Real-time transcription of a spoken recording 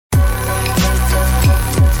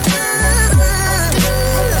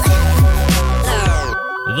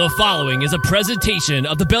The following is a presentation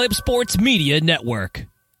of the Belly Up Sports Media Network.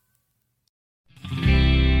 America,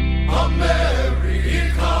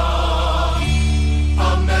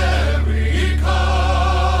 America,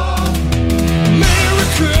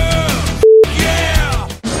 America, yeah!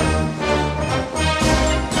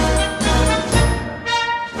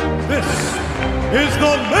 This is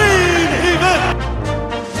the main event!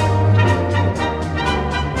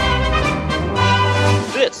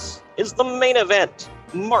 This is the main event,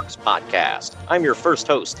 Mark's Podcast. I'm your first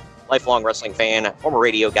host, lifelong wrestling fan, former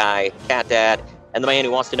radio guy, cat dad, and the man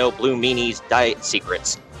who wants to know Blue Meanie's diet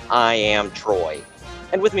secrets. I am Troy.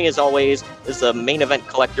 And with me, as always, is the main event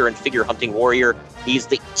collector and figure hunting warrior. He's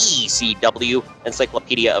the ECW,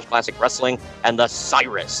 Encyclopedia of Classic Wrestling, and the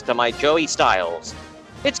Cyrus to my Joey Styles.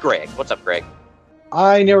 It's Greg. What's up, Greg?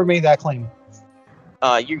 I never made that claim.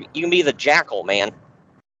 You can be the Jackal, man.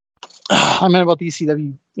 I meant about the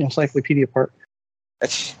ECW Encyclopedia part.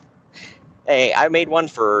 Hey, I made one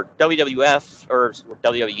for WWF, or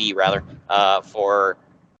WWE rather, for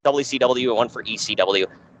WCW and one for ECW.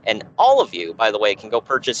 And all of you, by the way, can go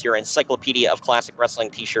purchase your Encyclopedia of Classic Wrestling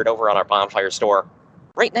t-shirt over on our Bonfire store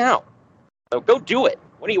right now. So go do it.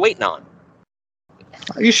 What are you waiting on?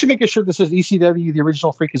 You should make a shirt that says ECW, the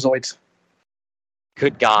original Freakazoids.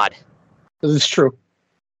 Good God. This is true.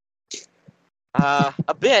 A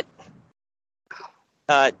bit.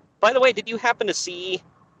 By the way, did you happen to see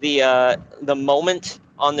the moment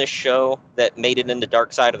on this show that made it into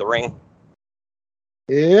Dark Side of the Ring?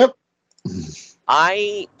 Yep.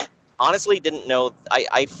 I honestly didn't know.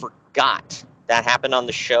 I forgot that happened on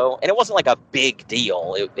the show, and it wasn't like a big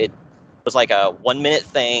deal. It was like a 1 minute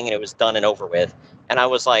thing, and it was done and over with. And I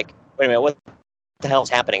was like, wait a minute, what the hell's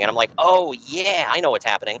happening? And I'm like, oh yeah, I know what's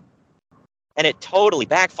happening. And it totally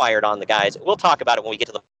backfired on the guys. We'll talk about it when we get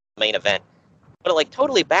to the main event. But it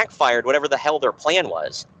totally backfired whatever the hell their plan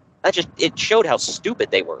was. It showed how stupid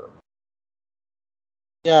they were.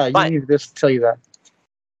 Yeah, you need this to tell you that.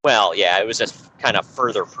 Well, yeah, it was just kind of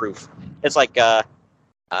further proof. It's like,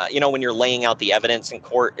 when you're laying out the evidence in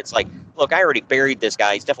court, it's like, look, I already buried this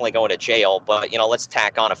guy. He's definitely going to jail, but, let's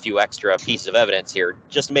tack on a few extra pieces of evidence here.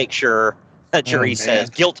 Just to make sure the jury says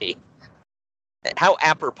guilty. How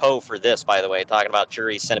apropos for this, by the way, talking about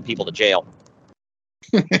juries sending people to jail.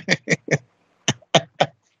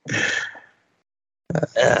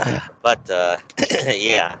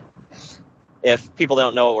 Yeah. If people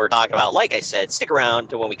don't know what we're talking about, like I said, stick around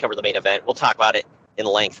to when we cover the main event. We'll talk about it in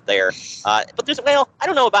length there. But I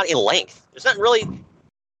don't know about in length. There's nothing really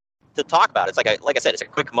to talk about. It's like I said, it's a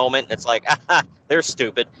quick moment. It's like, they're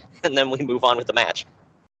stupid, and then we move on with the match.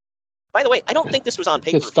 By the way, I don't think this was on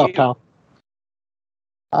pay-per-view. Good stuff, pal.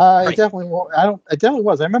 Right. It definitely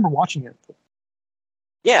was. I remember watching it.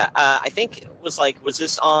 Yeah, I think it was was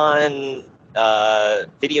this on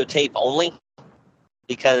videotape only?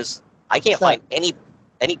 Because I can't find any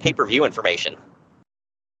pay-per-view information.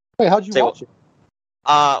 Wait, how'd you watch it?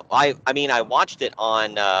 I watched it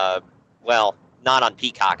on, not on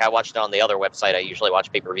Peacock. I watched it on the other website I usually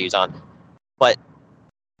watch pay-per-views on. But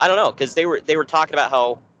I don't know, because they were talking about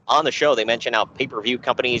how on the show they mentioned how pay-per-view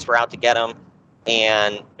companies were out to get them,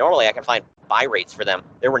 and normally I can find buy rates for them.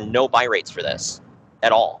 There were no buy rates for this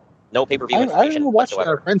at all. No pay-per-view information I didn't watch it at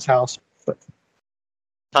whatsoever. a friend's house. But...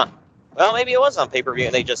 Huh. Well, maybe it was on pay-per-view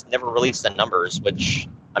and they just never released the numbers, which,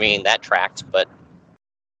 that tracked, but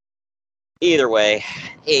either way,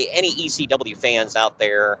 hey, any ECW fans out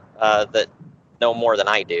there that know more than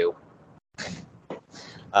I do,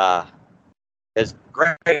 because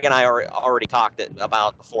Greg and I already talked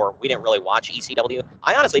about before, we didn't really watch ECW.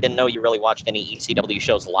 I honestly didn't know you really watched any ECW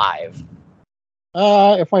shows live.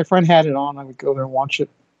 If my friend had it on, I would go there and watch it.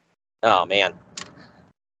 Oh, man.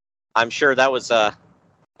 I'm sure that was,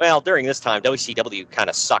 during this time, WCW kind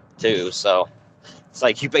of sucked, too, so it's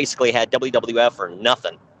like you basically had WWF or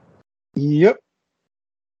nothing. Yep.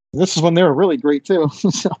 This is when they were really great, too.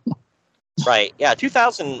 Right, yeah,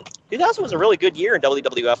 2000 was a really good year in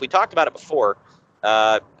WWF. We talked about it before,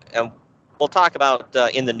 and we'll talk about,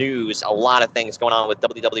 in the news, a lot of things going on with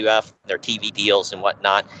WWF, their TV deals and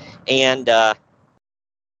whatnot, and,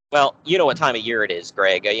 you know what time of year it is,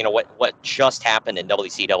 Greg. You know what just happened in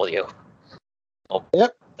WCW. Well,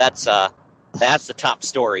 yep. That's the top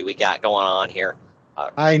story we got going on here.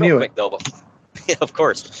 I knew it. Though, of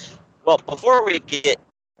course. Well, before we get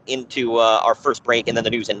into our first break and then the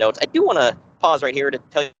news and notes, I do want to pause right here to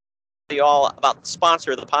tell you all about the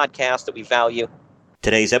sponsor of the podcast that we value.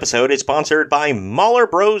 Today's episode is sponsored by Mahler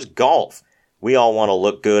Bros Golf. We all want to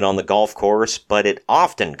look good on the golf course, but it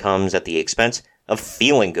often comes at the expense of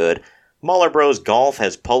feeling good. Mahler Bros Golf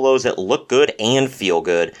has polos that look good and feel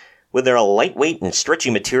good. With their lightweight and stretchy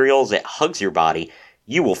materials that hugs your body,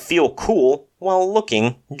 you will feel cool while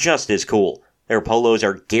looking just as cool. Their polos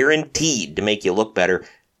are guaranteed to make you look better,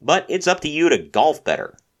 but it's up to you to golf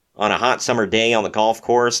better. On a hot summer day on the golf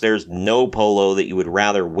course, there's no polo that you would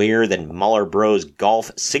rather wear than Mahler Bros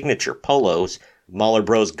Golf signature polos. Mahler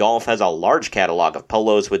Bros Golf has a large catalog of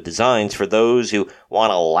polos with designs for those who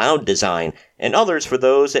want a loud design, and others for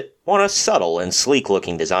those that want a subtle and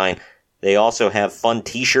sleek-looking design. They also have fun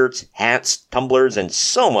t-shirts, hats, tumblers, and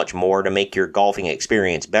so much more to make your golfing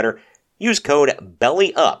experience better. Use code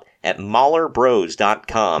BELLYUP at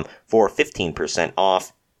MahlerBros.com for 15%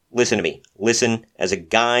 off. Listen to me. Listen, as a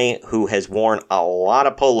guy who has worn a lot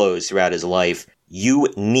of polos throughout his life, you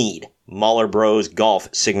need Mahler Bros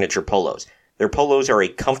Golf signature polos. Their polos are a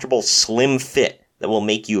comfortable, slim fit that will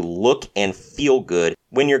make you look and feel good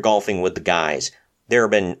when you're golfing with the guys. There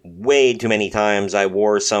have been way too many times I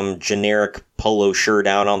wore some generic polo shirt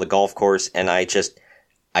out on the golf course and I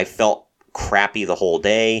felt crappy the whole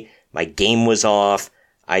day. My game was off.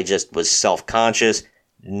 I just was self-conscious.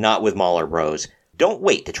 Not with Mahler Bros. Don't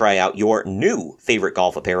wait to try out your new favorite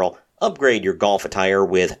golf apparel. Upgrade your golf attire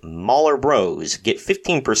with Mahler Bros. Get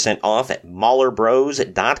 15% off at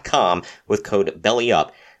MahlerBros.com with code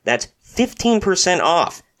BELLYUP. That's 15%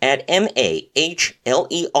 off at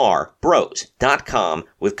MAHLER Bros.com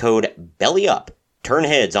with code BELLYUP. Turn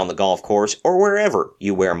heads on the golf course or wherever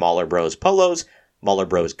you wear Mahler Bros polos. Mahler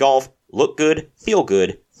Bros Golf. Look good, feel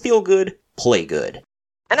good, play good.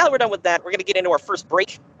 And now that we're done with that, we're going to get into our first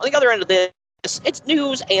break. On the other end of this, it's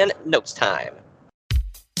news and notes time.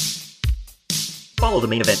 Follow the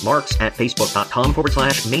Main Event Marks at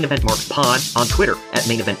Facebook.com/Main Event Marks Pod, on Twitter at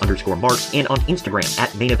Main Event _Marks, and on Instagram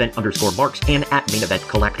at Main Event _Marks and at Main Event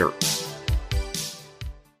Collector.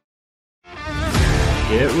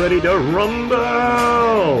 Get ready to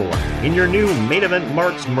rumble in your new Main Event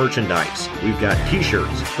Marks merchandise. We've got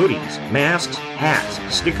t-shirts, hoodies, masks, hats,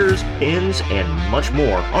 stickers, pins, and much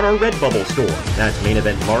more on our Redbubble store. That's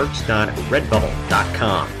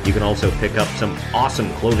maineventmarks.redbubble.com. You can also pick up some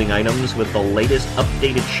awesome clothing items with the latest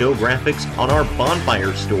updated show graphics on our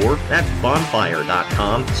Bonfire store. That's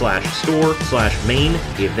bonfire.com/store/main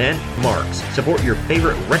event marks. Support your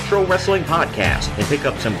favorite retro wrestling podcast and pick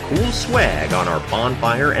up some cool swag on our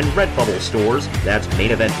Bonfire and Redbubble stores. That's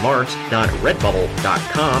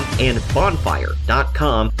maineventmarks.redbubble.com and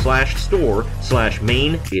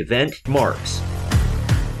bonfire.com/store/main event marks.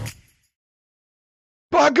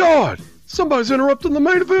 By God! Somebody's interrupting the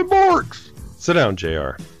Main Event Marks! Sit down,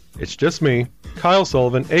 JR. It's just me, Kyle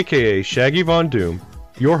Sullivan, aka Shaggy Von Doom,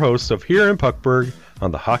 your host of Here in Puckburg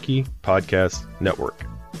on the Hockey Podcast Network.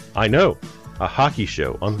 I know, a hockey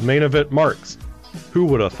show on the Main Event Marks. Who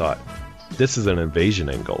would have thought? This is an invasion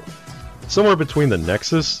angle. Somewhere between the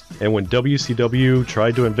Nexus and when WCW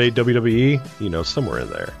tried to invade WWE, somewhere in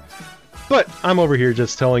there. But I'm over here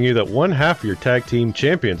just telling you that one half of your tag team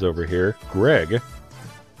champions over here, Greg,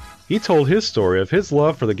 he told his story of his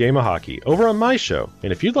love for the game of hockey over on my show.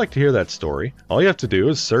 And if you'd like to hear that story, all you have to do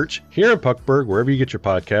is search Here in Puckburg wherever you get your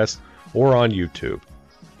podcast or on YouTube.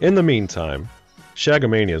 In the meantime,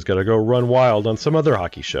 Shagamania's got to go run wild on some other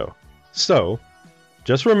hockey show. So,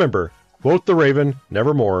 just remember, quote the Raven,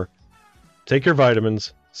 nevermore, take your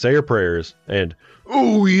vitamins, say your prayers, and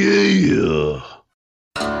oh yeah!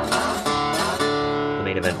 The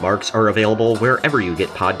Main Event Marks are available wherever you get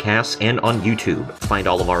podcasts and on YouTube. Find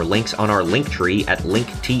all of our links on our link tree at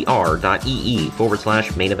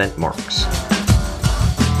linktr.ee/Main Event Marks.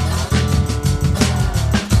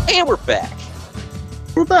 And we're back.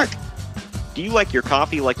 We're back. Do you like your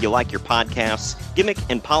coffee like you like your podcasts? Gimmick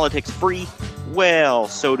and politics free? Well,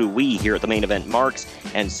 so do we here at the Main Event Marks,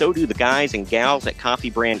 and so do the guys and gals at Coffee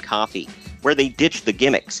Brand Coffee, where they ditch the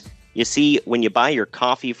gimmicks. You see, when you buy your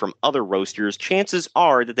coffee from other roasters, chances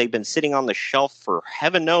are that they've been sitting on the shelf for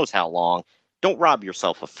heaven knows how long. Don't rob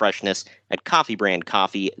yourself of freshness. At Coffee Brand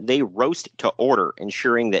Coffee, they roast to order,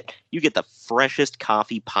 ensuring that you get the freshest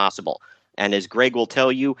coffee possible. And as Greg will tell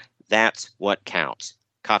you, that's what counts.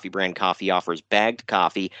 Coffee Brand Coffee offers bagged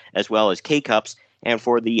coffee as well as K-Cups, and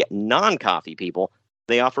for the non-coffee people,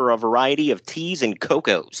 they offer a variety of teas and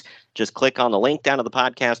cocos. Just click on the link down in the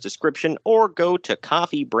podcast description or go to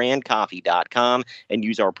coffeebrandcoffee.com and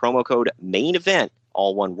use our promo code MAINEVENT,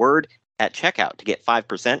 all one word, at checkout to get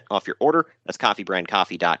 5% off your order. That's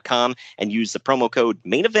coffeebrandcoffee.com and use the promo code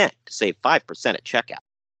MAINEVENT to save 5% at checkout.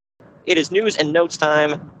 It is news and notes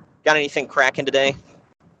time. Got anything cracking today?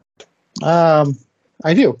 I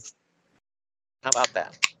do. How about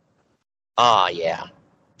that? Ah, yeah.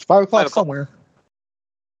 It's 5 o'clock somewhere.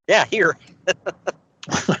 Yeah, here. It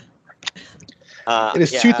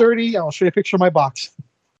is 2:30. I'll show you a picture of my box.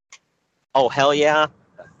 Oh, hell yeah.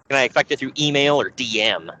 Can I expect it through email or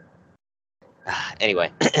DM?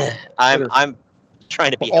 Anyway, I'm trying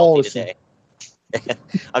to be healthy today.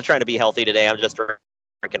 I'm trying to be healthy today. I'm just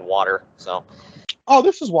drinking water. So. Oh,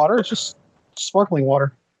 this is water. It's just sparkling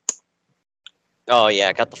water. Oh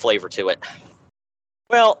yeah, got the flavor to it.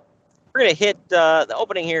 Well, we're gonna hit the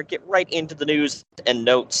opening here. Get right into the news and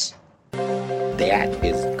notes. That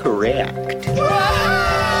is correct.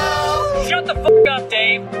 Shut the fuck up,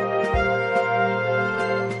 Dave.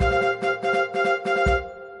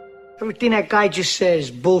 Everything that guy just says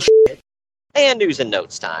is bullshit. And news and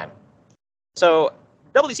notes time. So,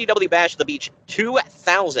 WCW Bash at the Beach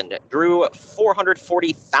 2000 drew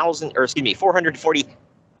 440,000, or excuse me, 440.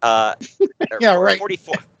 Yeah, right.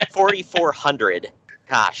 4,400.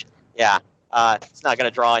 Gosh, yeah. It's not going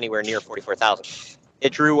to draw anywhere near 44,000.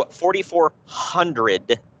 It drew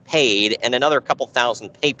 4,400 paid and another couple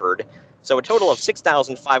thousand papered. So a total of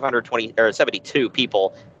 6,572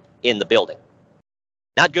 people in the building.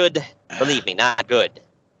 Not good, believe me, not good.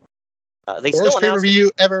 They still Worst announced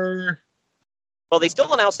pay-per-view ever. Well, they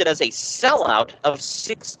still announced it as a sellout of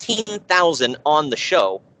 16,000 on the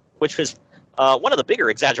show, which was one of the bigger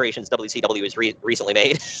exaggerations WCW has recently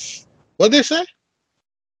made. What did they say?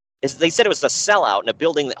 They said it was a sellout in a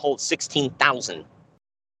building that holds 16,000.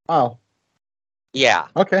 Oh, Yeah,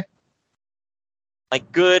 okay.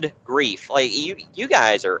 like good grief. Like you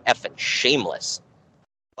guys are effing shameless.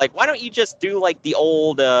 Like, why don't you just do like the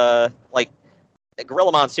old like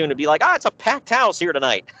Gorilla Monsoon and be like, it's a packed house here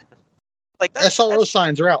tonight. Like that. SRO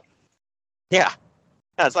signs are out. Yeah.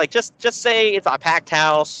 It's like just say it's a packed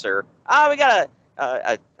house, or we got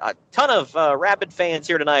a ton of rabid fans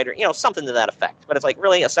here tonight, or something to that effect. But it's like,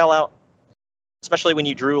 really a sellout, especially when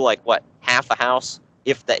you drew like what, half a house,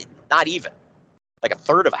 if that, not even like a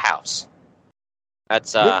third of a house.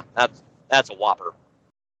 That's a whopper.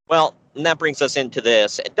 Well, and that brings us into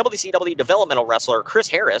this. WCW developmental wrestler Chris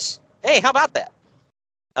Harris. Hey, how about that?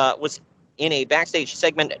 Was in a backstage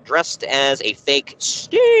segment dressed as a fake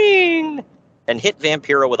Sting and hit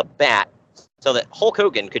Vampiro with a bat so that Hulk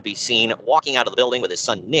Hogan could be seen walking out of the building with his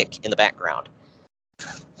son Nick in the background.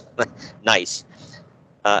 Nice.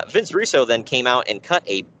 Vince Russo then came out and cut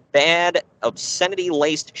a bad,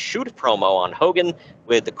 obscenity-laced shoot promo on Hogan,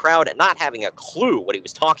 with the crowd not having a clue what he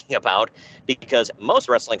was talking about, because most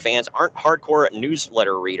wrestling fans aren't hardcore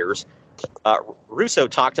newsletter readers. Russo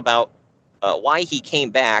talked about why he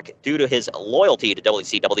came back due to his loyalty to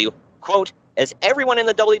WCW. Quote, as everyone in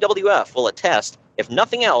the WWF will attest, if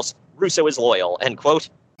nothing else, Russo is loyal, end quote.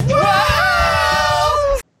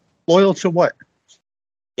 Loyal to what?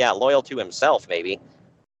 Yeah, loyal to himself, maybe.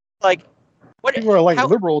 Like, what? People are like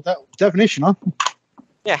liberal with that definition, huh?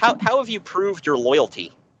 Yeah, how have you proved your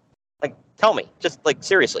loyalty? Like, tell me, just like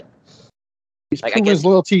seriously. He's Like, proving his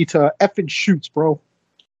loyalty to effing shoots, bro.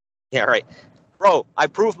 Yeah, right. Bro, I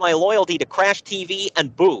proved my loyalty to Crash TV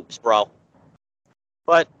and boobs, bro.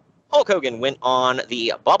 But Hulk Hogan went on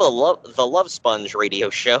the Bubba the Love Sponge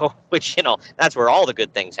radio show, which, that's where all the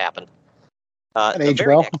good things happen.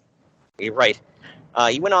 You're right.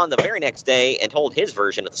 He went on the very next day and told his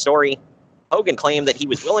version of the story. Hogan claimed that he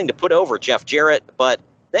was willing to put over Jeff Jarrett, but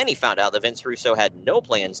then he found out that Vince Russo had no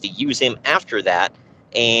plans to use him after that,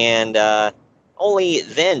 and only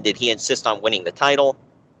then did he insist on winning the title,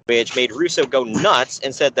 which made Russo go nuts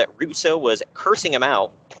and said that Russo was cursing him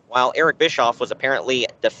out, while Eric Bischoff was apparently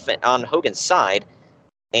on Hogan's side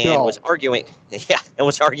and was arguing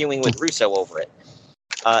with Russo over it.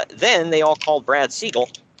 Then they all called Brad Siegel,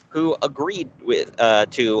 who agreed with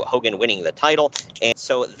to Hogan winning the title, and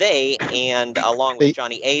so they, and along with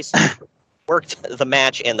Johnny Ace, worked the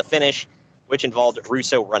match and the finish, which involved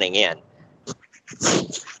Russo running in.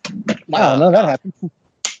 Wow, no, that happened.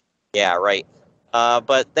 Yeah, right.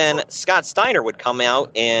 But then Scott Steiner would come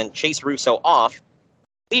out and chase Russo off,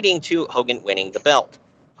 leading to Hogan winning the belt.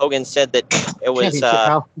 Hogan said that it was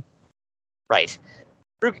right.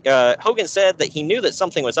 Hogan said that he knew that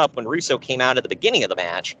something was up when Russo came out at the beginning of the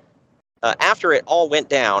match. After it all went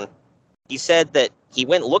down, he said that he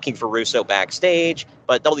went looking for Russo backstage,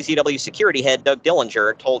 but WCW security head Doug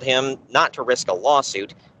Dillinger told him not to risk a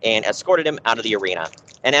lawsuit and escorted him out of the arena.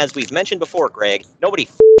 And as we've mentioned before, Greg, nobody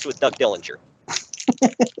f***s with Doug Dillinger.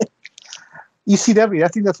 ECW, I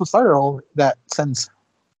think that's what started all that sentence.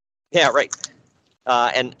 Yeah, right.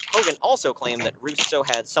 And Hogan also claimed that Russo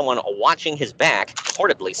had someone watching his back,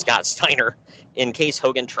 reportedly Scott Steiner, in case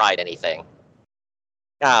Hogan tried anything.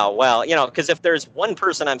 Oh, well, because if there's one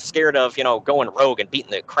person I'm scared of, going rogue and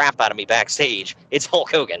beating the crap out of me backstage, it's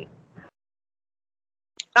Hulk Hogan.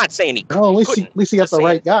 Not saying he couldn't. Well, at least he got the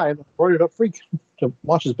right guy, the roided up freak, to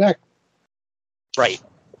watch his back. Right.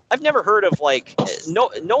 I've never heard of like no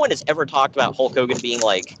one has ever talked about Hulk Hogan being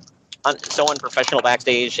like so unprofessional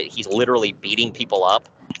backstage that he's literally beating people up.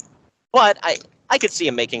 But I could see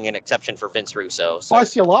him making an exception for Vince Russo. So. Well, I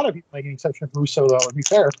see a lot of people making an exception for Russo, though, to be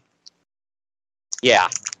fair. Yeah.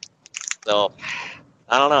 So,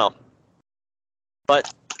 I don't know.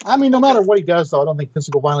 But I mean, no matter what he does, though, I don't think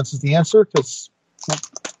physical violence is the answer, because...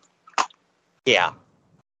 Yeah.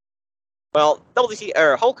 Well,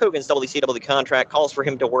 Hulk Hogan's WCW contract calls for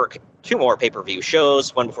him to work 2 more pay-per-view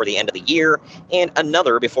shows, one before the end of the year, and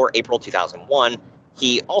another before April 2001.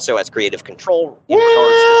 He also has creative control in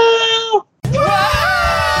regards to...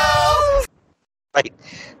 Right.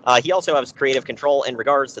 He also has creative control in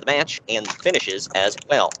regards to the match and finishes as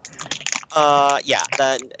well.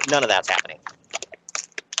 None of that's happening.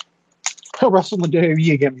 He'll wrestle in the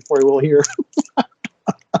WWE again before he will here.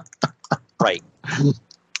 Right.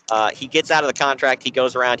 He gets out of the contract. He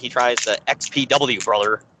goes around. He tries the XPW,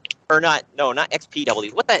 brother. Or not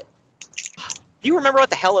XPW. What the... Do you remember what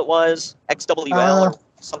the hell it was? XWL or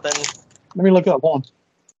something? Let me look it up. Hold on.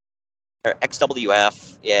 Or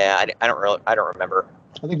XWF. Yeah, I don't remember.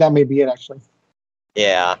 I think that may be it, actually.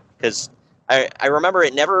 Yeah, because I remember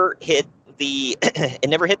it never hit the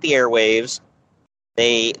airwaves.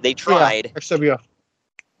 They tried. Yeah, XWF.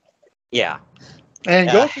 Yeah. And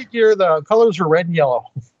go figure, the colors were red and yellow.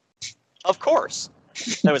 Of course.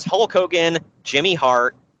 There was Hulk Hogan, Jimmy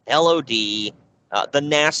Hart, LOD, the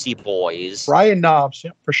Nasty Boys. Brian Knobbs,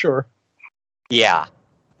 yeah, for sure. Yeah.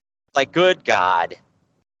 Like, good God.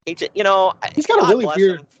 He's got a really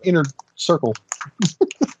weird inner circle.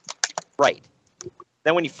 Right.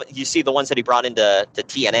 Then when you see the ones that he brought into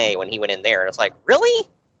TNA when he went in there, and it's like, really?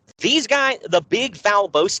 These guys, the big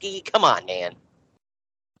Valboski? Come on, man.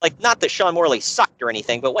 Like, not that Sean Morley sucked or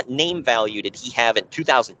anything, but what name value did he have in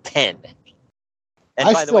 2010? And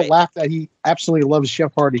I still laugh that he absolutely loves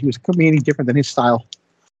Jeff Hardy. He was completely different than his style.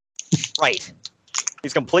 Right.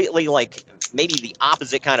 He's completely, like, maybe the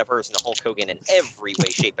opposite kind of person to Hulk Hogan in every way,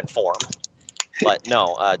 shape, and form. But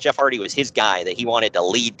no, Jeff Hardy was his guy that he wanted to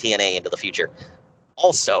lead TNA into the future.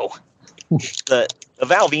 Also, the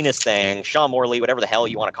Val Venus thing, Sean Morley, whatever the hell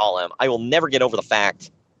you want to call him, I will never get over the fact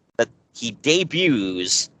that he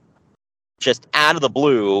debuts just out of the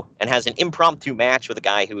blue and has an impromptu match with a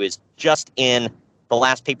guy who is just in the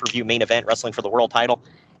last pay-per-view main event wrestling for the world title,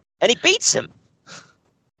 and he beats him.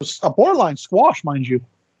 A borderline squash, mind you.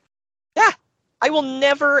 Yeah, I will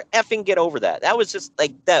never effing get over that. That was just,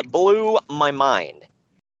 like, that blew my mind.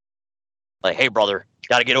 Like, hey, brother,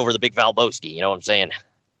 got to get over the big Valboski, you know what I'm saying?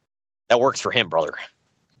 That works for him, brother.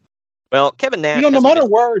 Well, Kevin Nash... no matter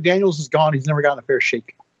where Daniels has gone, he's never gotten a fair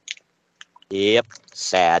shake. Yep,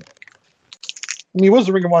 sad. I mean, he was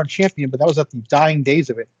the Ring of Honor champion, but that was at the dying days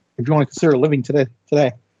of it, if you want to consider living today.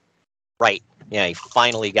 Right. Yeah, he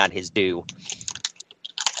finally got his due.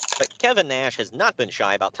 But Kevin Nash has not been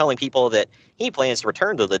shy about telling people that he plans to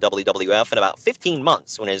return to the WWF in about 15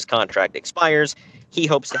 months when his contract expires. He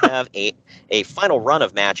hopes to have a final run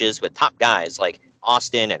of matches with top guys like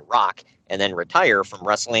Austin and Rock, and then retire from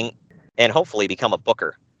wrestling and hopefully become a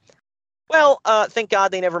booker. Well, thank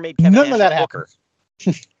God they never made Kevin Nash a booker.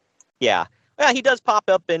 Yeah. Well, he does pop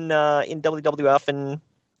up in WWF, and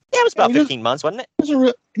it was about 15 months, wasn't it?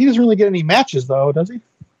 He doesn't really get any matches, though, does he?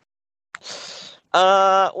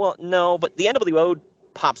 Well, no, but the NWO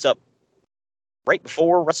pops up right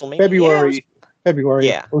before WrestleMania. February,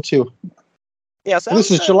 yeah, or 2. Yeah, so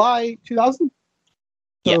this is July 2000.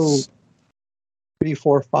 Yes. 3,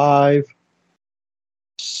 4, 5,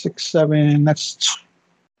 6, 7. That's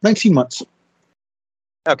 19 months.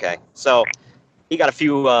 Okay, so he got a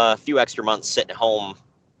few extra months sitting at home,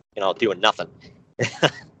 doing nothing.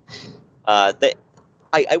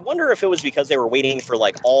 I wonder if it was because they were waiting for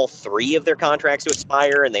like all 3 of their contracts to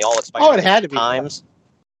expire, and they all expired. Oh, it had to be times.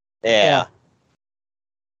 Yeah.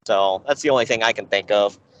 So that's the only thing I can think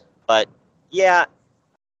of. But yeah,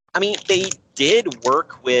 I mean, they did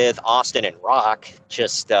work with Austin and Rock,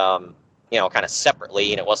 just kind of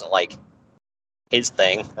separately, and it wasn't like his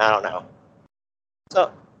thing. I don't know.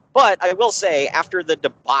 So, but I will say, after the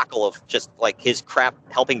debacle of just like his crap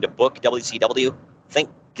helping to book WCW, thank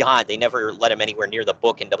God they never let him anywhere near the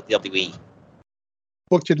book in WWE.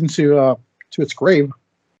 Booked it into to its grave.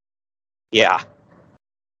 Yeah.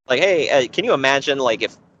 Like, hey, can you imagine, like,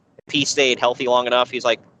 if he stayed healthy long enough, he's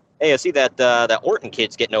like, hey, I see that Orton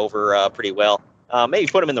kid's getting over pretty well. Maybe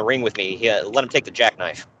put him in the ring with me. Let him take the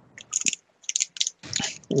jackknife.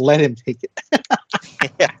 Let him take it.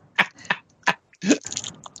 Yeah.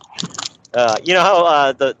 You know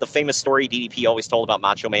how the famous story DDP always told about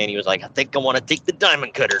Macho Man? He was like, I think I want to take the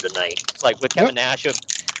diamond cutter tonight. It's like with Kevin Nash.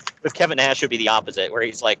 With Kevin Nash, would be the opposite, where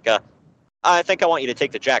he's like, I think I want you to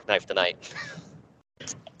take the jackknife tonight.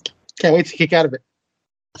 Can't wait to kick out of it.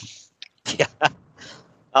 Yeah.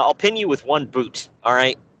 I'll pin you with one boot, all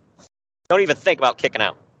right? Don't even think about kicking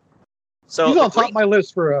out. So he's on top of my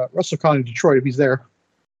list for WrestleCon in Detroit if he's there.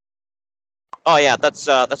 Oh, yeah, that's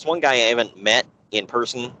one guy I haven't met in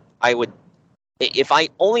person. I would, if I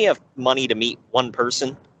only have money to meet one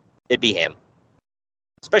person, it'd be him.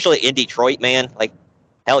 Especially in Detroit, man. Like,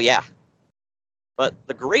 hell yeah. But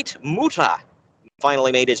the great Muta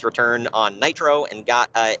finally made his return on Nitro and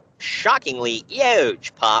got a shockingly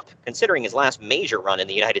huge pop, considering his last major run in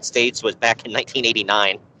the United States was back in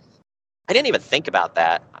 1989. I didn't even think about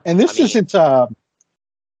that. And this isn't, the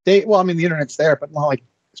internet's there, but not like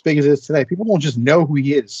as big as it is today. People don't just know who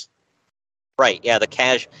he is. Right, yeah, the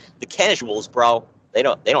casuals, bro, they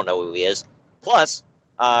don't know who he is. Plus,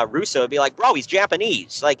 Russo would be like, bro, he's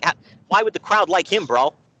Japanese. Like, why would the crowd like him,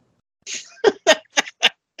 bro?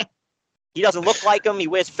 He doesn't look like him. He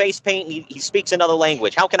wears face paint. And he speaks another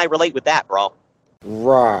language. How can I relate with that, bro?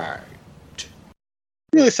 Right. He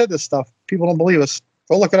really said this stuff. People don't believe us.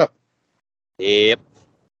 Go look it up. Yep.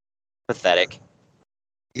 Pathetic.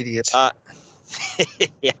 Idiots.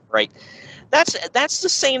 Yeah, right. That's the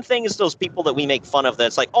same thing as those people that we make fun of.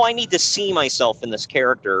 That's like, oh, I need to see myself in this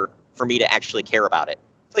character for me to actually care about it.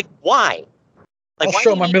 It's like, why? Like, I'll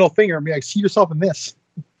show my middle finger and be like, see yourself in this.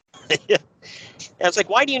 Yeah. And it's like,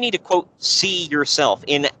 why do you need to, quote, see yourself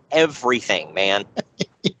in everything, man?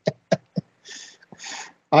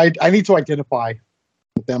 I need to identify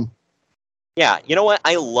with them. Yeah, you know what?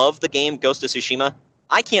 I love the game Ghost of Tsushima.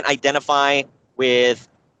 I can't identify with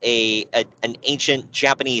an ancient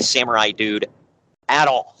Japanese samurai dude at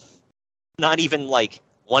all. Not even like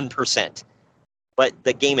 1%. But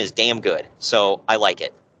the game is damn good, so I like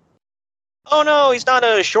it. Oh no, he's not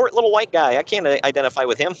a short little white guy. I can't identify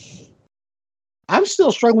with him. I'm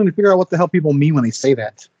still struggling to figure out what the hell people mean when they say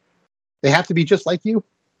that. They have to be just like you?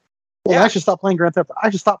 Well, yeah. I should stop playing Grand Theft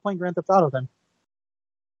Auto then.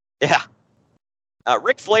 Yeah.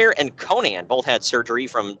 Ric Flair and Conan both had surgery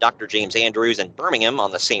from Dr. James Andrews in Birmingham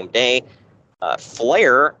on the same day.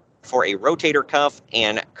 Flair for a rotator cuff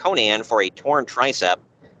and Conan for a torn tricep.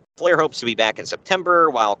 Flair hopes to be back in September,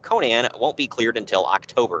 while Conan won't be cleared until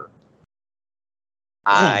October.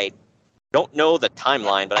 I don't know the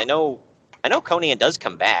timeline, but I know Conan does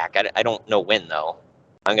come back. I don't know when, though.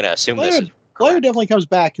 I'm going to assume this. Flair definitely comes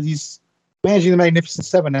back because he's managing the Magnificent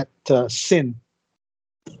Seven at Sin.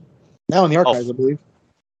 Now in the archives, I believe.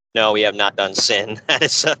 No, we have not done Sin. That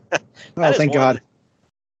is. Thank God.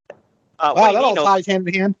 Wow, that all ties hand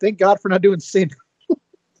in hand. Thank God for not doing Sin.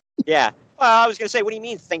 Yeah. Well, I was going to say, what do you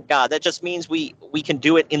mean, thank God? That just means we can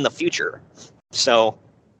do it in the future. So,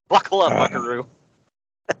 buckle up, buckaroo.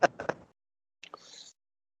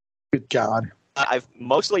 Good God. I've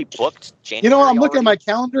mostly booked January. You know what? I'm looking at my already,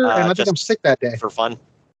 calendar, and I think I'm sick that day. For fun.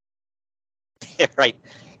 Yeah, right.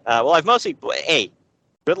 Well, I've mostly... Hey,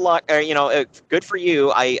 good luck. Good for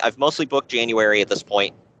you. I've mostly booked January at this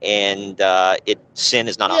point, and Sin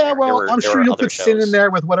is not on there. Yeah, well, I'm sure you'll put Sin in there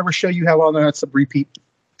with whatever show you have on there. That's a repeat.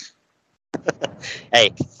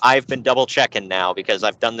 Hey, I've been double checking now because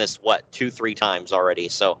I've done this 2-3 times already.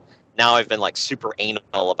 So now I've been like super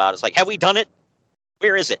anal about it. It's like, have we done it?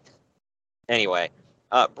 Where is it? Anyway,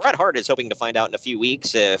 Bret Hart is hoping to find out in a few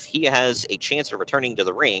weeks if he has a chance of returning to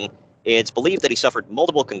the ring. It's believed that he suffered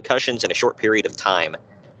multiple concussions in a short period of time.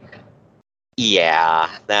 Yeah,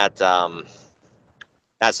 that's not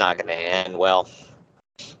going to end well.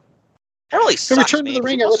 That really sucks. Return to the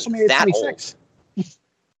ring at WrestleMania 26.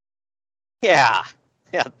 Yeah,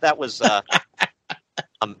 that was a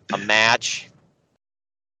match.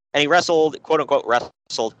 And he wrestled, quote unquote,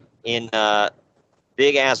 in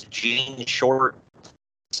big ass jean shorts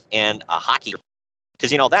and a hockey.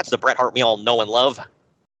 Because, that's the Bret Hart we all know and love.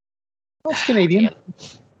 Oh, it's Canadian.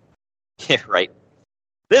 Yeah, right.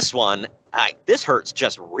 This one, this hurts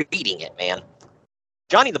just reading it, man.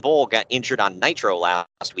 Johnny the Bull got injured on Nitro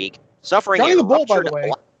last week, suffering Johnny the Bull, by the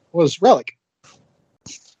way, was Relic.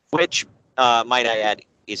 Which, might I add,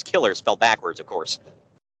 is killer spelled backwards, of course.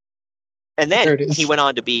 And then he went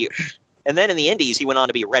on to be... And then in the Indies, he went on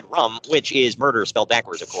to be Red Rum, which is murder spelled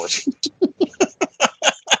backwards, of course.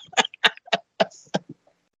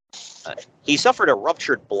 He suffered a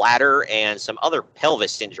ruptured bladder and some other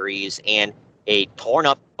pelvis injuries and a torn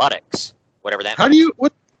up buttocks, whatever that means.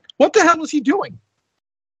 What the hell was he doing?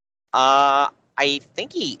 I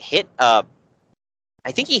think he hit the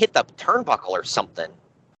turnbuckle or something.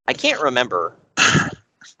 I can't remember.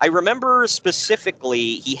 I remember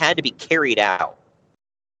specifically he had to be carried out.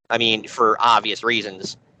 I mean, for obvious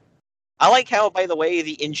reasons. I like how, by the way,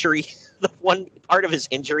 the injury, the one part of his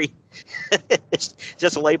injury is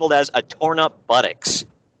just labeled as a torn up buttocks.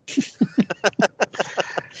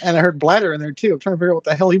 And I heard bladder in there too. I'm trying to figure out what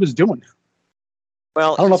the hell he was doing.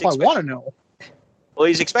 Well, I don't know if I want to know. Well,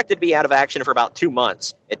 he's expected to be out of action for about 2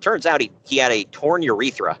 months. It turns out he had a torn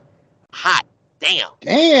urethra. Hot damn.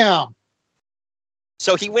 Damn.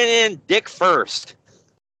 So he went in dick first.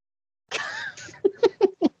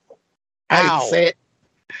 I didn't say it.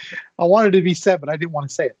 I wanted to be said, but I didn't want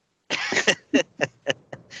to say it.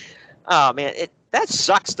 Oh, man. That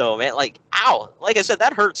sucks, though, man. Like, ow. Like I said,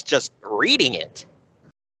 that hurts just reading it.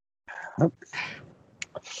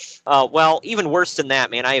 Well, even worse than that,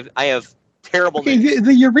 man. I have terrible... Okay,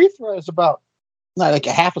 the urethra is about like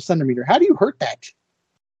a half a centimeter. How do you hurt that?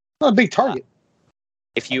 Not a big target.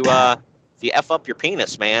 If you F up your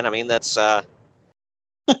penis, man, I mean, that's... I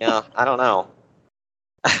don't know.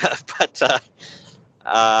 But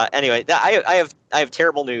anyway, I have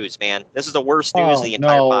terrible news, man. This is the worst news of the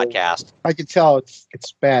entire podcast. I can tell it's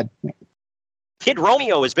bad. Kid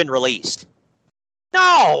Romeo has been released.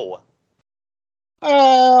 No.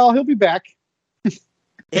 He'll be back.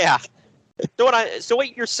 Yeah. So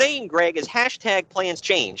what you're saying, Greg, is #plans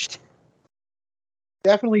changed.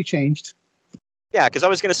 Definitely changed. Yeah, because I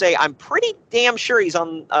was going to say I'm pretty damn sure he's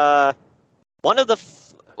on one of the.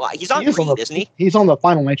 He's on Creed, isn't he? He's on the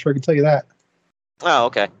final Nitro. I can tell you that. Oh,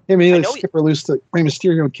 okay. I mean, Skipper lose to Rey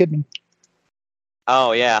Mysterio and Kidman.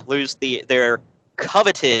 Oh yeah, lose their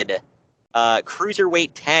coveted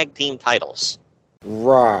cruiserweight tag team titles.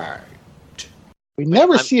 Right. We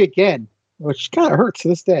never see again, which kind of hurts to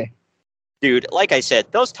this day. Dude, like I said,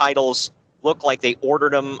 those titles look like they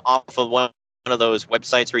ordered them off of one of those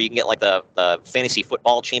websites where you can get like the fantasy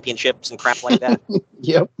football championships and crap like that.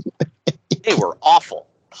 Yep. They were awful.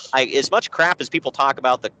 As much crap as people talk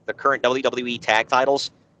about the current WWE tag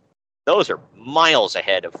titles, those are miles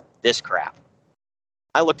ahead of this crap.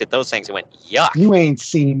 I looked at those things and went, yuck. You ain't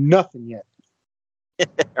seen nothing yet.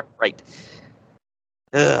 Right.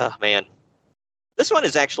 Ugh, man. This one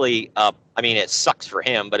is actually, I mean, it sucks for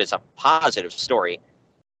him, but it's a positive story.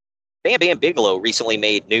 Bam Bam Bigelow recently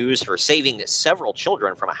made news for saving several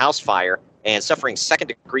children from a house fire and suffering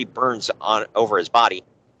second-degree burns over his body.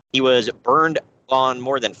 He was burned on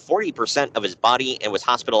more than 40% of his body and was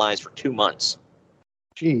hospitalized for 2 months.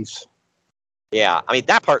 Jeez. Yeah, I mean,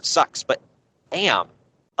 that part sucks, but damn.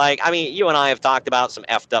 Like, I mean, you and I have talked about some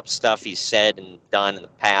effed up stuff he's said and done in the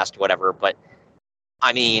past, whatever, but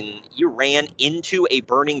I mean, you ran into a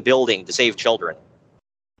burning building to save children.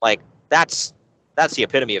 Like, that's the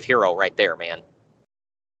epitome of hero right there, man.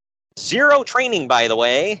 Zero training, by the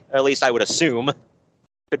way, or at least I would assume.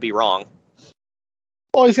 Could be wrong.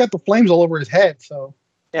 Well, he's got the flames all over his head, so...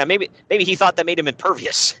 Yeah, maybe he thought that made him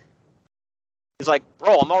impervious. He's like,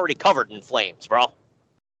 bro, I'm already covered in flames, bro.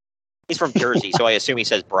 He's from Jersey, so I assume he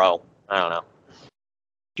says bro. I don't know.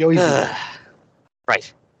 Joey.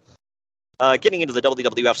 Right. Getting into the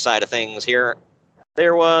WWF side of things here,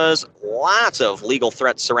 there was lots of legal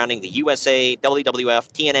threats surrounding the USA,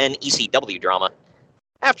 WWF, TNN, ECW drama.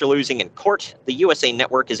 After losing in court, the USA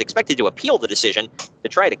Network is expected to appeal the decision to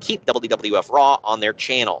try to keep WWF Raw on their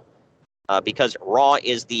channel. Because Raw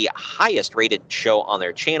is the highest rated show on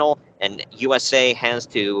their channel, and USA has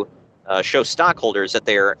to show stockholders that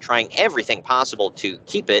they're trying everything possible to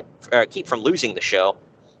keep from losing the show.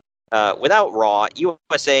 Without Raw,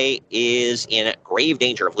 USA is in grave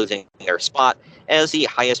danger of losing their spot as the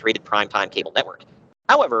highest-rated primetime cable network.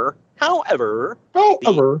 However,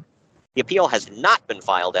 the appeal has not been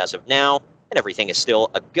filed as of now, and everything is still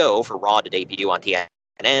a go for Raw to debut on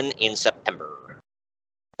TNN in September.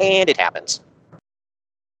 And it happens.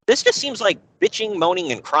 This just seems like bitching,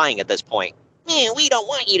 moaning, and crying at this point. We don't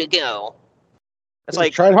want you to go. It's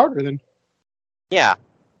like, tried harder then. Yeah,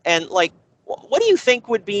 and like, what do you think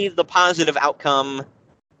would be the positive outcome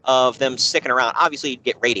of them sticking around? Obviously, you'd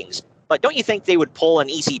get ratings, but don't you think they would pull an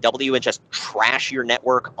ECW and just trash your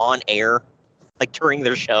network on air, like during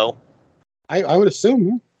their show? I would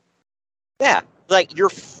assume. Yeah, like you're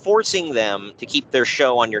forcing them to keep their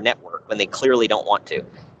show on your network when they clearly don't want to.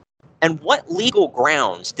 And what legal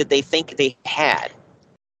grounds did they think they had?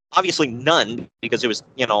 Obviously none, because it was,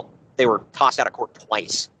 they were tossed out of court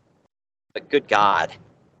twice. But good God,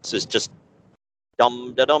 this is just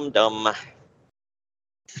dumb.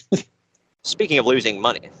 Speaking of losing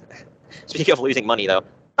money, though,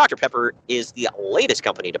 Dr. Pepper is the latest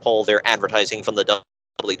company to pull their advertising from the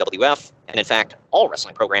WWF, and in fact, all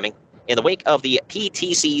wrestling programming, in the wake of the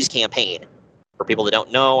PTC's campaign. For people that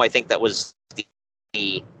don't know, I think that was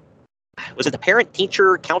was it the Parent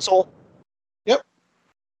Teacher Council? Yep.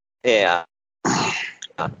 Yeah.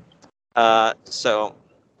 So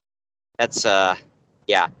that's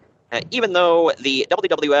yeah. Even though the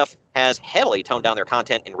WWF has heavily toned down their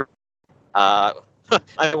content, I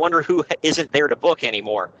wonder who isn't there to book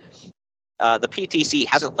anymore. The PTC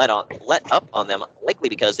hasn't let up on them, likely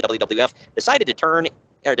because the WWF decided to turn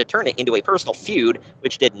it into a personal feud,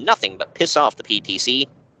 which did nothing but piss off the PTC.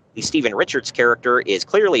 The Steven Richards character is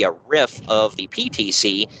clearly a riff of the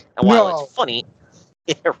PTC, and while it's funny,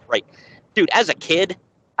 right, dude, as a kid,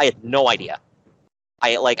 I had no idea.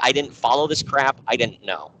 I didn't follow this crap. I didn't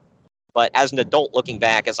know. But as an adult looking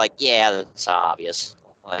back, it's like, yeah, that's obvious.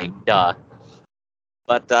 Like, duh.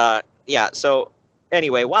 But, yeah, so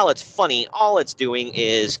anyway, while it's funny, all it's doing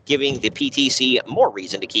is giving the PTC more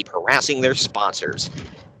reason to keep harassing their sponsors.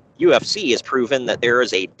 UFC has proven that there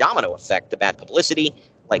is a domino effect to bad publicity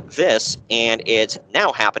like this, and it's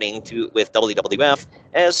now happening with WWF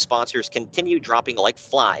as sponsors continue dropping like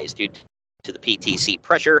flies due to the PTC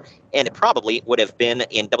pressure, and it probably would have been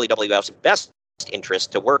in WWF's best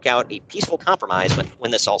interest to work out a peaceful compromise when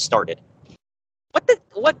this all started.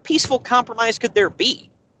 What peaceful compromise could there be?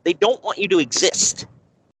 They don't want you to exist.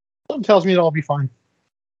 Something tells me it'll all be fine.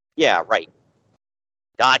 Yeah, right.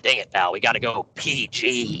 God dang it, pal. We got to go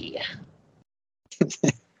PG.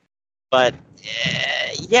 But,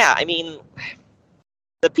 yeah, I mean,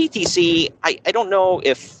 the PTC, I don't know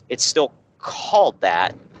if it's still called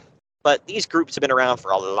that, but these groups have been around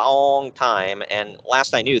for a long time, and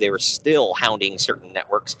last I knew, they were still hounding certain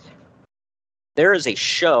networks. There is a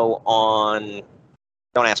show on,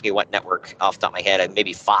 don't ask me what network off the top of my head,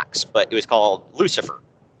 maybe Fox, but it was called Lucifer.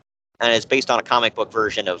 And it's based on a comic book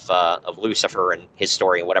version of Lucifer and his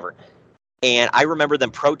story and whatever. And I remember them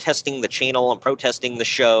protesting the channel and protesting the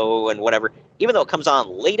show and whatever, even though it comes on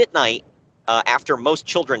late at night after most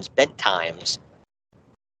children's bedtimes.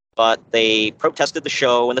 But they protested the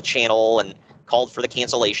show and the channel and called for the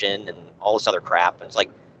cancellation and all this other crap. And it's like,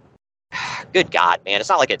 good God, man. It's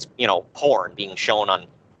not like it's, porn being shown on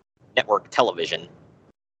network television.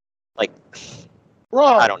 Like, Bro.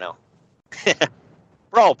 I don't know.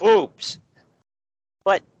 Bro, boobs.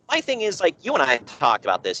 But my thing is, like, you and I talked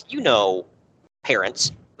about this.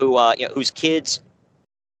 Parents who, whose kids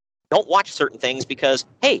don't watch certain things because,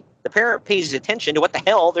 hey, the parent pays attention to what the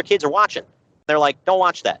hell their kids are watching. They're like, don't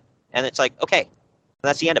watch that. And it's like, okay,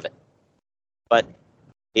 that's the end of it. But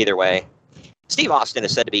either way, Steve Austin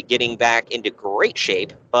is said to be getting back into great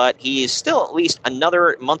shape, but he's still at least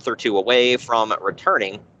another month or two away from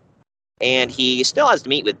returning. And he still has to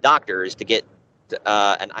meet with doctors to get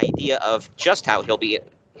an idea of just how he'll be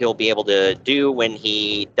able to do when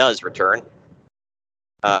he does return.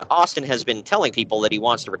 Austin has been telling people that he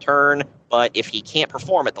wants to return, but if he can't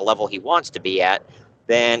perform at the level he wants to be at,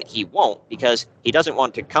 then he won't, because he doesn't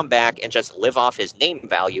want to come back and just live off his name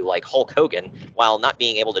value like Hulk Hogan while not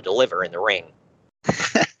being able to deliver in the ring.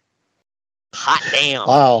 Hot damn.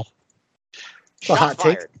 Wow. Shot hot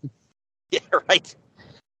fired. Yeah, right.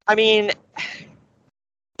 I mean,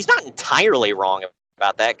 he's not entirely wrong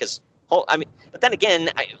about that, because, but then again,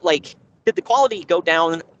 did the quality go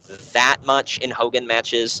down that much in Hogan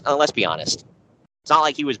matches? Let's be honest. It's not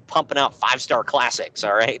like he was pumping out 5-star classics,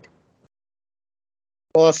 all right?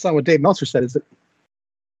 Well, that's not what Dave Meltzer said, is it?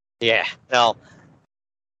 Yeah, well,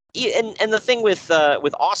 and the thing with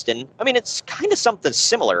Austin, I mean, it's kind of something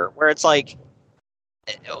similar, where it's like,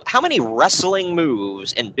 how many wrestling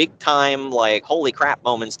moves and big-time, like, holy crap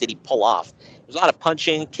moments did he pull off? There's a lot of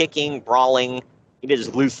punching, kicking, brawling. He did his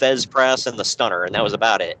Luthez press and the stunner, and that was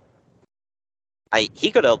about it.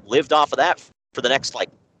 He could have lived off of that for the next,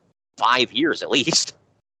 5 years at least.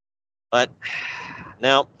 But,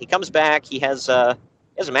 no, he comes back. He has a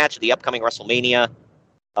match at the upcoming WrestleMania,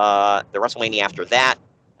 the WrestleMania after that,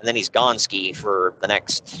 and then he's gone ski for the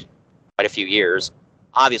next quite a few years.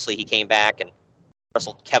 Obviously, he came back and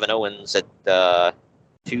wrestled Kevin Owens at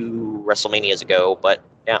 2 WrestleManias ago, but,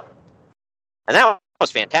 yeah. And that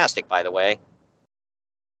was fantastic, by the way.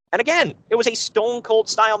 And again, it was a Stone Cold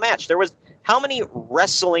style match. How many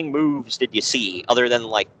wrestling moves did you see other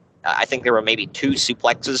than, I think there were maybe 2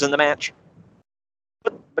 suplexes in the match?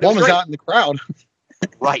 But one was out in the crowd.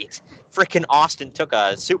 Right. Frickin' Austin took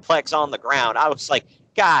a suplex on the ground. I was like,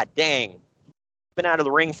 God dang. Been out of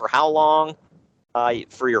the ring for how long?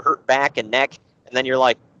 For your hurt back and neck. And then you're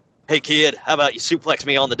like, hey, kid, how about you suplex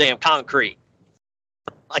me on the damn concrete?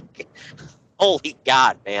 Holy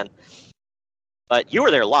God, man. But you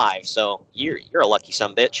were there live, so you're a lucky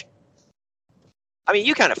sumbitch. I mean,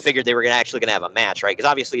 you kind of figured they were actually going to have a match, right? Because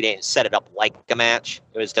obviously they didn't set it up like a match.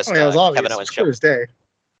 It was just it was obvious. Kevin Owens show. Clear as day.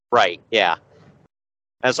 Right, yeah.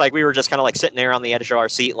 And it's like we were just kind of sitting there on the edge of our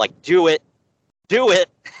seat, do it.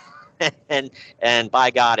 and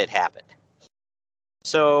by God, it happened.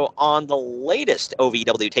 So on the latest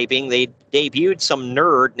OVW taping, they debuted some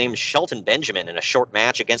nerd named Shelton Benjamin in a short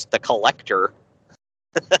match against the Collector.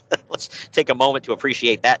 Let's take a moment to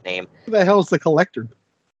appreciate that name. Who the hell is the Collector?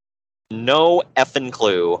 No effing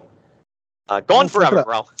clue. Gone forever,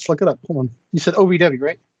 bro. Let's look it up. Hold on. You said OVW,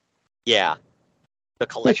 right? Yeah. The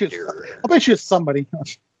Collector. I'll bet you it's somebody.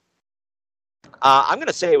 I'm going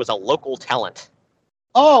to say it was a local talent.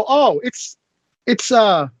 It's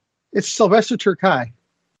Sylvester Turkai.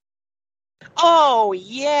 Oh,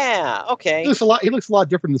 yeah. Okay. He looks a lot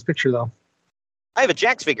different in this picture, though. I have a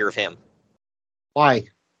Jax figure of him. Why?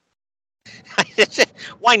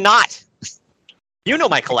 Why not? You know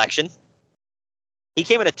my collection. He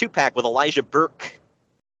came in a 2-pack with Elijah Burke.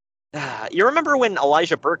 You remember when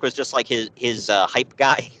Elijah Burke was just like his hype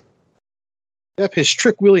guy? Yep, his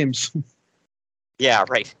Trick Williams. Yeah,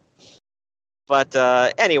 right. But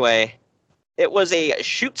anyway, it was a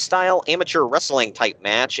shoot-style amateur wrestling type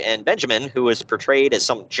match, and Benjamin, who was portrayed as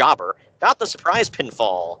some jobber, got the surprise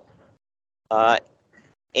pinfall.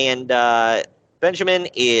 Benjamin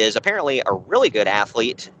is apparently a really good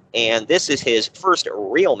athlete, and this is his first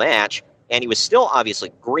real match, and he was still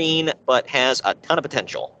obviously green, but has a ton of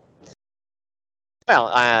potential. Well,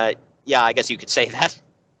 yeah, I guess you could say that.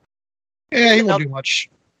 Yeah, he won't do much.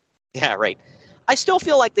 Yeah, right. I still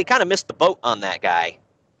feel like they kind of missed the boat on that guy.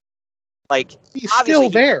 Like, he's still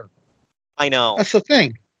there. I know. That's the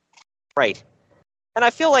thing. Right. And I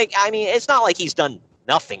feel like, I mean, it's not like he's done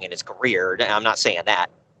nothing in his career. I'm not saying that.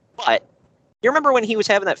 But you remember when he was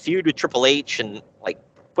having that feud with Triple H and, like,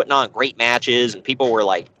 putting on great matches and people were,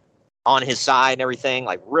 like, on his side and everything,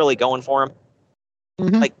 like, really going for him?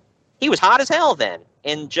 Mm-hmm. Like, he was hot as hell then,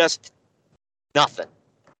 and just nothing.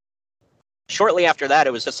 Shortly after that,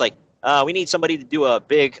 it was just like, we need somebody to do a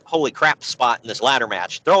big holy crap spot in this ladder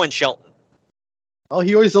match. Throw in Shelton. Oh,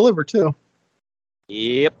 he always delivered, too.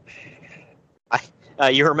 Yep.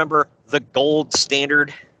 You remember the gold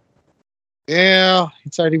standard? Yeah, he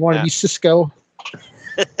decided he wanted to be Cisco.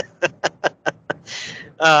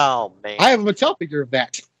 Oh, man. I have a Mattel figure of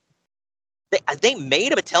that. They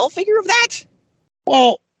made a Mattel figure of that?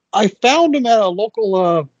 Well, I found him at a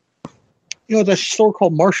local, the store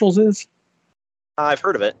called Marshall's is. I've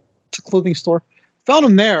heard of it. It's a clothing store. Found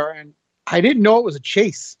him there, and I didn't know it was a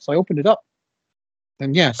chase, so I opened it up.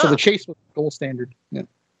 And yeah, so the chase was gold standard. Yeah.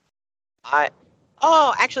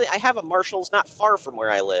 Actually, I have a Marshall's not far from where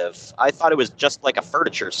I live. I thought it was just like a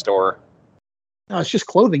furniture store. No, it's just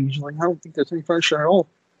clothing usually. I don't think there's any furniture at all.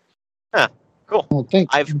 Huh. Cool. I don't think.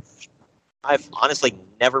 I've honestly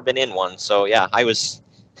never been in one, so yeah, I was.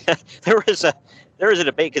 there was a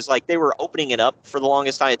debate because like they were opening it up for the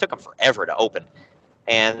longest time. It took them forever to open,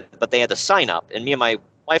 but they had to sign up, and me and my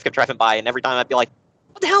wife kept driving by, and every time I'd be like,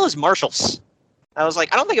 "What the hell is Marshall's?" I was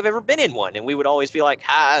like, "I don't think I've ever been in one," and we would always be like,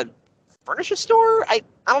 furniture store? I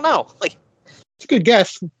don't know. Like, it's a good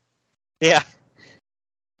guess. Yeah.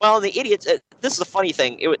 Well, the idiots. This is a funny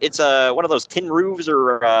thing. It's one of those tin roofs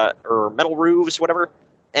or metal roofs, whatever,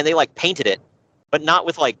 and they like painted it, but not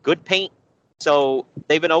with like good paint. So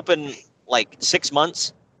they've been open like 6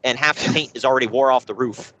 months, and half the paint is already wore off the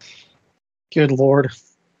roof. Good Lord.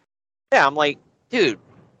 Yeah, I'm like, dude,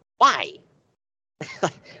 why?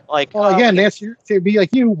 Like, well, again, to be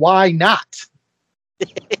like you, why not?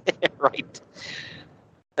 Right.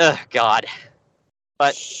 God.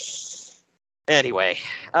 But anyway,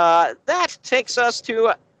 that takes us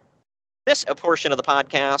to this portion of the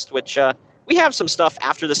podcast, which we have some stuff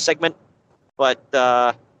after this segment, but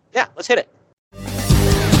yeah, let's hit it.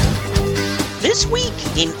 This week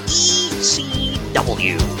in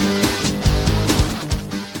ECW.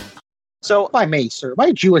 So, if I may, sir,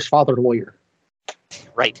 my Jewish father lawyer.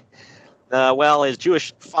 Right. Well, his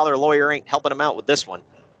Jewish father lawyer ain't helping him out with this one.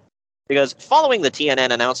 Because following the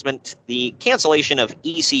TNN announcement, the cancellation of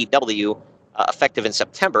ECW effective in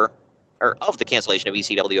September, or of the cancellation of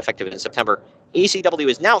ECW effective in September, ECW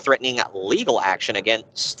is now threatening legal action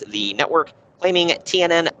against the network, claiming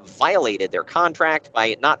TNN violated their contract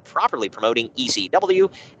by not properly promoting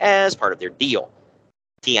ECW as part of their deal.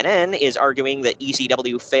 TNN is arguing that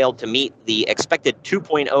ECW failed to meet the expected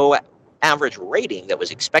 2.0 average rating that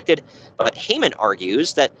was expected, but Heyman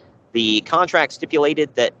argues that the contract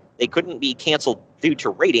stipulated that they couldn't be canceled due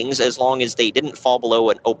to ratings as long as they didn't fall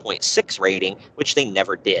below an 0.6 rating, which they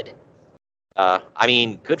never did. I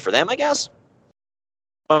mean, good for them, I guess.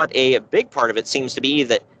 But a big part of it seems to be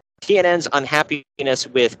that TNN's unhappiness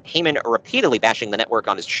with Heyman repeatedly bashing the network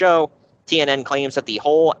on his show. TNN claims that the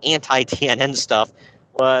whole anti-TNN stuff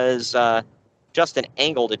was just an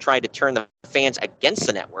angle to try to turn the fans against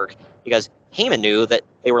the network, because Heyman knew that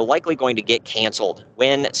they were likely going to get canceled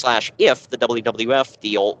when/if the WWF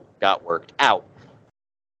deal got worked out.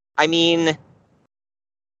 I mean,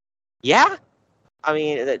 yeah. I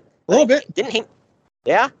mean, A little bit. Didn't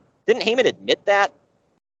Heyman admit that?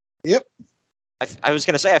 Yep. I was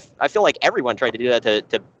going to say, I feel like everyone tried to do that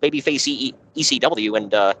to babyface ECW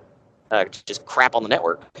and just crap on the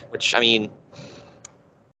network, which, I mean,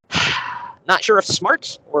 not sure if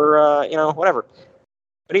smart or, whatever.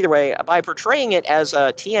 But either way, by portraying it as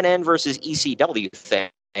a TNN versus ECW thing,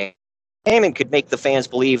 Heyman could make the fans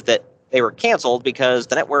believe that they were canceled because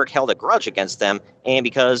the network held a grudge against them and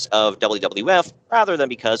because of WWF rather than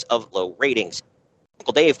because of low ratings.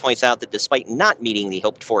 Uncle Dave points out that despite not meeting the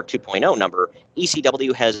hoped-for 2.0 number,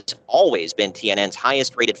 ECW has always been TNN's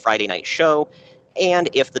highest-rated Friday night show, and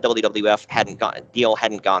if the WWF deal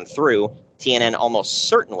hadn't gone through, TNN almost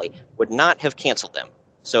certainly would not have canceled them.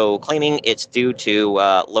 So claiming it's due to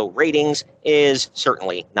low ratings is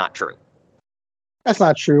certainly not true. That's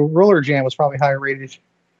not true. Roller Jam was probably higher rated.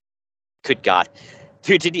 Good God.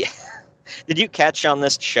 Dude, did you catch on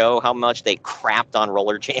this show how much they crapped on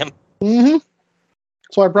Roller Jam? Mm-hmm.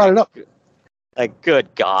 So I brought it up.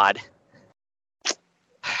 Good God.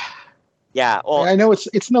 Yeah, well, I know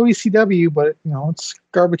it's no ECW, but it's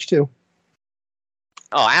garbage too.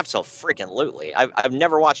 Oh, absolutely. I've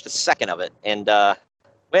never watched a second of it, and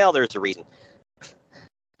well, there's a reason.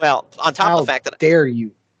 Well, on top of the fact that dare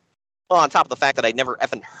you? Well, on top of the fact that I'd never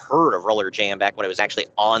effing heard of Roller Jam back when it was actually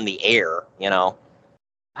on the air,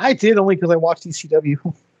 I did, only because I watched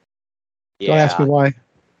ECW. Yeah. Don't ask me why.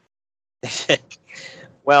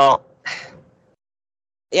 Well,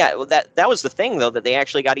 yeah, that was the thing, though, that they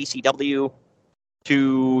actually got ECW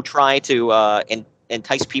to try to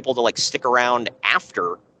entice people to stick around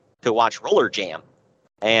after to watch Roller Jam,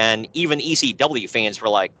 and even ECW fans were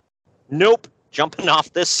like, "Nope, jumping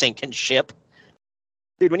off this sinking ship."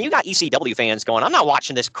 Dude, when you got ECW fans going, "I'm not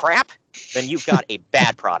watching this crap," then you've got a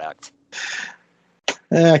bad product.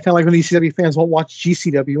 Kind of like when ECW fans won't watch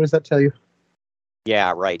GCW. What does that tell you?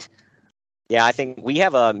 Yeah, right. Yeah, I think we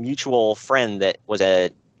have a mutual friend that was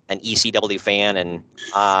an ECW fan, and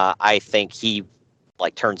I think he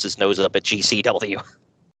turns his nose up at GCW.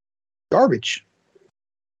 Garbage.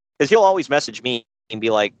 Because he'll always message me and be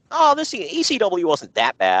like, "Oh, this ECW wasn't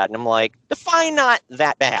that bad," and I'm like, "Define not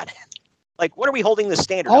that bad." What are we holding the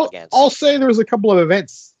standard up against? I'll say there was a couple of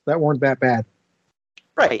events that weren't that bad.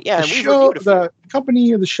 Right, yeah. The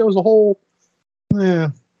company and the show as a whole, yeah.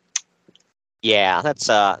 Yeah,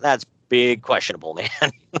 that's big questionable,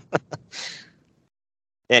 man.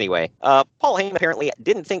 Anyway, Paul Heyman apparently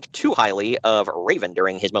didn't think too highly of Raven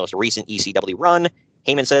during his most recent ECW run.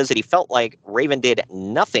 Heyman says that he felt like Raven did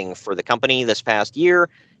nothing for the company this past year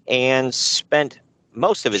and spent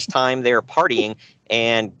most of his time there partying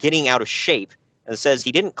and getting out of shape, and says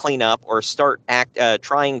he didn't clean up or start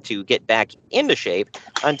trying to get back into shape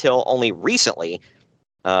until only recently,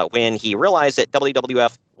 when he realized that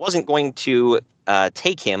WWF wasn't going to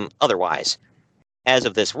take him otherwise. As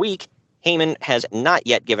of this week, Heyman has not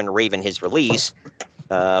yet given Raven his release,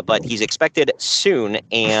 but he's expected soon,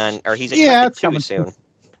 or he's expected too soon.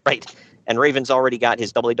 Right. And Raven's already got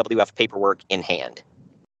his WWF paperwork in hand.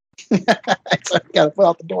 Got to put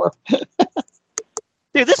out the door.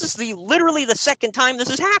 Dude, this is literally the second time this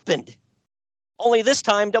has happened. Only this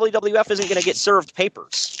time, WWF isn't going to get served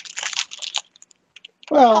papers.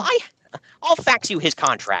 Well, I'll fax you his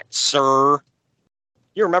contract, sir.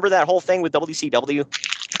 You remember that whole thing with WCW?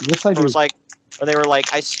 Yes, I do. It was they were like,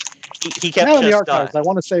 he kept now in the archives. I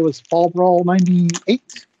want to say it was Fall Brawl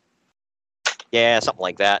 98? Yeah, something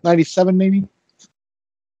like that. 97, maybe?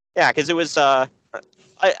 Yeah, because it was, I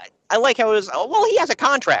like how it was, well, he has a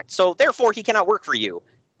contract, so therefore he cannot work for you.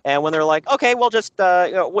 And when they're like, okay, well, just,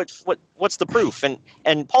 what's the proof?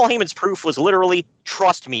 And Paul Heyman's proof was literally,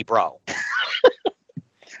 trust me, bro.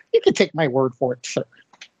 You can take my word for it, sir.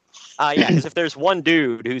 Yeah, because if there's one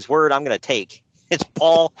dude whose word I'm going to take, it's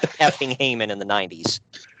Paul effing Heyman in the 90s.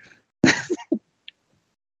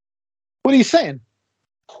 What are you saying?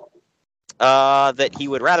 That he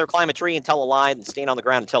would rather climb a tree and tell a lie than stand on the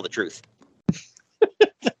ground and tell the truth.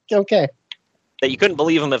 Okay. That you couldn't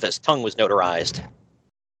believe him if his tongue was notarized.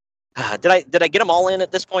 Did I get them all in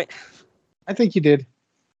at this point? I think you did.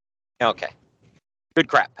 Okay. Good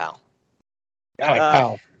crap, pal.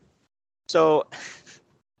 Pal. So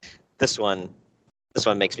this one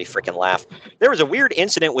makes me freaking laugh. There was a weird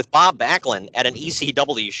incident with Bob Backlund at an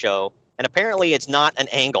ECW show, and apparently it's not an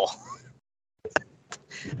angle.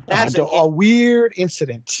 That's a weird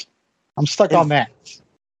incident. I'm stuck on that.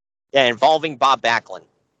 Yeah, involving Bob Backlund.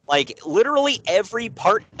 Like, literally every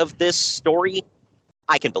part of this story,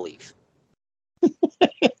 I can believe.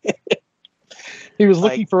 He was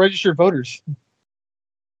looking for registered voters.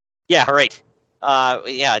 Yeah, right.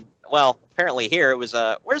 Yeah, well, apparently here it was,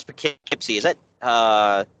 where's Poughkeepsie? Is that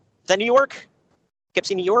New York?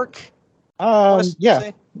 Poughkeepsie, New York? Yeah.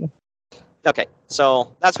 Say? Okay,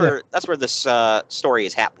 so that's where this story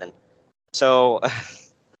is happening. So,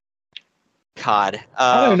 God.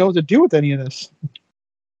 I don't even know what to do with any of this.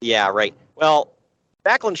 Yeah, right. Well,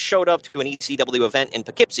 Backlund showed up to an ECW event in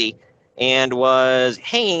Poughkeepsie and was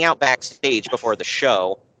hanging out backstage before the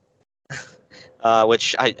show,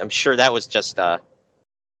 which I'm sure that was just a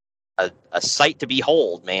sight to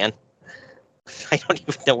behold, man. I don't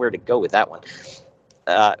even know where to go with that one.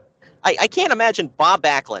 I can't imagine Bob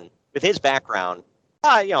Backlund, with his background,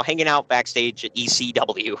 hanging out backstage at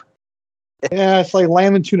ECW. Yeah, it's like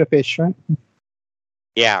lamb and tuna fish, right?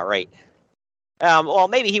 Yeah, right. Well,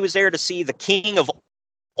 maybe he was there to see the king of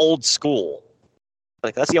old school.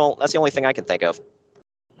 Like that's the only thing I can think of.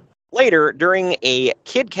 Later, during a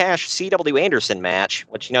Kid Cash C.W. Anderson match,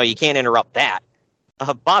 which you can't interrupt that,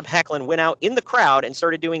 Bob Backlund went out in the crowd and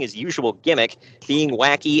started doing his usual gimmick, being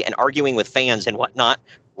wacky and arguing with fans and whatnot,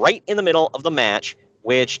 right in the middle of the match,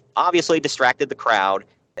 which obviously distracted the crowd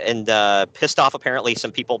and pissed off apparently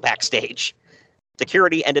some people backstage.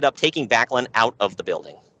 Security ended up taking Backlund out of the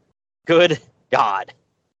building. Good God.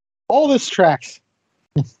 All this tracks.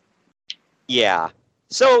 Yeah.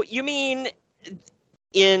 So you mean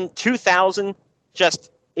in 2000,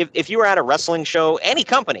 just if you were at a wrestling show, any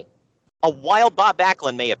company, a wild Bob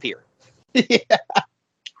Backlund may appear. Yeah.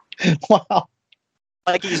 Wow.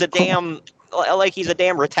 Like he's a damn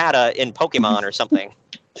Rattata in Pokemon or something.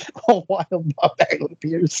 A wild Bob Backlund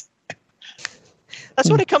appears. That's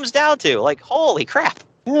what it comes down to. Like, holy crap.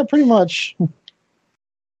 Yeah, pretty much.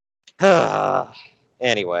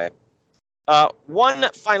 Anyway. One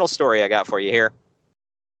final story I got for you here.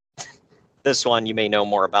 This one you may know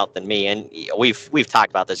more about than me, and we've talked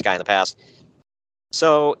about this guy in the past.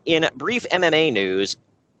 So, in brief MMA news,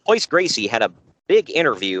 Hoist Gracie had a big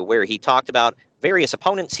interview where he talked about various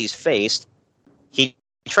opponents he's faced. He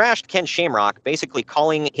trashed Ken Shamrock, basically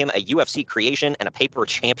calling him a UFC creation and a paper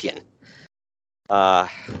champion. That's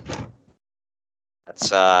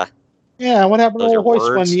Yeah, what happened to those old are Hoist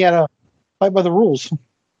when words. he had to fight by the rules?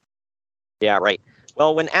 Yeah, right.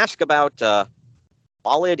 Well, when asked about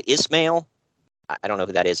Walid Ismail, I don't know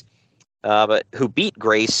who that is, but who beat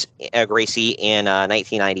Gracie in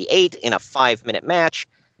 1998 in a 5-minute match,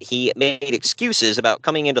 he made excuses about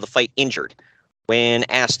coming into the fight injured. When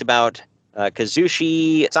asked about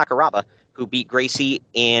Kazushi Sakuraba, who beat Gracie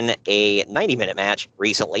in a 90-minute match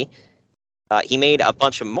recently, he made a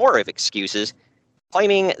bunch of more of excuses,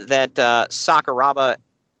 claiming that Sakuraba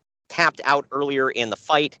tapped out earlier in the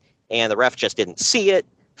fight and the ref just didn't see it.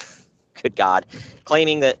 Good God.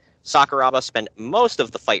 Claiming that Sakuraba spent most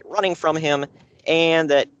of the fight running from him and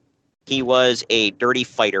that he was a dirty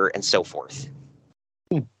fighter and so forth.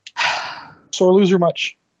 Sore loser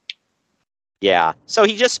much. Yeah. So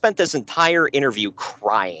he just spent this entire interview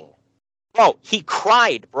crying. Bro, he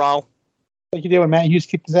cried, bro. Like you did when Matt Hughes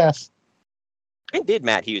kicked his ass. When did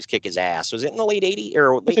Matt Hughes kick his ass? Was it in the late 80s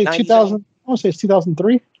or late 90s? 2000. I want to say it's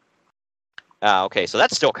 2003. Okay, so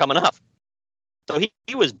that's still coming up. So he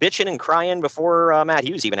was bitching and crying before Matt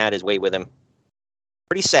Hughes even had his way with him.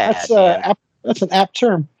 Pretty sad. That's an apt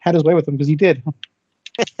term. Had his way with him because he did.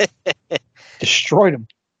 Destroyed him.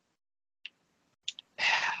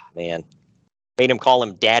 Man. Made him call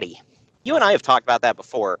him daddy. You and I have talked about that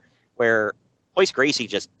before, where Hoist Gracie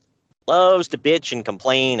just loves to bitch and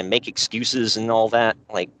complain and make excuses and all that.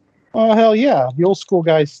 Like, Oh, hell yeah. The old school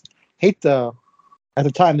guys hate at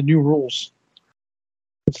the time, the new rules.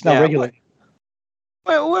 It's not Yeah, regulated.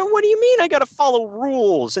 what do you mean I got to follow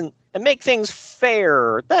rules and make things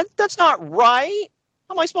fair? That's not right.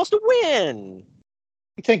 How am I supposed to win?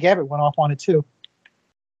 Tank Abbott went off on it too.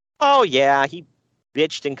 Oh, yeah, he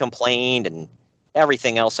bitched and complained and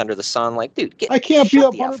everything else under the sun. Like, dude, I can't beat shut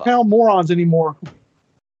up the F 100-pound morons anymore.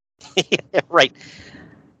 Right.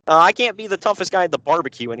 I can't be the toughest guy at the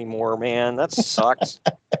barbecue anymore, man. That sucks.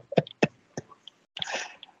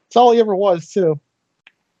 It's all he ever was too.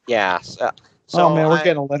 Yeah. So Oh man, we're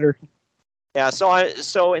getting a letter. Yeah.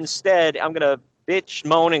 So instead, I'm gonna bitch,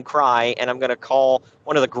 moan, and cry, and I'm gonna call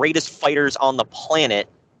one of the greatest fighters on the planet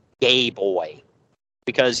Gay Boy,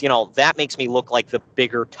 because that makes me look like the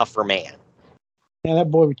bigger, tougher man. Yeah,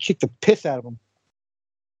 that boy would kick the piss out of him.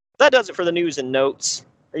 That does it for the news and notes.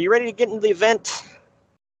 Are you ready to get into the event?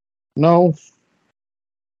 No.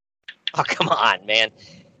 Oh, come on, man.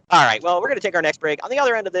 All right, well, we're going to take our next break. On the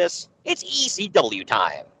other end of this, it's ECW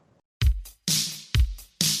time.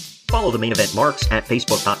 Follow the Main Event Marks at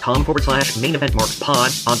facebook.com/Main Event Marks Pod,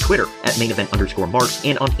 on Twitter at Main Event _Marks,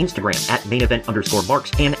 and on Instagram at Main Event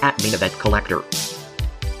 _Marks and at Main Event Collector.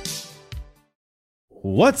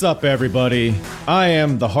 What's up, everybody? I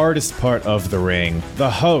am the hardest part of the ring, the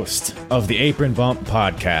host of the Apron Bump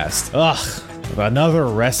podcast. Ugh. Another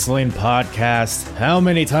wrestling podcast. How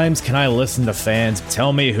many times can I listen to fans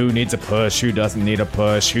tell me who needs a push, who doesn't need a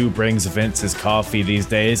push, who brings Vince's coffee these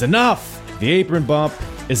days? Enough! The Apron Bump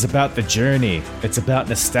is about the journey. It's about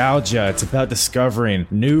nostalgia. It's about discovering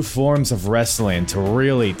new forms of wrestling to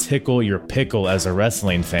really tickle your pickle as a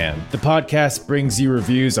wrestling fan. The podcast brings you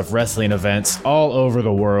reviews of wrestling events all over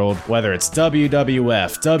the world, whether it's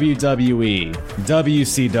WWF, WWE,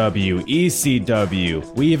 WCW,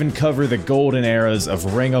 ECW. We even cover the golden eras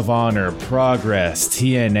of Ring of Honor, Progress,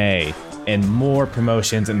 TNA, and more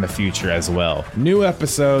promotions in the future as well. New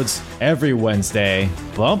episodes every Wednesday.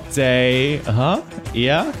 Bump Day.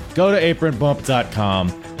 Yeah? Go to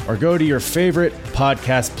apronbump.com or go to your favorite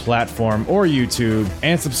podcast platform or YouTube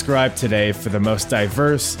and subscribe today for the most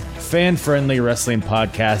diverse, fan-friendly wrestling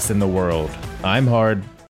podcast in the world. I'm Hard.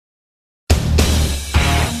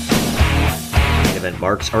 Event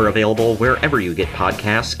Marks are available wherever you get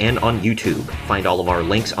podcasts and on YouTube. Find all of our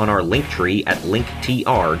links on our link tree at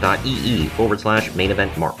linktr.ee/Main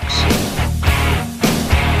Event Marks.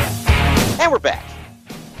 And we're back.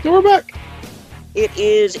 It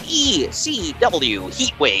is ECW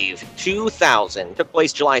Heatwave 2000. Took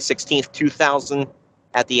place July 16th, 2000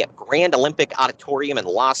 at the Grand Olympic Auditorium in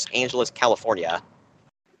Los Angeles, California.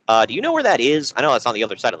 Do you know where that is? I know it's on the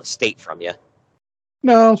other side of the state from you.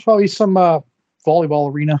 No, it's probably some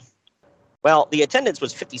volleyball arena. Well, the attendance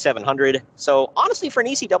was 5,700. So honestly, for an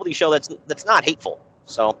ECW show, that's not hateful.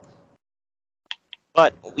 So,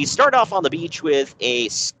 but we start off on the beach with a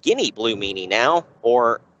skinny Blue Meanie now,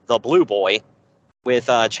 or the Blue Boy, with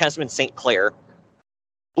Jasmine St. Clair.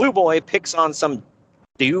 Blue Boy picks on some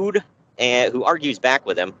dude who argues back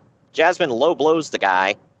with him. Jasmine low blows the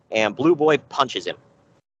guy, and Blue Boy punches him.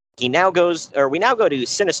 We now go to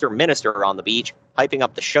Sinister Minister on the beach, hyping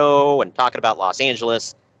up the show and talking about Los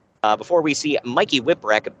Angeles, before we see Mikey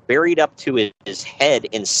Whipwreck buried up to his head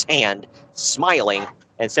in sand, smiling,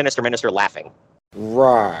 and Sinister Minister laughing.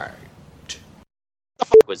 Right. What the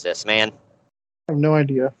fuck was this, man? I have no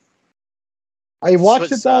idea. I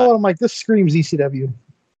watched it though, and I'm like, this screams ECW.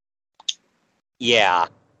 Yeah,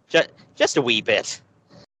 just a wee bit.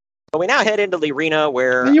 But we now head into the arena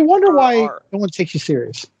where... And you wonder why no one takes you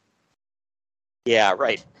serious. Yeah,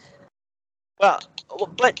 right. Well,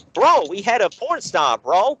 but, bro, we had a porn star,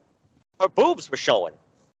 bro. Her boobs were showing.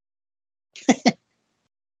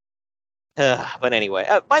 But anyway,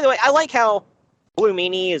 by the way, I like how Blue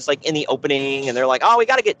Meanie is like in the opening, and they're like, oh, we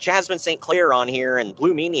got to get Jasmine St. Clair on here, and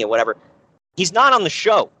Blue Meanie and whatever. He's not on the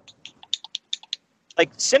show. Like,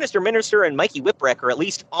 Sinister Minister and Mikey Whipwreck are at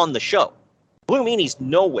least on the show. Blue Meanie's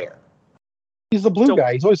nowhere. He's the blue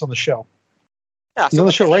guy. He's always on the show. Yeah, He's on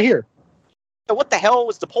the show right here. So what the hell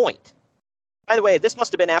was the point? By the way, this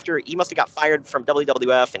must have been after he must have got fired from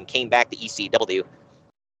WWF and came back to ECW.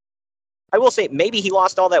 I will say, maybe he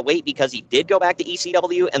lost all that weight because he did go back to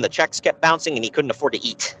ECW and the checks kept bouncing and he couldn't afford to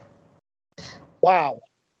eat. Wow.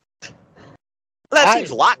 Well,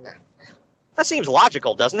 that seems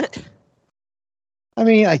logical, doesn't it? I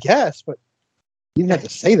mean, I guess, but you didn't have to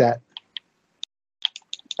say that.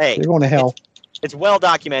 Hey, you're going to hell. It's well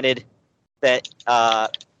documented that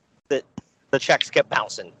that the checks kept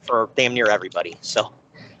bouncing for damn near everybody. So,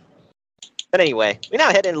 but anyway, we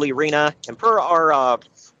now head into the arena, and per our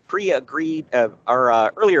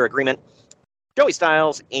earlier agreement, Joey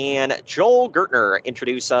Styles and Joel Gertner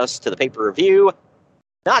introduce us to the pay-per-view.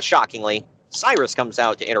 Not shockingly, Cyrus comes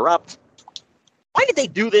out to interrupt. Why did they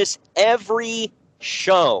do this every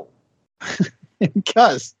show?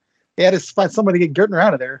 Because they had to find somebody to get Gertner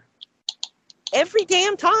out of there. Every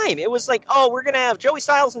damn time. It was like, oh, we're going to have Joey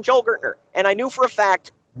Styles and Joel Gertner. And I knew for a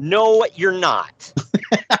fact, no, you're not.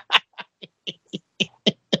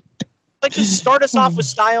 Like, just start us off with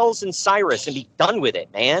Styles and Cyrus and be done with it,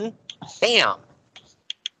 man. Damn.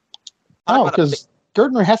 Oh, because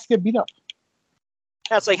Gertner has to get beat up.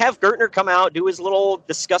 Yeah, it's like, have Gertner come out, do his little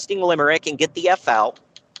disgusting limerick and get the F out,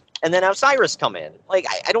 and then have Cyrus come in. Like,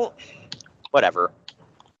 I don't... Whatever.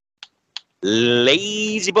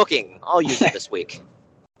 Lazy booking. I'll use it this week.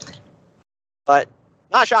 But,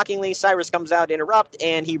 not shockingly, Cyrus comes out to interrupt,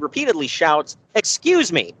 and he repeatedly shouts,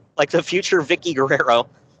 "Excuse me," like the future Vicky Guerrero,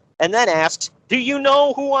 and then asks, "Do you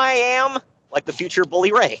know who I am?" like the future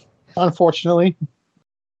Bully Ray. Unfortunately.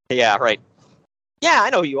 Yeah, right. Yeah, I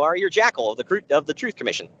know who you are. You're Jackal of the Truth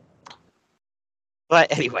Commission.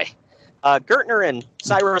 But anyway, Gertner and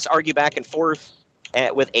Cyrus argue back and forth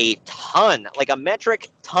with a ton, like a metric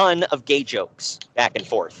ton of gay jokes back and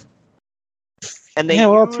forth. And they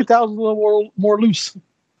 2000 a little more loose.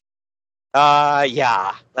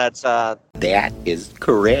 Yeah, that's That is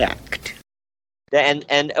correct. and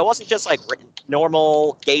it wasn't just like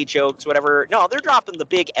normal gay jokes, whatever. No, they're dropping the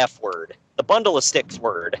big F word, the bundle of sticks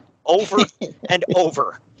word, over and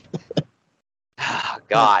over.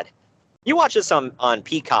 God, you watch this on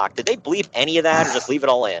Peacock? Did they bleep any of that, or just leave it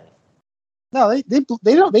all in? No, they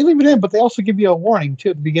don't. They leave it in, but they also give you a warning too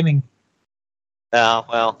at the beginning. Oh,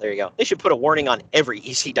 well, there you go. They should put a warning on every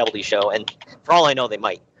ECW show, and for all I know, they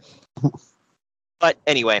might. But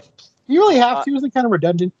anyway. You really have to. Isn't it kind of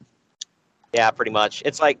redundant? Yeah, pretty much.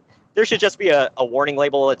 It's like, there should just be a warning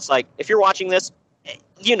label. It's like, if you're watching this,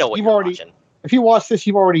 you know what you're watching. If you watch this,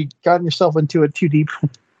 you've already gotten yourself into it too deep.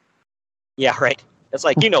 Yeah, right. It's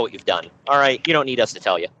like, you know what you've done. All right, you don't need us to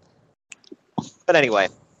tell you. But anyway.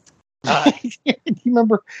 Do you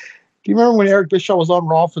remember when Eric Bischoff was on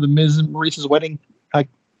Raw for the Miz and Maurice's wedding like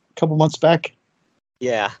a couple months back?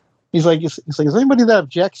 Yeah. He's like, is anybody that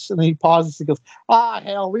objects? And then he pauses and goes,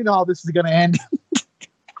 hell, we know how this is going to end.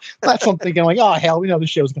 That's what I'm thinking. Like, hell, we know the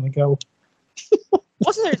show's going to go.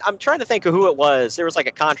 Wasn't there? I'm trying to think of who it was. There was like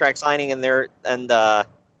a contract signing in there, and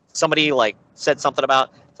somebody like said something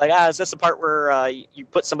about, like, is this the part where you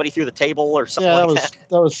put somebody through the table or something like that?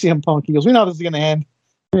 That was CM Punk. He goes, we know how this is going to end.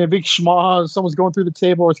 A big schmoz, someone's going through the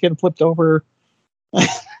table, or it's getting flipped over.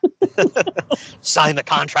 Sign the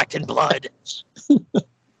contract in blood.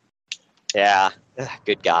 Yeah,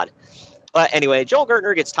 good God. But anyway, Joel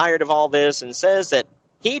Gertner gets tired of all this and says that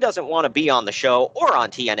he doesn't want to be on the show or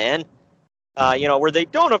on TNN, where they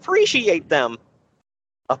don't appreciate them.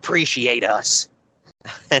 Appreciate us.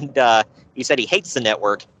 And he said he hates the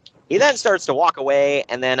network. He then starts to walk away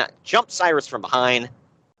and then jumps Cyrus from behind.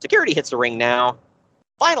 Security hits the ring now.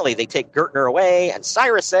 Finally, they take Gertner away, and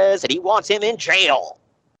Cyrus says that he wants him in jail.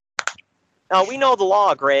 Now, we know the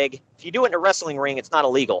law, Greg. If you do it in a wrestling ring, it's not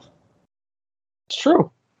illegal. It's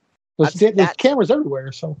true. There's cameras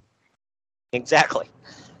everywhere, so. Exactly.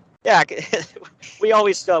 Yeah, we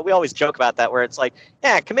always joke about that, where it's like,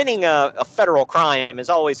 yeah, committing a federal crime is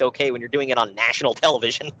always okay when you're doing it on national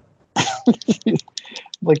television.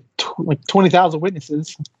 like 20,000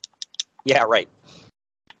 witnesses. Yeah, right.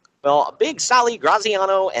 Well, Big Sally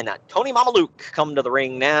Graziano and Tony Mamaluke come to the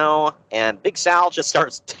ring now, and Big Sal just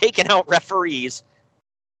starts taking out referees.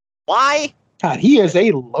 Why? God, he is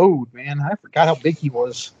a load, man. I forgot how big he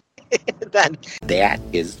was. That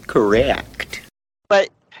is correct. But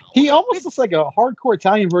he almost looks like a hardcore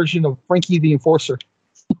Italian version of Frankie the Enforcer.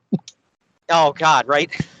 Oh, God,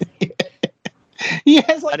 right? He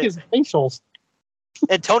has like his facials.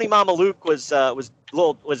 And Tony Mamaluke was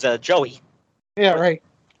Joey. Yeah, right.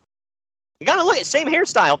 You gotta look at same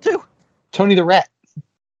hairstyle too. Tony the Rat.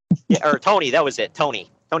 Yeah, or Tony, that was it. Tony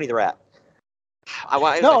the Rat. I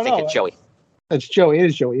think it's Joey. It's Joey. It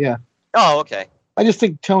is Joey. Yeah. Oh, okay. I just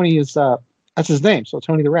think Tony is that's his name. So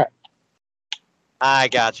Tony the Rat. I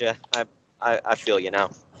gotcha. I feel you now.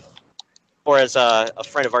 Or as a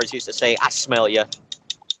friend of ours used to say, I smell you.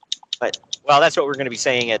 But well, that's what we're going to be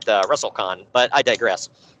saying at WrestleCon. But I digress.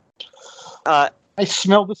 I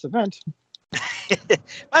smell this event.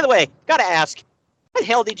 By the way, gotta ask, why the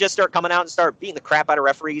hell did he just start coming out and start beating the crap out of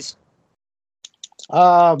referees?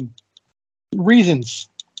 Reasons.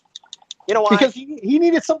 You know why? Because he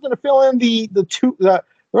needed something to fill in the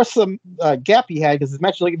rest of the gap he had, because his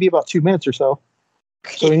match was only going to be about 2 minutes or so.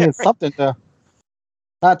 So he needed something to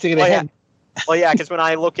not to get ahead. Yeah. Well, yeah, because when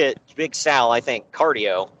I look at Big Sal, I think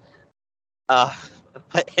cardio.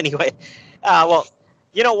 But anyway, well,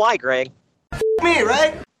 you know why, Greg? Me,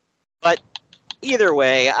 right? But either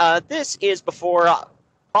way, this is before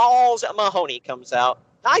Balls Mahoney comes out.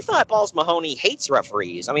 I thought Balls Mahoney hates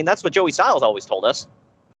referees. I mean, that's what Joey Styles always told us.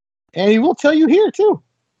 And he will tell you here, too.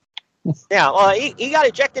 Yeah, well, he got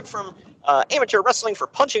ejected from amateur wrestling for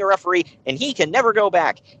punching a referee, and he can never go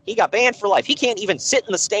back. He got banned for life. He can't even sit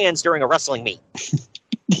in the stands during a wrestling meet.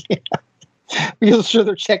 Yeah. Because I'm sure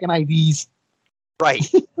they're checking IDs. Right.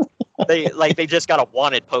 They just got a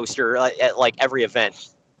wanted poster at like every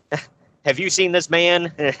event. Have you seen this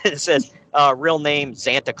man? It says real name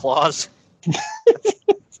Santa Claus.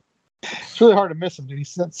 It's really hard to miss him, dude. He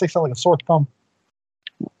sticks out like a sore thumb.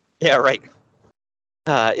 Yeah, right.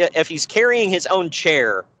 If he's carrying his own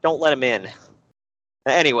chair, don't let him in.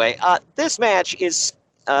 Anyway, this match is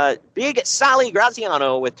Big Sally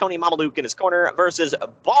Graziano with Tony Mamaluke in his corner versus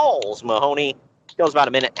Balls Mahoney. Goes about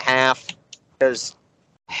a minute and a half. Because,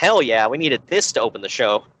 hell yeah, we needed this to open the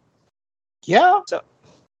show. Yeah. So,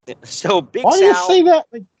 So Big Why do you Sal. say that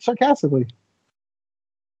like, sarcastically?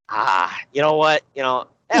 You know what?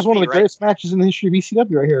 This is one of the greatest matches in the history of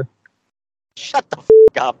ECW right here. Shut the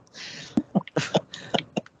up.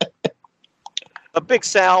 A Big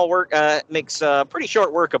Sal makes pretty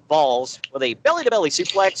short work of Balls with a belly-to-belly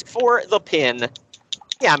suplex for the pin.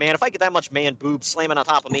 Yeah, man, if I get that much man boob slamming on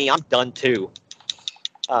top of me, I'm done too.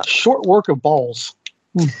 Short work of Balls.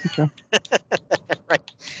 Okay.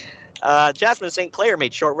 Right. Jasmine St. Clair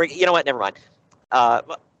made short work. You know what? Never mind.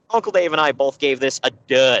 Uncle Dave and I both gave this a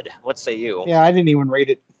dud. What say you? Yeah, I didn't even rate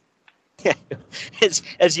it.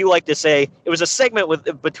 As you like to say, it was a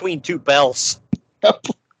segment between two bells.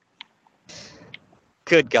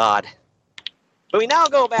 Good God. But we now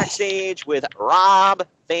go backstage with Rob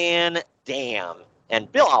Van Dam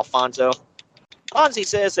and Bill Alfonso. Fonzie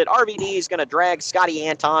says that RVD is going to drag Scotty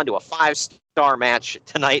Anton to a 5-star match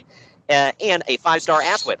tonight and a 5-star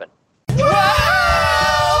ass whipping.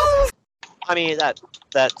 I mean, that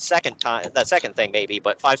second thing maybe,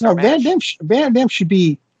 but 5-star match. Van Dam should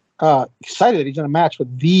be excited that he's in a match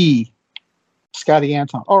with the Scotty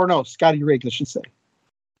Anton. Or no, Scotty Riggs, I should say.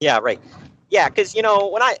 Yeah, right. Yeah, because,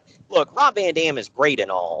 Rob Van Dam is great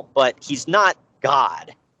and all, but he's not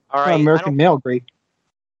God. All right. American male great.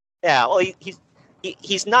 Yeah, well,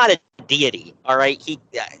 he's not a deity. All right.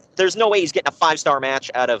 There's no way he's getting a 5-star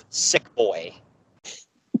match out of Sick Boy.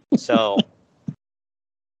 So,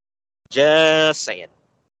 just saying.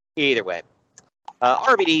 Either way,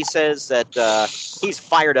 RVD says that he's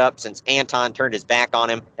fired up since Anton turned his back on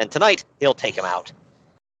him, and tonight he'll take him out.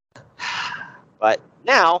 But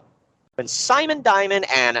now, when Simon Diamond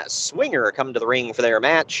and Swinger come to the ring for their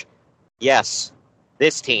match, yes,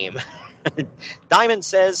 this team. Diamond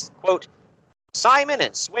says, quote, Simon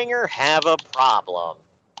and Swinger have a problem.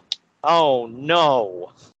 Oh,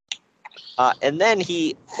 no. And then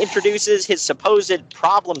he introduces his supposed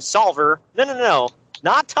problem solver. No.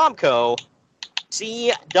 Not Tomko.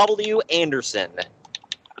 C.W. Anderson.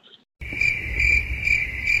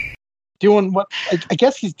 Doing what? I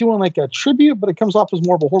guess he's doing like a tribute, but it comes off as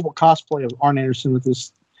more of a horrible cosplay of Arn Anderson with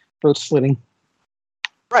his throat slitting.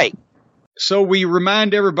 Right. So we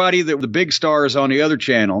remind everybody that the big star is on the other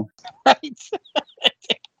channel. Right.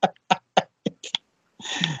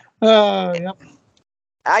 Yep.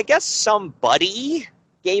 I guess somebody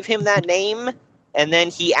gave him that name, and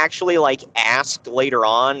then he actually asked later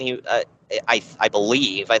on. I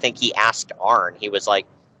believe. I think he asked Arn. He was like,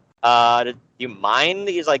 "Do you mind?"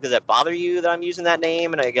 He's like, "Does it bother you that I'm using that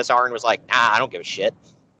name?" And I guess Arn was like, "Nah, I don't give a shit."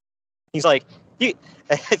 He's like,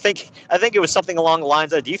 I think it was something along the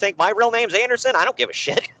lines of, "Do you think my real name's Anderson? I don't give a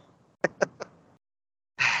shit."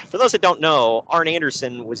 For those that don't know, Arn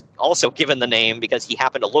Anderson was also given the name because he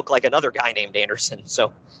happened to look like another guy named Anderson.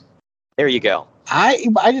 So there you go. I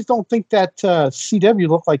just don't think that CW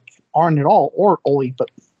looked like Arn at all, or Ole, but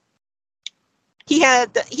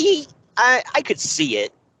I could see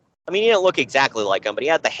it. I mean, he didn't look exactly like him, but he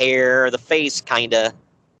had the hair, the face, kind of.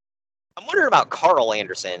 I'm wondering about Carl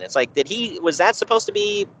Anderson. It's like, was that supposed to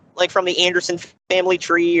be like from the Anderson family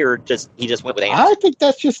tree, or he just went with Anderson? I think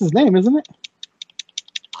that's just his name, isn't it?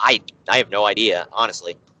 I have no idea,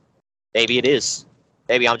 honestly. Maybe it is.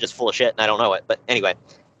 Maybe I'm just full of shit and I don't know it. But anyway.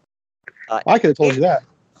 I could have told you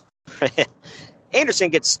that. Anderson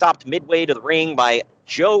gets stopped midway to the ring by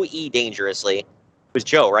Joe E. Dangerously. It was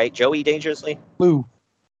Joe, right? Joe E. Dangerously? Lou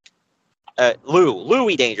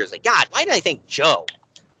E. Dangerously. God, why did I think Joe?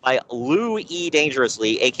 By Lou E.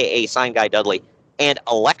 Dangerously, a.k.a. Sign Guy Dudley, and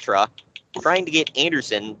Elektra, trying to get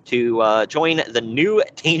Anderson to join the new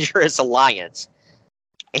Dangerous Alliance.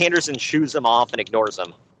 Anderson shoos them off and ignores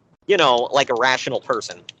them. Like a rational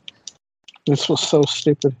person. This was so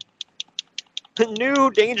stupid. The new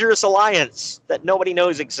Dangerous Alliance that nobody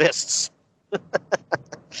knows exists.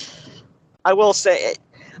 I will say,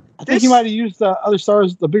 I think he might have used the other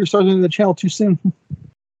stars, the bigger stars, in the channel too soon.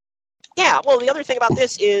 Yeah, well, the other thing about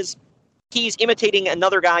this is he's imitating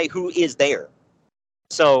another guy who is there.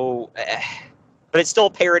 So, but it's still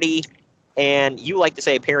parody, and you like to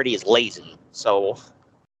say parody is lazy. So,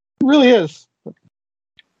 it really is.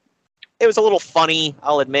 It was a little funny,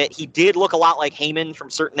 I'll admit. He did look a lot like Heyman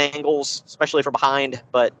from certain angles, especially from behind.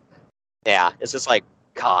 But yeah, it's just like,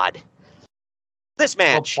 God. This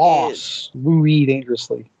match boss, Louis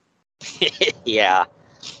Dangerously. Yeah.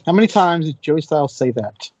 How many times did Joey Styles say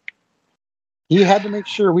that? He had to make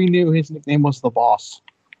sure we knew his nickname was the Boss.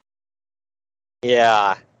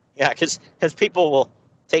 Yeah, because people will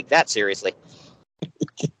take that seriously.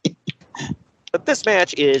 But this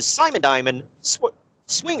match is Simon Diamond,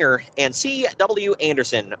 Swinger, and C.W.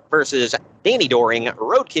 Anderson versus Danny Doring,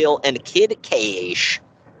 Roadkill, and Kid Cash.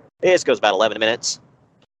 This goes about 11 minutes.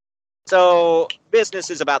 So business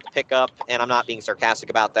is about to pick up, and I'm not being sarcastic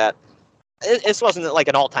about that. This wasn't like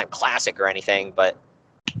an all-time classic or anything, but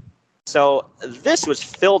so this was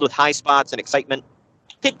filled with high spots and excitement.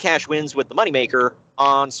 Kid Cash wins with the moneymaker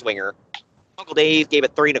on Swinger. Uncle Dave gave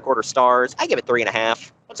it 3.25 stars. I gave it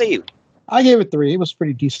 3.5. What say you? I gave it 3. It was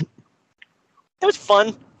pretty decent. It was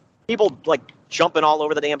fun. People like jumping all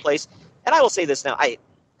over the damn place. And I will say this now. I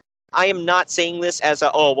am not saying this as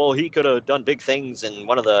he could have done big things in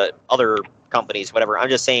one of the other companies, whatever. I'm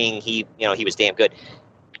just saying he was damn good.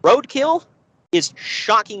 Roadkill is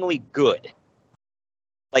shockingly good.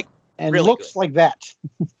 And really looks good. like that.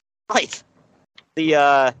 Right.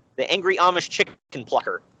 The angry Amish chicken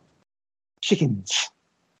plucker. Chickens.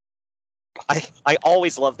 I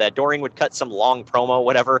always loved that. Dorian would cut some long promo,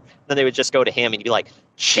 whatever. Then they would just go to him and he'd be like,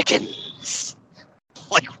 chickens.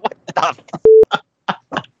 Like, what the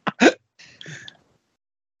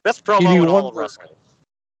best promo in all of wrestling.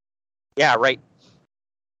 Yeah, right.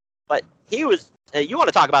 But he was, you want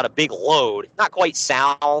to talk about a big load. Not quite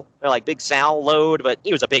Sal, like big Sal load, but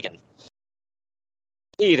he was a big one.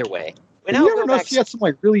 Either way. Did you ever notice he had some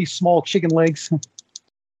like really small chicken legs?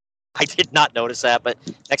 I did not notice that, but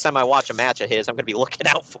next time I watch a match of his, I'm going to be looking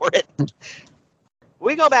out for it.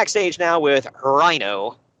 We go backstage now with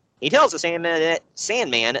Rhino. He tells the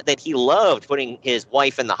Sandman that he loved putting his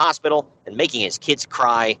wife in the hospital and making his kids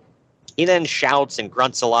cry. He then shouts and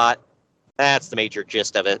grunts a lot. That's the major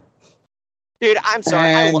gist of it. Dude, I'm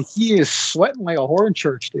sorry. And he is sweating like a whore in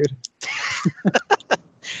church, dude.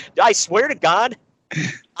 I swear to God,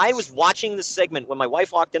 I was watching this segment when my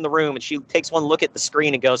wife walked in the room and she takes one look at the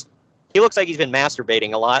screen and goes, he looks like he's been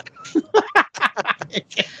masturbating a lot.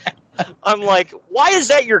 I'm like, why is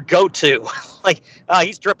that your go-to? Like,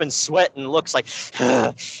 he's dripping sweat and looks like,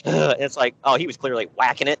 it's like, oh, he was clearly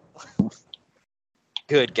whacking it.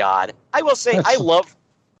 Good God. I will say, I love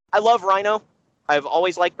Rhino. I've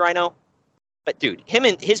always liked Rhino. But dude, him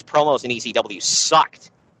and his promos in ECW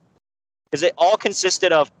sucked. Because it all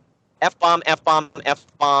consisted of F-bomb, F-bomb,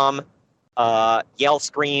 F-bomb, yell,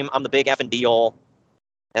 scream, I'm the big effing deal.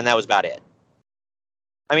 And that was about it.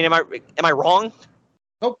 I mean, am I wrong?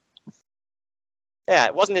 Nope. Yeah,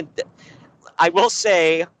 it wasn't. I will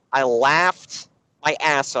say I laughed my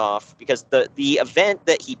ass off because the event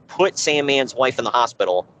that he put Sandman's wife in the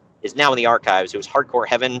hospital is now in the archives. It was Hardcore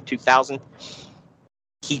Heaven 2000.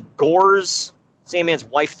 He gores Sandman's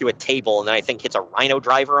wife through a table and then I think hits a Rhino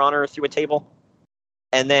driver on her through a table.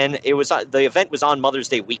 And then it was the event was on Mother's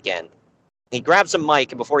Day weekend. He grabs a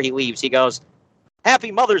mic and before he leaves, he goes,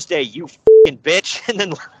 "Happy Mother's Day, you fucking bitch," and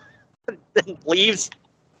then leaves.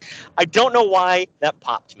 I don't know why that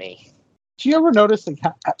popped me. Did you ever notice like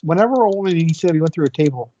whenever a woman in ECW went through a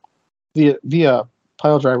table via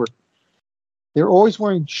pile driver, they were always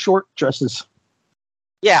wearing short dresses?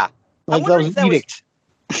 Yeah. Like that was an edict.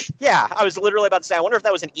 Yeah, I was literally about to say, I wonder if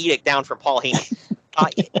that was an edict down from Paul Heyman.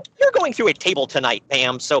 You're going through a table tonight,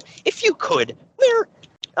 ma'am, so if you could, wear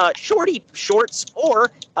shorty shorts or,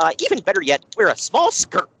 even better yet, wear a small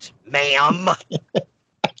skirt, ma'am.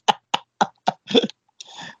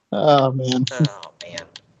 Oh, man. Oh, man.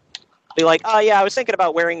 Be like, oh, yeah, I was thinking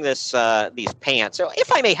about wearing these pants. So if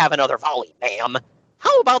I may have another volley, ma'am,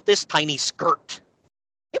 how about this tiny skirt?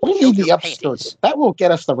 We need the upskirts. That will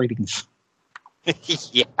get us the ratings.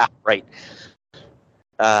 Yeah, right.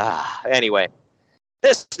 Anyway,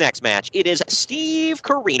 this next match, it is Steve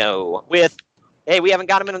Corino with, hey, we haven't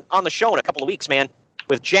got him on the show in a couple of weeks, man,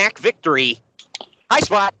 with Jack Victory. High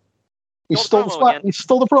spot. He stole the spot. Again. He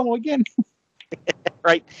stole the promo again.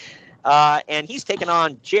 Right. And he's taken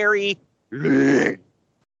on Jerry in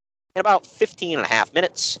about 15 and a half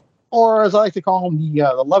minutes. Or as I like to call him,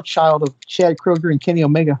 the love child of Chad Kroger and Kenny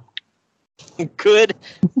Omega. Good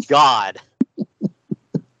God.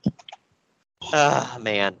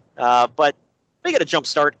 Man. But we got a jump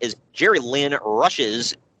start as Jerry Lynn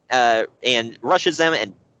rushes them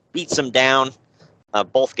and beats them down.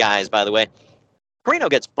 Both guys, by the way. Corino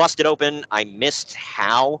gets busted open. I missed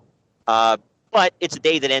how. But it's a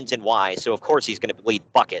day that ends in Y, so of course he's going to bleed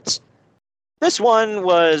buckets. This one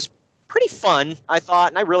was pretty fun, I thought,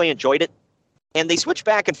 and I really enjoyed it. And they switched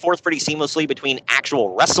back and forth pretty seamlessly between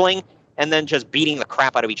actual wrestling and then just beating the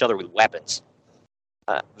crap out of each other with weapons.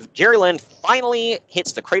 Jerry Lynn finally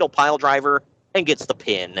hits the cradle pile driver and gets the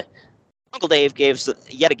pin. Uncle Dave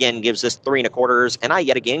yet again gives this 3.25, and I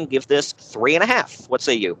yet again give this 3.5. What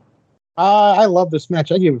say you? I love this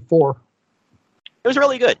match. I gave it 4. It was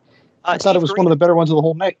really good. I thought it was one of the better ones of the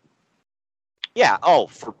whole night. Yeah,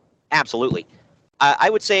 absolutely. I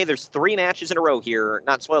would say there's 3 matches in a row here.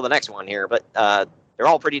 Not spoil the next one here, but they're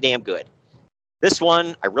all pretty damn good. This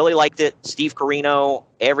one, I really liked it. Steve Corino,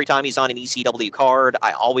 every time he's on an ECW card,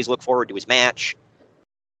 I always look forward to his match.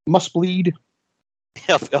 Must bleed.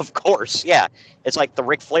 Of course, yeah. It's like the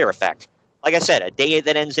Ric Flair effect. Like I said, a day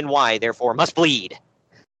that ends in Y, therefore must bleed.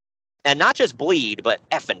 And not just bleed, but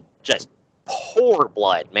effing just pour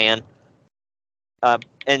blood, man.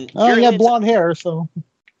 And he had blonde hair, so.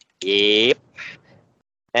 Yep.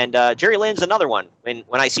 And Jerry Lynn's another one. When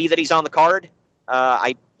I see that he's on the card,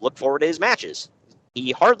 I look forward to his matches.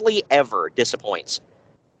 He hardly ever disappoints.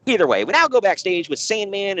 Either way, we now go backstage with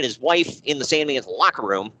Sandman and his wife in the Sandman's locker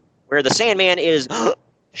room, where the Sandman is,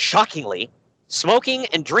 shockingly, smoking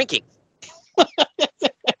and drinking.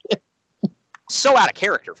 So out of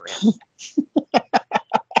character for him.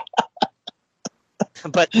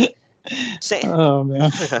 But oh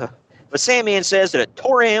man. But Sandman says that it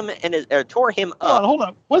tore him up. Hold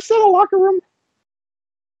on. What's that, a locker room?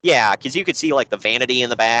 Yeah, because you could see like the vanity in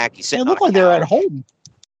the back. It looked like they were at home.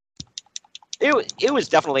 It was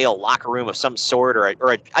definitely a locker room of some sort,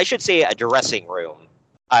 or I should say a dressing room.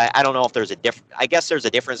 I don't know if there's a difference. I guess there's a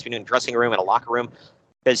difference between a dressing room and a locker room,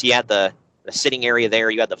 because you had the sitting area there,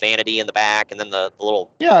 you had the vanity in the back, and then the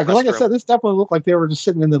little. Yeah, because like I said, this definitely looked like they were just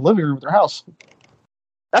sitting in the living room of their house.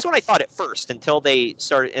 That's what I thought at first, until the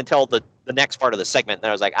next part of the segment. And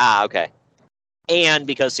I was like, okay. And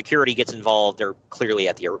because security gets involved, they're clearly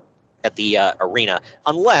at the arena,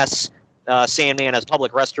 unless Sandman has a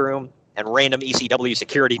public restroom and random ECW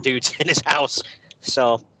security dudes in his house.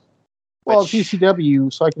 So, well, it's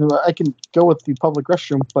ECW, so I can go with the public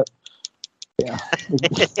restroom, but yeah,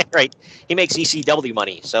 right. He makes ECW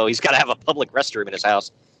money, so he's got to have a public restroom in his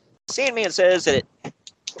house. Sandman says that it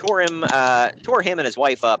tore him and his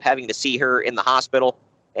wife up, having to see her in the hospital,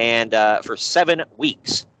 and for 7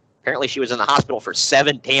 weeks. Apparently, she was in the hospital for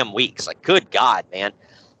 7 damn weeks. Like, good God, man.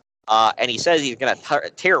 And he says he's going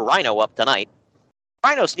to tear Rhino up tonight.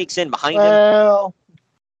 Rhino sneaks in behind him.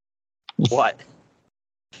 What?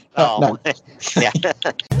 Oh, yeah.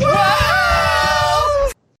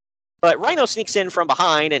 But Rhino sneaks in from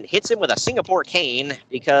behind and hits him with a Singapore cane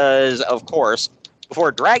because, of course,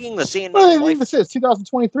 before dragging the Sandman's wife... This is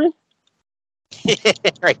 2023?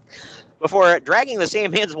 Right. Before dragging the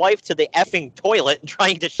Sandman's wife to the effing toilet and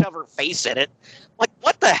trying to shove her face in it. Like,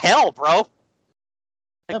 what the hell, bro?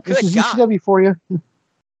 Like, this is ECW for you.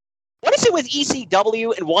 What is it with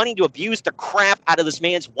ECW and wanting to abuse the crap out of this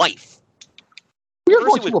man's wife? We're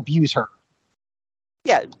going to abuse her.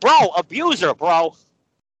 Yeah, bro, abuse her, bro.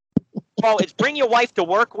 Bro, it's bring your wife to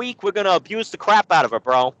work week. We're going to abuse the crap out of her,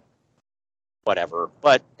 bro. Whatever.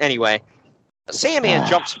 But anyway, Sandman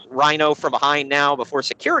jumps Rhino from behind now before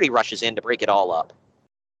security rushes in to break it all up.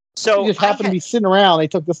 So he just happened to be sitting around. They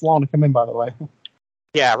took this long to come in, by the way.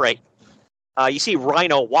 Yeah, right. You see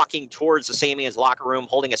Rhino walking towards the Sandman's locker room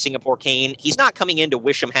holding a Singapore cane. He's not coming in to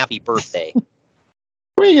wish him happy birthday.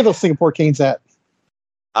 Where do you get those Singapore canes at?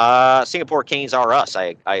 Singapore canes are us,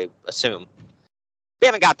 I assume. We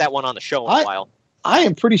haven't got that one on the show in a while. I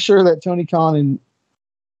am pretty sure that Tony Khan and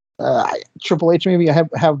Triple H maybe have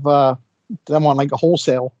them on like a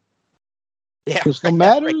wholesale. Yeah. Because no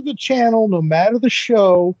matter the channel, no matter the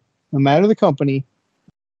show, no matter the company,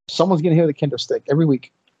 someone's going to hear the kendo stick every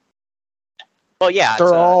week. Well, yeah.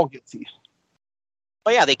 They're all guilty.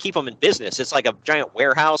 Well, yeah, they keep them in business. It's like a giant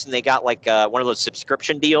warehouse, and they got like one of those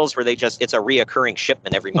subscription deals where it's a reoccurring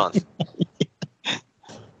shipment every month.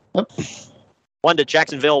 Yep. One to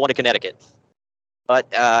Jacksonville, one to Connecticut.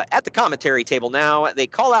 But at the commentary table now, they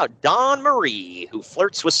call out Dawn Marie, who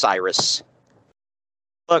flirts with Cyrus.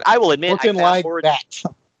 Look, I will admit, looking like that.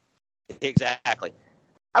 Exactly.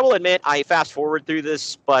 I will admit, I fast forward through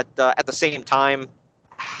this, but at the same time,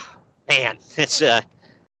 man, it's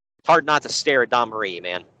hard not to stare at Dawn Marie,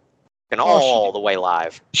 man. And all the way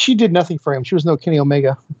live. She did nothing for him. She was no Kenny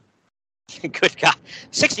Omega. Good God.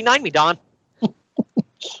 69 me, Dawn.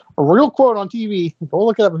 A real quote on TV. Go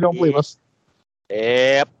look it up if you don't believe us.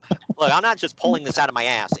 Yep. Look, I'm not just pulling this out of my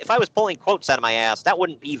ass. If I was pulling quotes out of my ass, that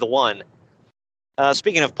wouldn't be the one.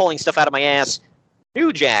 Speaking of pulling stuff out of my ass,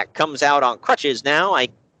 New Jack comes out on crutches now, I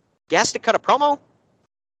guess to cut a promo.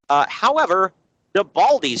 However, the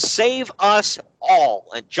Baldies save us all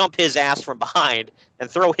and jump his ass from behind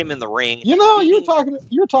and throw him in the ring. You know, you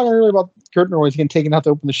were talking earlier about Curtin always getting taken out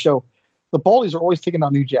to open the show. The Baldies are always taking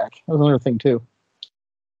out New Jack. That was another thing too.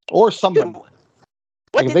 Or somebody.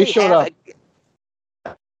 What did they showed up.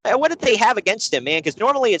 What did they have against him, man? Because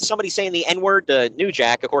normally it's somebody saying the N-word to New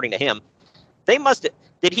Jack, according to him. They must.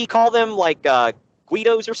 Did he call them like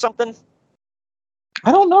Guidos or something?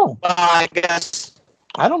 I don't know. I guess.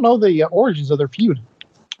 I don't know the origins of their feud.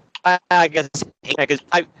 I guess because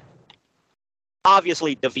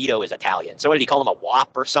Obviously, DeVito is Italian. So what did he call him, a wop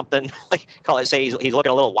or something? Like, say he's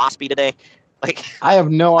looking a little waspy today. Like, I have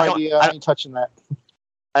no idea. I ain't touching that.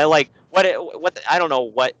 I like what I don't know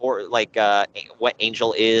what what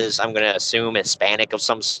Angel is. I'm gonna assume Hispanic of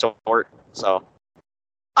some sort. So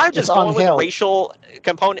I'm just going with the racial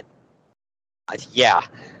component. Yeah,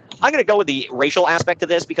 I'm gonna go with the racial aspect of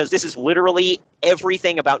this because this is literally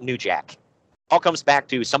everything about New Jack. All comes back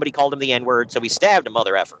to somebody called him the N-word, so he stabbed a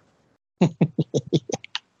mother effer.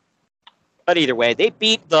 But either way, they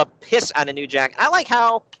beat the piss out of New Jack. I like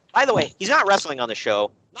how, by the way, he's not wrestling on the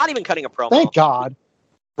show, not even cutting a promo. Thank God.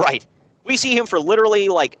 Right. We see him for literally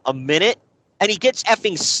like a minute, and he gets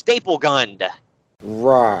effing staple gunned.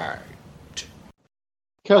 Right.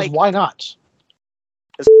 Because why not?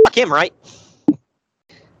 Because fuck him, right?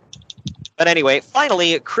 But anyway,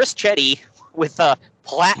 finally, Chris Chetty with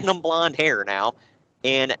platinum blonde hair now,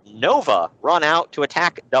 and Nova run out to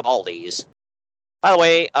attack Dubaldis. By the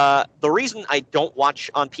way, the reason I don't watch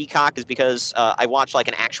on Peacock is because I watch like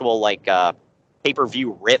an actual like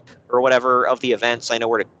pay-per-view rip or whatever of the events. I know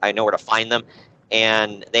where to find them,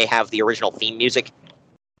 and they have the original theme music.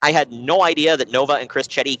 I had no idea that Nova and Chris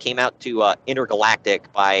Chetty came out to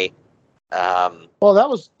Intergalactic by. Well, that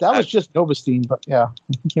was just Nova's theme, but yeah.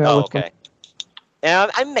 Okay. Yeah,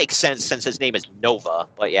 it makes sense since his name is Nova,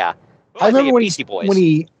 but yeah. I remember when Beastie Boys.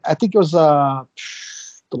 I think it was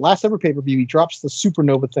the last ever pay-per-view, he drops the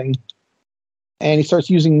Supernova thing, and he starts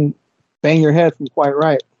using "Bang Your Head" from Quiet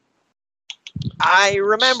Riot. I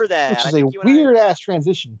remember that. Which is a weird-ass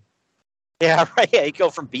transition. Yeah, right. Yeah, you go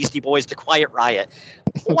from Beastie Boys to Quiet Riot.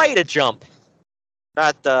 Quite a jump.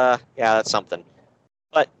 That's something.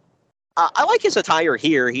 But I like his attire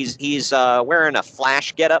here. He's wearing a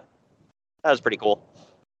Flash getup. That was pretty cool.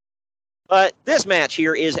 But this match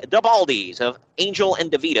here is Dubaldis of Angel and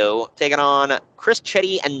DeVito taking on Chris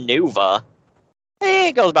Chetty and Nova.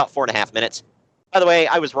 It goes about 4.5 minutes. By the way,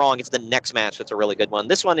 I was wrong. It's the next match that's a really good one.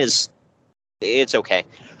 This one it's okay.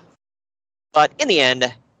 But in the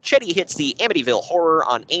end, Chetty hits the Amityville Horror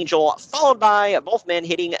on Angel, followed by both men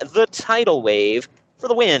hitting the Tidal Wave for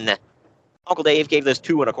the win. Uncle Dave gave this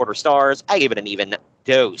 2.25 stars. I gave it an even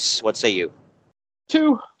dose. What say you?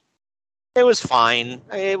 2. It was fine.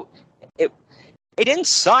 It didn't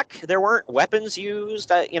suck. There weren't weapons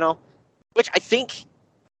used, which I think,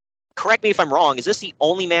 correct me if I'm wrong, is this the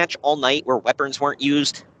only match all night where weapons weren't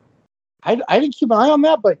used? I didn't keep an eye on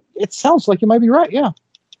that, but it sounds like you might be right, yeah.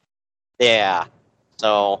 Yeah.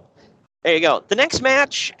 So, there you go. The next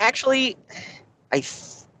match, actually,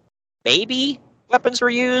 maybe weapons were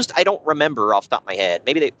used. I don't remember off the top of my head.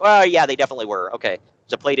 Maybe they definitely were. Okay.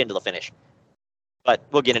 So, played into the finish. But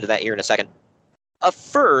we'll get into that here in a second.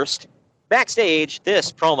 First, backstage,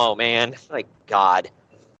 this promo, man, my God.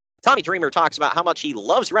 Tommy Dreamer talks about how much he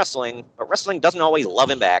loves wrestling, but wrestling doesn't always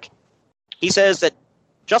love him back. He says that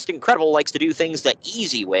Just Incredible likes to do things the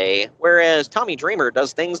easy way, whereas Tommy Dreamer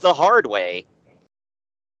does things the hard way.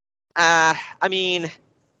 I mean,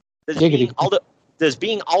 does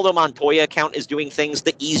being Aldo Montoya count as doing things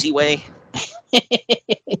the easy way?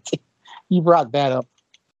 You brought that up.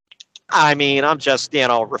 I mean, I'm just,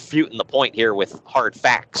 refuting the point here with hard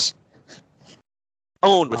facts.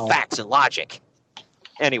 Owned with facts and logic.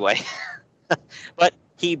 Anyway. But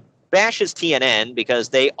he bashes TNN because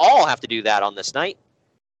they all have to do that on this night.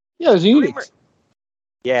 Yeah, there's edict.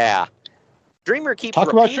 Yeah. Dreamer keeps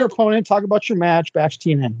talk about your opponent, talk about your match, bash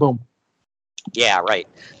TNN. Boom. Yeah, right.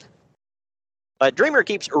 But Dreamer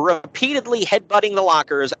keeps repeatedly headbutting the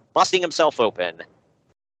lockers, busting himself open.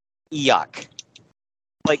 Yuck.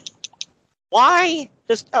 Like, why?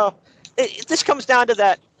 This comes down to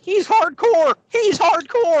that. He's hardcore. He's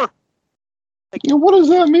hardcore. Like, what does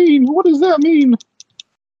that mean? What does that mean? It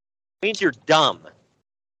means you're dumb.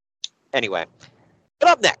 Anyway, but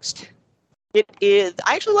up next, it is.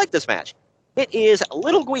 I actually like this match. It is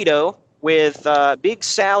Little Guido with Big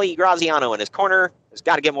Sally Graziano in his corner. There's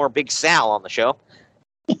got to get more Big Sal on the show.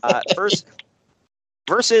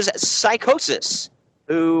 Versus Psychosis,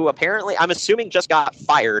 who apparently, I'm assuming, just got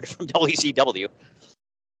fired from WCW.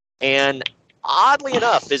 And oddly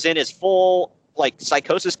enough, is in his full,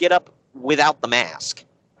 Psychosis getup without the mask.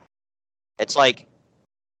 It's like,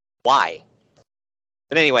 why?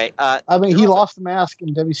 But anyway. He lost the mask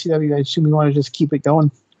in WCW. I assume he wanted to just keep it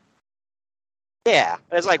going. Yeah.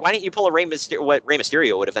 It's like, why didn't you pull what Rey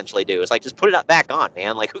Mysterio would eventually do? It's like, just put it back on,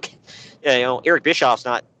 man. Like, Eric Bischoff's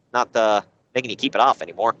not making you keep it off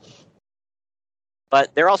anymore.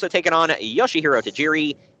 But they're also taking on Yoshihiro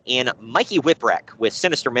Tajiri and Mikey Whipwreck with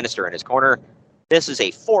Sinister Minister in his corner. This is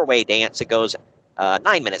a 4-way dance. It goes 9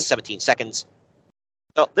 minutes, 17 seconds.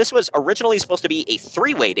 So this was originally supposed to be a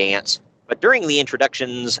 3-way dance, But during the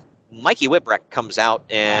introductions, Mikey Whipwreck comes out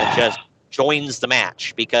and just joins the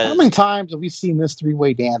match because... How many times have we seen this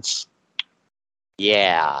three-way dance?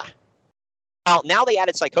 Yeah. Well, now they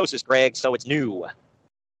added Psychosis, Greg, so it's new.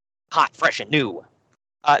 Hot, fresh, and new.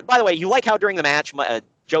 By the way, you like how during the match,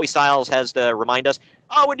 Joey Styles has to remind us,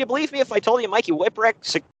 oh, would you believe me if I told you Mikey Whipwreck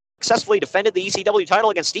successfully defended the ECW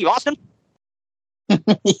title against Steve Austin?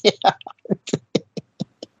 Yeah.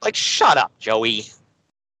 Like, shut up, Joey.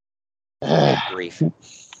 Good grief.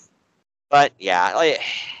 But, yeah,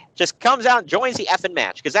 just comes out and joins the effing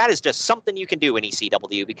match, because that is just something you can do in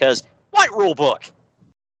ECW, because what rule book?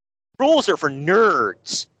 Rules are for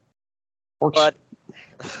nerds. But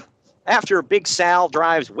after Big Sal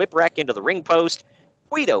drives Whipwreck into the ring post,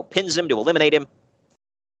 Guido pins him to eliminate him.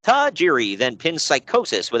 Tajiri then pins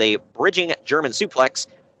Psychosis with a bridging German suplex.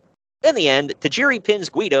 In the end, Tajiri pins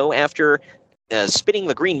Guido after spitting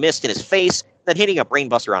the green mist in his face, then hitting a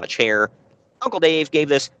brainbuster on a chair. Uncle Dave gave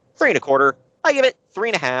this 3 1/4. I give it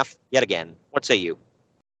 3.5 yet again. What say you?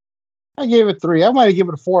 I gave it 3. I might have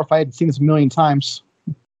given it a 4 if I had seen this a million times.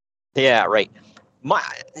 Yeah, right.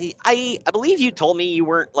 I believe you told me you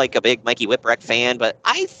weren't like a big Mikey Whipwreck fan, but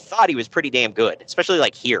I thought he was pretty damn good, especially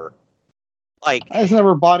like here. Like, I just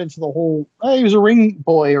never bought into the whole. He was a ring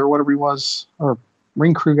boy or whatever he was, or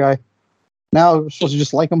ring crew guy. Now we're supposed to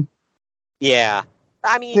just like him. Yeah,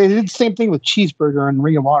 I mean, they did the same thing with Cheeseburger and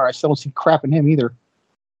Ring of Honor. I still don't see crap in him either.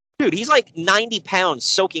 Dude, he's like 90 pounds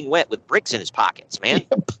soaking wet with bricks in his pockets, man.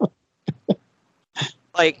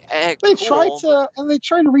 Like, they tried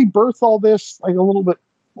to rebirth all this like a little bit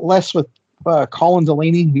less with Colin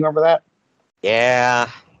Delaney. Do you remember that? Yeah.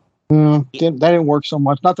 That didn't work so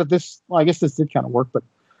much. Not that this. Well, I guess this did kind of work, but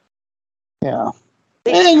yeah.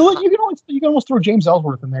 And look, you can almost throw James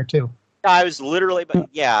Ellsworth in there too. I was literally, but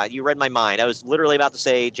yeah, you read my mind. I was literally about to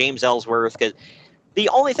say James Ellsworth because the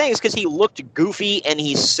only thing is because he looked goofy and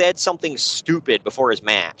he said something stupid before his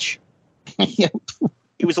match. Yep.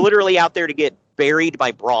 He was literally out there to get buried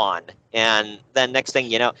by Braun, and then next thing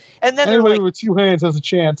you know, and then anybody with 2 hands has a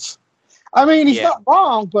chance. I mean, he's not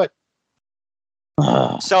wrong, but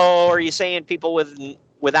so are you saying people with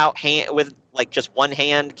like just one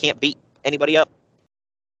hand can't beat anybody up?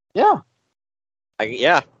 Yeah, I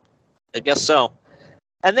guess so.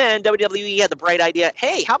 And then WWE had the bright idea,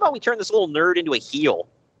 hey, how about we turn this little nerd into a heel?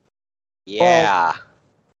 Yeah.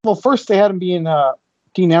 Well, first they had him being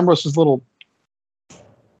Dean Ambrose's little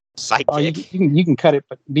sidekick. You can cut it,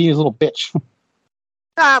 but being his little bitch.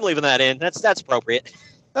 I'm leaving that in. That's appropriate.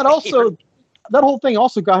 That whole thing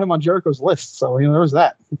also got him on Jericho's list, so there was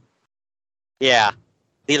that. Yeah.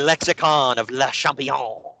 The lexicon of Le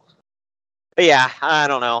Champion. But yeah, I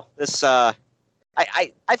don't know. This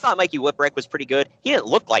I thought Mikey Whipwreck was pretty good. He didn't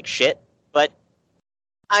look like shit, but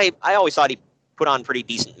I always thought he put on pretty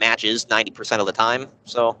decent matches 90% of the time.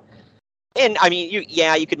 So, and I mean,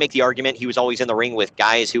 you could make the argument he was always in the ring with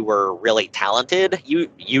guys who were really talented.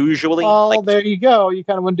 Usually, there you go. You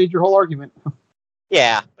kind of undid your whole argument.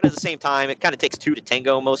 Yeah, but at the same time, it kind of takes 2 to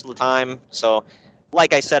tango most of the time. So,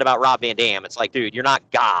 like I said about Rob Van Dam, it's like, dude, you're not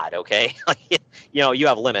God, okay? You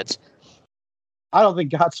have limits. I don't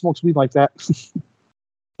think God smokes weed like that.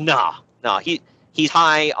 No, he's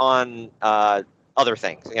high on other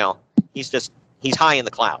things. He's high in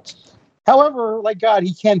the clouds. However, like God,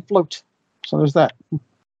 he can float. So there's that.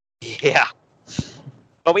 Yeah.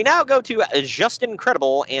 But we now go to Just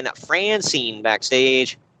Incredible and Francine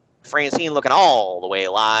backstage. Francine looking all the way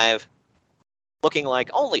live, looking like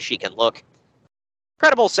only she can look.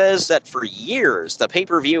 Incredible says that for years, the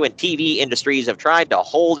pay-per-view and TV industries have tried to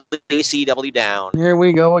hold ACW down. Here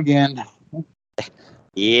we go again.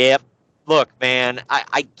 Yep. Look, man,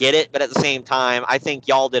 I get it, but at the same time, I think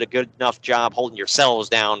y'all did a good enough job holding yourselves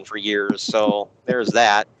down for years, so there's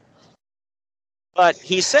that. But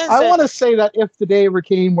he says I want to say that if the day ever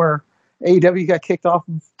came where AEW got kicked off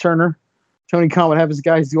of Turner, Tony Khan would have his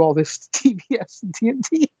guys do all this TBS and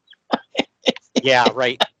TNT. Yeah,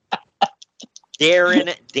 right.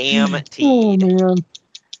 Darren damn T. Oh, man.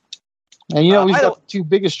 And he's got the 2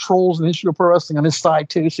 biggest trolls in the history of pro wrestling on his side,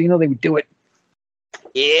 too, so they would do it.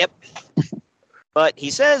 Yep. But he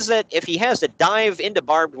says that if he has to dive into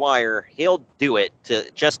barbed wire, he'll do it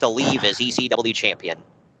just to leave as ECW champion.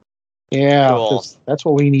 Yeah, cool. That's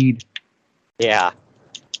what we need. Yeah.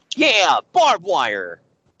 Yeah, barbed wire.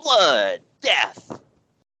 Blood. Death.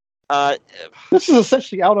 This is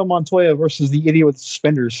essentially Aldo Montoya versus the idiot with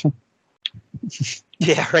suspenders.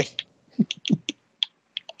 Yeah, right.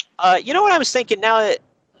 You know what I was thinking now that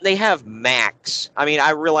they have Max? I mean, I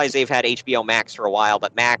realize they've had HBO Max for a while,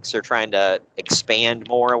 but Max are trying to expand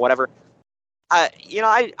more or whatever.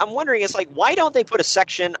 I'm wondering, it's like, why don't they put a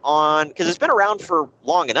section on, because it's been around for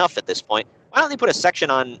long enough at this point, why don't they put a section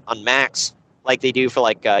on Max like they do for,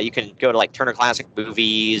 like, you can go to, like, Turner Classic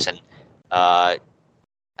Movies and, I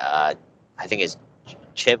think it's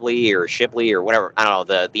Shibli or whatever, I don't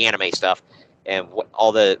know, the anime stuff, and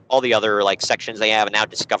all the other, like, sections they have, and now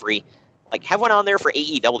Discovery. Like, have one on there for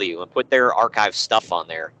AEW and put their archive stuff on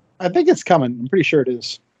there. I think it's coming. I'm pretty sure it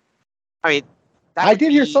is. I mean, I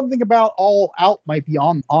did hear something about All Out might be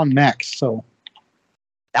on Max, so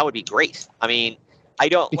that would be great. I mean, I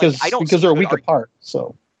don't because they're a week apart.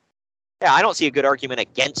 So yeah, I don't see a good argument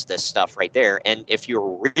against this stuff right there. And if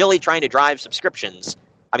you're really trying to drive subscriptions,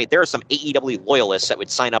 I mean, there are some AEW loyalists that would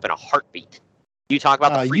sign up in a heartbeat. You talk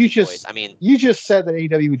about the free boys. I mean, you just said that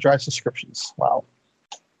AEW would drive subscriptions. Wow.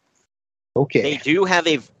 Okay.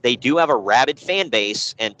 They do have a rabid fan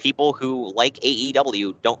base, and people who like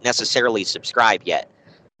AEW don't necessarily subscribe yet.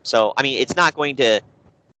 So, I mean, it's not going to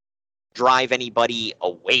drive anybody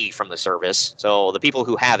away from the service. So the people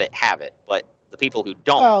who have it, but the people who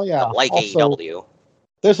don't like also, AEW.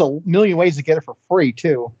 There's a million ways to get it for free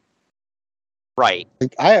too. Right.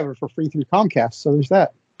 Like, I have it for free through Comcast, so there's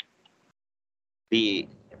that. Are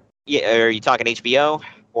you talking HBO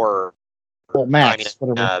or? Well, Max,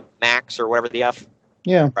 whatever. Max or whatever the F.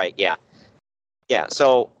 Yeah. Right. Yeah. Yeah.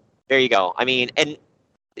 So there you go. I mean, and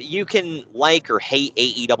you can like or hate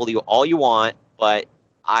AEW all you want, but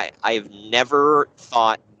I've never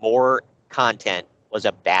thought more content was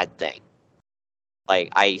a bad thing. Like,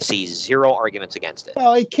 I see zero arguments against it.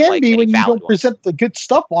 Well, it can be when you don't present the good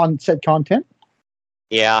stuff on said content.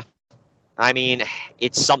 Yeah. I mean,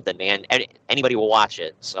 it's something, man. Anybody will watch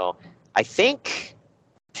it. So I think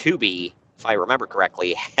Tubi, if I remember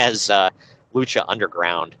correctly, has Lucha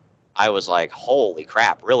Underground. I was like, holy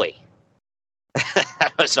crap, really?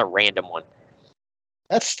 That was a random one.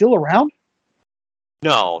 That's still around?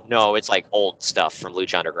 No, it's like old stuff from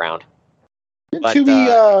Lucha Underground. Did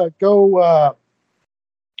Tubi go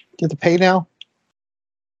get the pay now?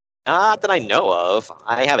 Not that I know of.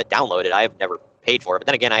 I have it downloaded. I have never paid for it. But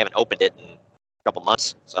then again, I haven't opened it in a couple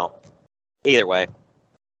months. So either way.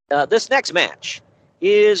 This next match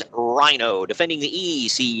is Rhino defending the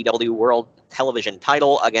ECW World Television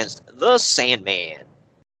title against the Sandman.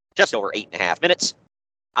 Just over 8.5 minutes.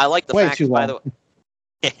 I like the fact, by the way,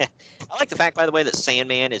 I like the fact, by the way, that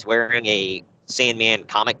Sandman is wearing a Sandman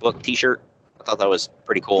comic book T-shirt. I thought that was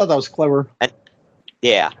pretty cool. I thought that was clever. And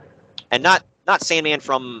yeah, and not Sandman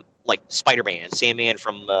from like Spider-Man. Sandman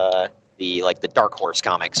from the Dark Horse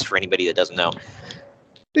comics. For anybody that doesn't know, I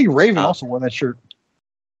think Raven also wore that shirt.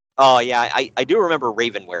 Oh yeah, I do remember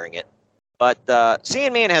Raven wearing it. But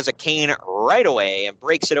Sandman has a cane right away and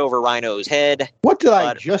breaks it over Rhino's head. What did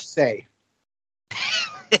I just say?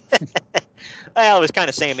 Well, it was kind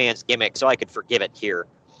of Sandman's gimmick, so I could forgive it here.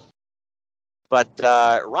 But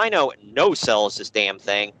Rhino no-sells this damn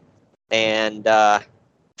thing. And,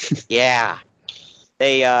 yeah.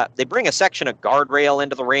 They bring a section of guardrail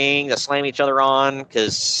into the ring to slam each other on,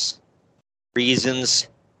 because reasons.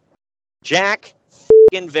 Jack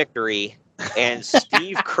f***ing Victory and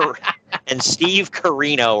Steve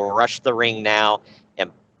Carino rush the ring now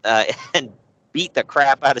and beat the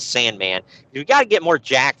crap out of Sandman. We got to get more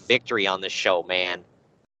Jack Victory on this show, man.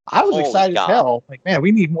 I was excited as hell. Like, man,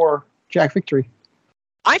 we need more Jack Victory.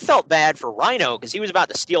 I felt bad for Rhino because he was about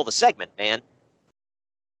to steal the segment, man.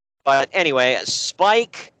 But anyway,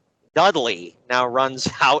 Spike Dudley now runs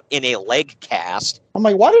out in a leg cast. I'm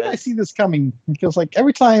like, why didn't I see this coming? Because like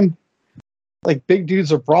every time like big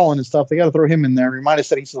dudes are brawling and stuff, they got to throw him in there. Remind us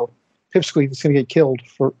that he's a pipsqueak that's going to get killed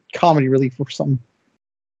for comedy relief or something.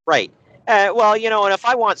 Right. Well, and if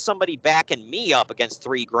I want somebody backing me up against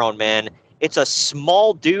three grown men, it's a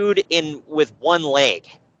small dude with one leg.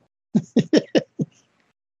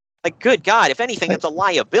 Like, good God, if anything, it's a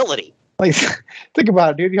liability. Like, think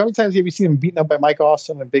about it, dude. How many times have you seen him beaten up by Mike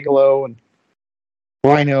Austin and Bigelow and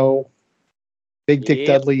Rhino, Big Dick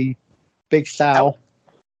Dudley, Big Sal?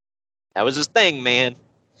 That was his thing, man.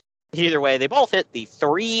 Either way, they both hit the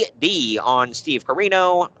 3D on Steve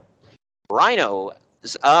Carino. Rhino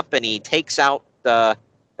is up and he takes them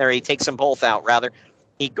both out, rather.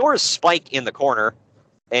 He gores Spike in the corner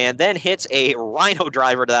and then hits a Rhino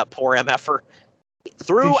driver to that poor MFer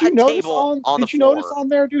through a table on the floor. Did you notice on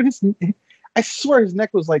there, dude? I swear his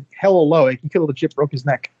neck was like hella low. Like, he could have legit broke his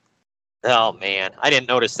neck. Oh, man. I didn't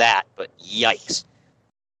notice that, but yikes.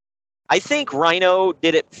 I think Rhino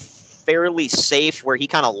did it fairly safe where he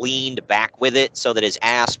kind of leaned back with it so that his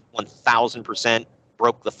ass 1,000%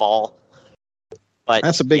 broke the fall. But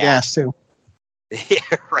that's a big ass too. Yeah,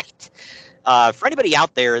 right. For anybody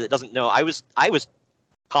out there that doesn't know, I was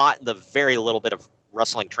taught the very little bit of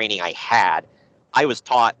wrestling training I had. I was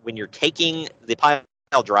taught when you're taking the pile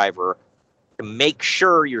driver to make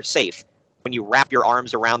sure you're safe. When you wrap your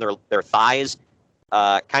arms around their thighs,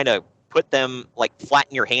 kind of put them, like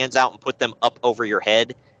flatten your hands out and put them up over your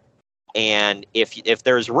head. And if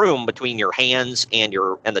there's room between your hands and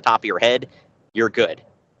the top of your head, you're good.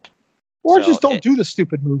 Or so just don't do the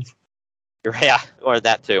stupid move. Yeah, or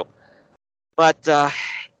that too. But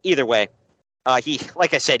either way,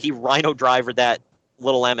 like I said, he Rhino drivered that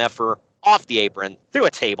little MFer off the apron, through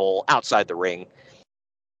a table, outside the ring.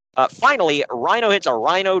 Finally, Rhino hits a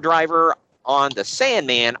Rhino driver on the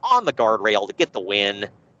Sandman on the guardrail to get the win.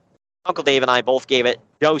 Uncle Dave and I both gave it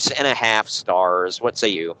 2.5 stars. What say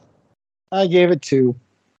you? I gave it 2.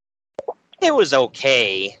 It was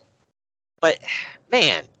okay. But,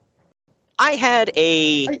 man, I had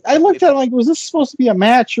I looked at it like, was this supposed to be a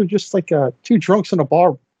match or just like two drunks in a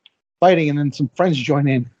bar fighting and then some friends join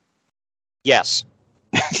in? Yes.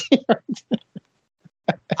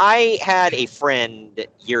 I had a friend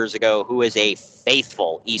years ago who is a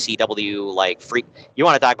faithful ECW, like, freak. You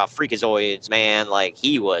want to talk about freakazoids, man. Like,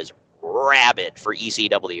 he was rabid for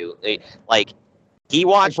ECW. Like, he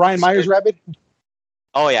watched... Like Brian Myers rabid?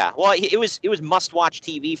 Oh, yeah. Well, it was must-watch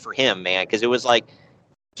TV for him, man, because it was like,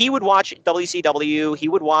 he would watch WCW, he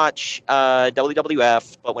would watch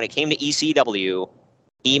WWF, but when it came to ECW,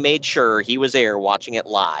 he made sure he was there watching it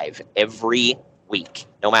live every week,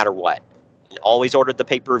 no matter what. And always ordered the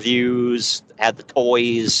pay-per-views, had the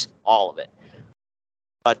toys, all of it.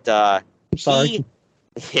 But I'm sorry.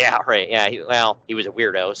 Yeah, right. Yeah, he was a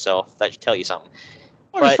weirdo, so that should tell you something.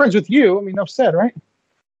 Well, he's friends with you. I mean, enough said, right?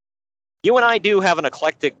 You and I do have an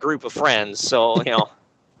eclectic group of friends, so, you know.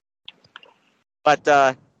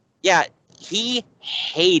 But, yeah, he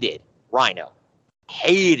hated Rhino.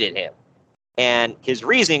 Hated him. And his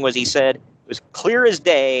reasoning was, he said, it was clear as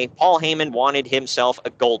day, Paul Heyman wanted himself a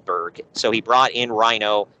Goldberg, so he brought in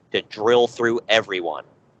Rhino to drill through everyone.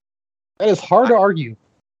 That is hard to argue.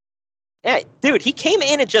 Yeah, dude, he came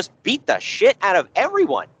in and just beat the shit out of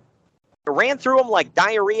everyone. Ran through them like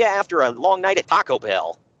diarrhea after a long night at Taco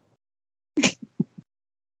Bell.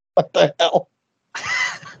 What the hell?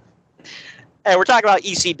 Hey, we're talking about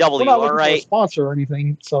ECW, we're not all right? For a sponsor or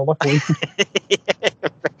anything, so luckily.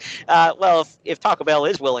 Well, if Taco Bell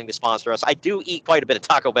is willing to sponsor us, I do eat quite a bit of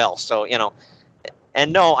Taco Bell, so, you know.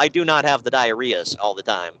 And no, I do not have the diarrheas all the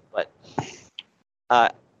time, but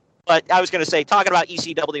I was going to say, talking about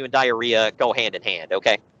ECW and diarrhea go hand in hand,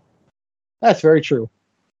 okay? That's very true.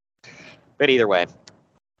 But either way.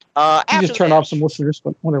 You just turn off some listeners,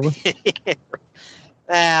 but whatever.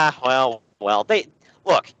 Well,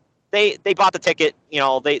 they bought the ticket, you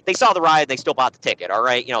know, they saw the ride, they still bought the ticket, all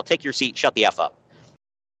right? You know, take your seat, shut the F up.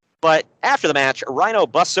 But after the match, Rhino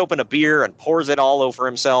busts open a beer and pours it all over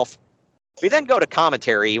himself. We then go to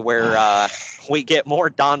commentary where we get more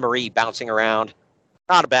Don Marie bouncing around.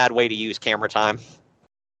 Not a bad way to use camera time.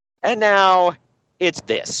 And now it's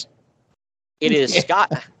this. It is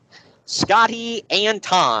Scotty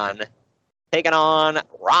Anton taking on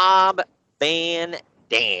Rob Van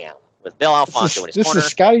Dam with Bill Alfonso in his corner. This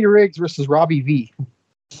is Scotty Riggs versus Robbie V.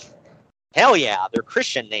 Hell yeah, they're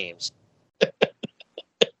Christian names. This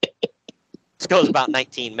goes about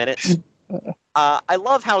 19 minutes. I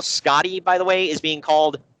love how Scotty, by the way, is being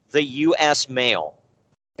called the U.S. Mail.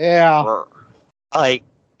 Yeah. Like,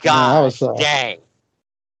 God dang.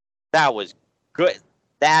 That was good.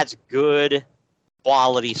 That's good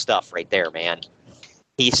quality stuff right there, man.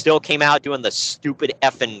 He still came out doing the stupid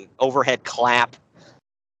effing overhead clap.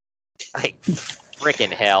 Like,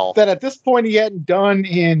 freaking hell. That at this point he hadn't done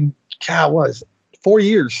in, 4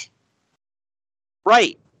 years.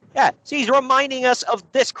 Right. Yeah. See, he's reminding us of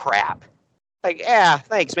this crap. Like, yeah,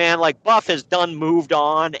 thanks, man. Like, Buff has moved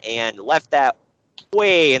on and left that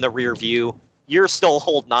way in the rear view. You're still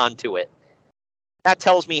holding on to it. That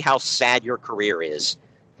tells me how sad your career is.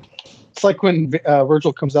 It's like when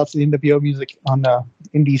Virgil comes out to the NWO music on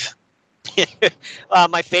Indies.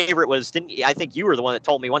 My favorite was, I think you were the one that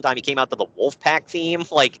told me one time he came out to the Wolfpack theme.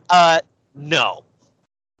 Like, no.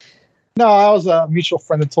 No, I was a mutual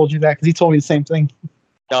friend that told you that because he told me the same thing.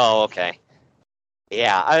 Oh, okay.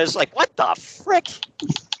 Yeah, I was like, what the frick?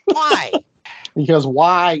 Why? Because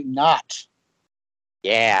why not?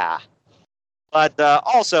 Yeah. But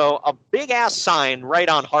also, a big-ass sign right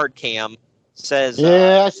on Hardcam says...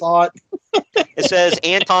 Yeah, I saw it. It says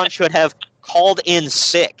Anton should have called in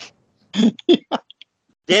sick. Yeah.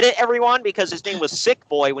 Did it, everyone? Because his name was Sick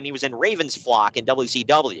Boy when he was in Raven's Flock in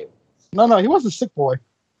WCW. No, he wasn't Sick Boy.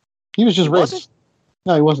 He was just Riggs.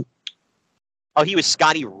 No, he wasn't. Oh, he was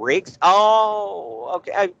Scotty Riggs? Oh,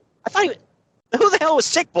 okay. I thought he was... Who the hell was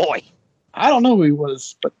Sick Boy? I don't know who he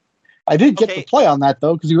was, but I did get the play on that,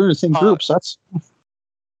 though, because we were in the same group, so that's...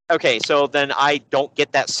 Okay, so then I don't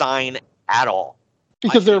get that sign at all.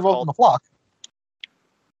 Because they're both in the flock.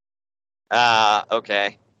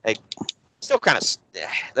 Okay. Still kind of...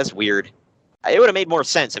 That's weird. It would have made more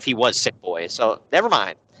sense if he was Sick Boy, so never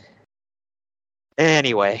mind.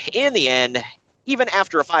 Anyway, in the end, even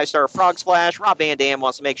after a 5-star frog splash, Rob Van Dam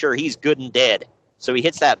wants to make sure he's good and dead. So he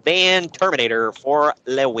hits that Van Terminator for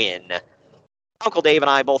the win. Uncle Dave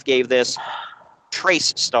and I both gave this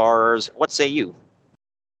trace stars. What say you?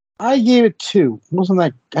 I gave it 2.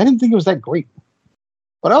 I didn't think it was that great.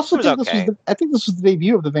 But I also think this was the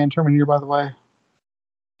debut of the Van Terminator, by the way.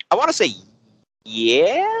 I want to say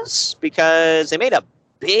yes, because they made a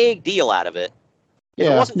big deal out of it. If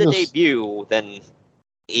it wasn't the debut, then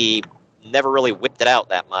he never really whipped it out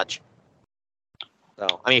that much.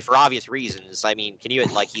 So, I mean, for obvious reasons. I mean,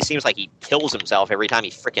 he seems like he kills himself every time he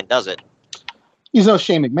freaking does it. He's no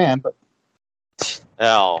Shane McMahon, but...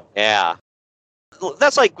 Oh, yeah.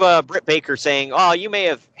 That's like Britt Baker saying, "Oh, you may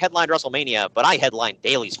have headlined WrestleMania, but I headlined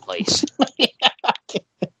Daly's Place."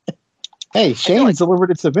 Hey, Shane's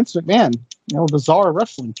delivered it to Vince McMahon. The czar of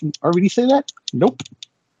wrestling. Can RVD say that? Nope.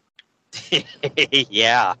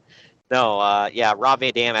 Yeah. No, Rob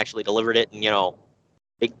Van Dam actually delivered it in,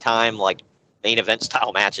 big time, main event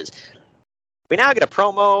style matches. We now get a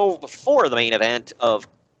promo before the main event of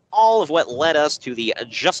all of what led us to the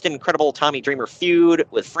just incredible Tommy Dreamer feud,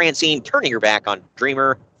 with Francine turning her back on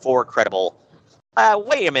Dreamer for credible.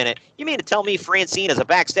 Wait a minute. You mean to tell me Francine is a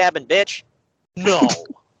backstabbing bitch? No.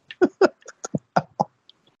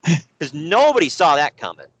 Because nobody saw that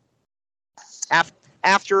coming.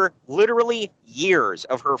 After literally years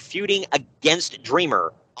of her feuding against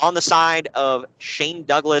Dreamer on the side of Shane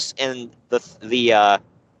Douglas and the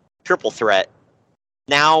triple threat,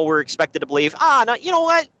 now we're expected to believe, no, you know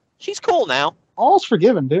what? She's cool now. All's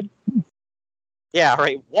forgiven, dude. Yeah,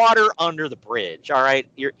 right. Water under the bridge. All right,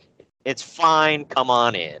 it's fine. Come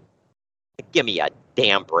on in. Give me a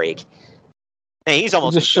damn break. Hey, he's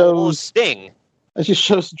almost as cool as Sting. That just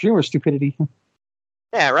shows Dreamer's stupidity.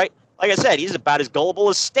 Yeah, right. Like I said, he's about as gullible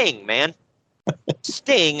as Sting, man.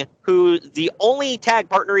 Sting, who the only tag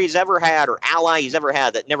partner he's ever had or ally he's ever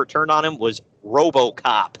had that never turned on him was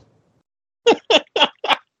RoboCop.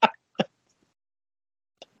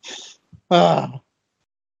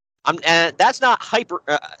 That's not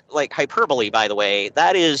hyperbole, by the way.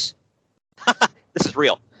 That is, this is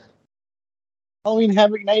real. Halloween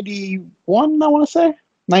Havoc 91, I want to say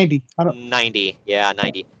 90. 90, yeah,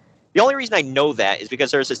 90. The only reason I know that is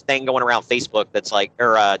because there's this thing going around Facebook that's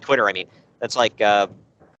Twitter. I mean, that's type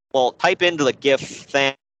into the GIF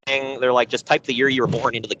thing. They're like, just type the year you were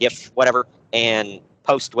born into the GIF, whatever, and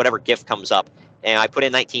post whatever GIF comes up. And I put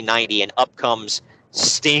in 1990, and up comes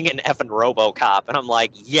Sting and effing RoboCop, and I'm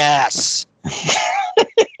like, yes.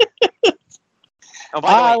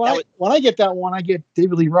 When I get that one, I get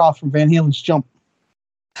David Lee Roth from Van Halen's Jump.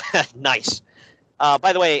 Nice.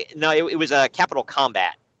 By the way, no, it was Capital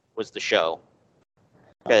Combat was the show.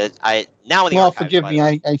 Because forgive me,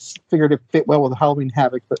 I figured it fit well with Halloween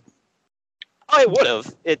Havoc, but it would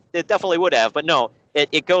have. It definitely would have, but no,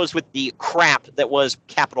 it goes with the crap that was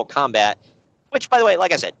Capital Combat. Which, by the way,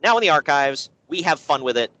 like I said, now in the archives, we have fun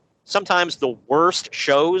with it. Sometimes the worst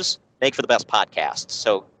shows make for the best podcasts,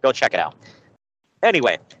 so go check it out.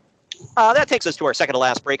 Anyway, that takes us to our second to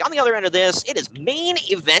last break. On the other end of this, it is main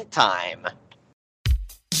event time.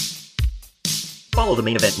 Follow the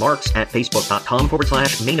Main Event Marks at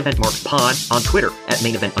Facebook.com/Main Event Marks Pod, on Twitter at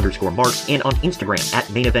Main Event _Marks, and on Instagram at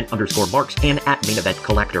Main Event _Marks and at Main Event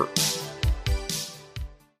Collector.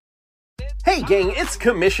 Hey gang, it's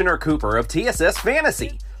Commissioner Cooper of TSS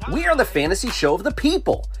Fantasy. We are the fantasy show of the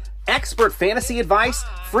people. Expert fantasy advice,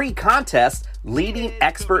 free contests, leading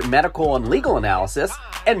expert medical and legal analysis,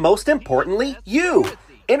 and most importantly, you.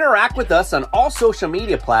 Interact with us on all social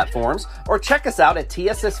media platforms or check us out at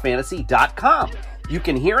tssfantasy.com. You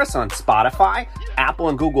can hear us on Spotify, Apple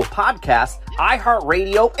and Google Podcasts,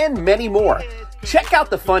 iHeartRadio, and many more. Check out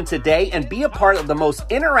the fun today and be a part of the most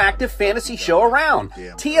interactive fantasy show around.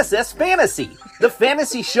 TSS Fantasy, the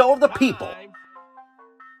fantasy show of the people.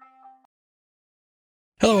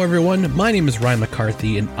 Hello, everyone. My name is Ryan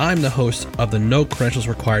McCarthy, and I'm the host of the No Credentials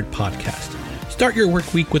Required podcast. Start your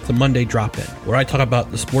work week with the Monday Drop-In, where I talk about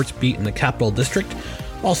the sports beat in the Capital District,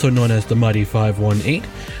 also known as the Mighty 518,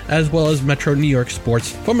 as well as Metro New York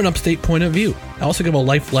sports from an upstate point of view. I also give a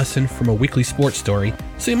life lesson from a weekly sports story,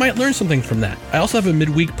 so you might learn something from that. I also have a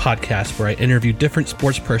midweek podcast where I interview different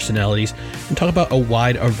sports personalities and talk about a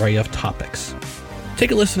wide array of topics. Take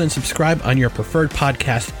a listen and subscribe on your preferred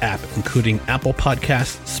podcast app, including Apple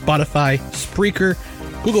Podcasts, Spotify, Spreaker,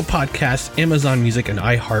 Google Podcasts, Amazon Music, and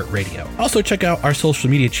iHeartRadio. Also check out our social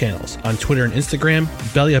media channels on Twitter and Instagram,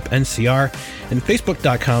 BellyUpNCR, and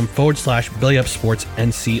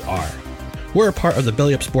Facebook.com/BellyUpSportsNCR. We're a part of the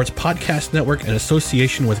Belly Up Sports Podcast Network in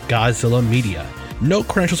association with Godzilla Media. No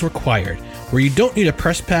credentials required, where you don't need a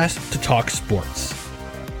press pass to talk sports.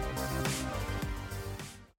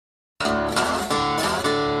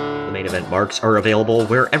 The main event marks are available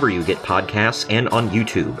wherever you get podcasts and on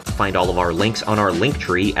YouTube. Find all of our links on our link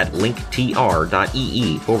tree at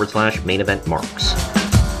linktr.ee/main event marks.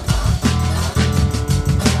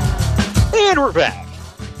 And we're back.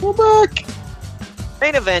 We're back.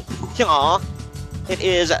 Main event, it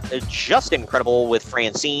is just incredible with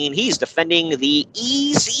Francine. He's defending the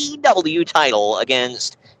ECW title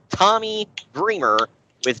against Tommy Dreamer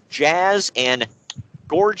with Jazz and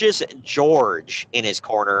Gorgeous George in his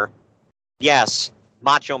corner. Yes,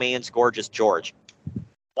 Macho Man's Gorgeous George.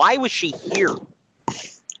 Why was she here?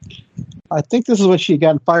 I think this is what she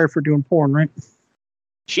got fired for doing porn, right?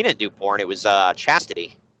 She didn't do porn. It was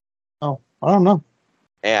chastity. Oh, I don't know.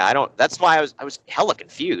 Yeah, I don't. That's why I was hella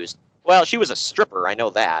confused. Well, she was a stripper, I know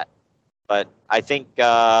that, but I think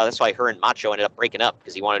that's why her and Macho ended up breaking up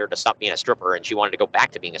because he wanted her to stop being a stripper and she wanted to go back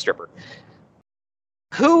to being a stripper.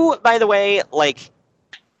 Who, by the way, like,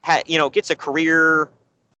 gets a career,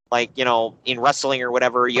 like, in wrestling or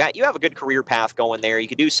whatever. You have a good career path going there. You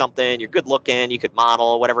could do something. You're good looking. You could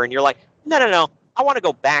model, whatever. And you're like, no. I want to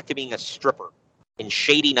go back to being a stripper in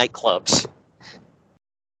shady nightclubs.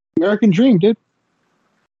 American dream, dude.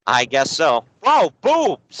 I guess so. Bro,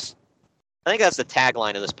 boobs! I think that's the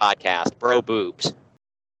tagline of this podcast, bro boobs.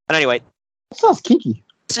 But anyway. That sounds kinky.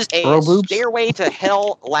 This is a Stairway to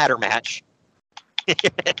Hell ladder match.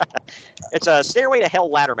 It's a Stairway to Hell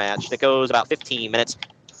ladder match that goes about 15 minutes.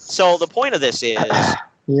 So the point of this is...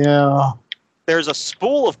 Yeah. There's a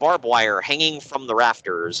spool of barbed wire hanging from the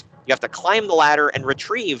rafters. You have to climb the ladder and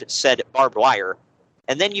retrieve said barbed wire.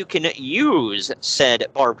 And then you can use said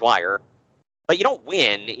barbed wire. But you don't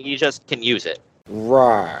win, you just can use it.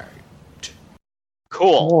 Right.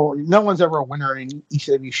 Cool. Well, no one's ever a winner in an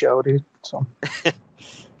ECW show, dude. So.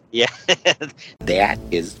 Yeah. That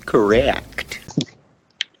is correct.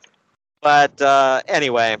 But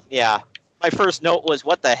anyway, yeah. My first note was,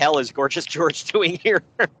 what the hell is Gorgeous George doing here?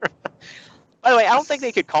 By the way, I don't think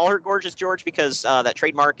they could call her Gorgeous George because that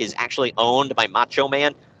trademark is actually owned by Macho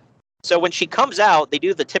Man. So when she comes out, they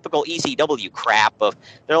do the typical ECW crap of,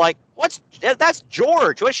 they're like, that's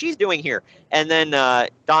George, what's she doing here? And then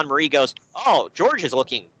Don Marie goes, oh, George is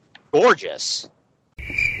looking gorgeous.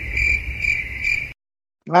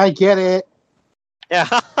 I get it. Yeah,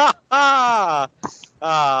 I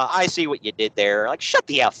see what you did there. Like, shut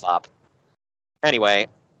the F up. Anyway,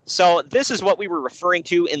 so this is what we were referring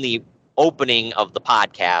to in the opening of the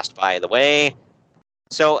podcast, by the way.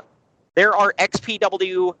 So there are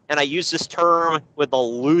XPW, and I use this term with the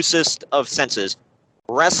loosest of senses,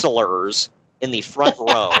 wrestlers in the front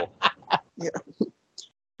row.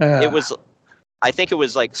 I think it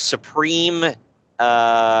was like Supreme, and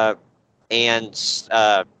I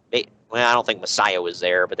don't think Messiah was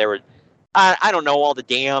there, but there were, I don't know all the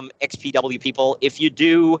damn XPW people. If you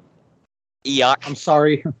do, yuck. I'm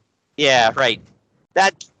sorry. Yeah, right.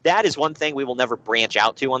 That is one thing we will never branch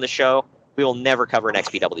out to on the show. We will never cover an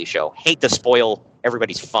XPW show. Hate to spoil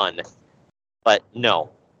everybody's fun, but no.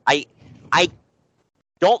 I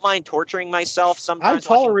don't mind torturing myself sometimes. I've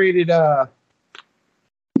tolerated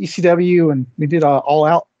ECW, and we did All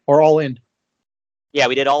Out or All In. Yeah,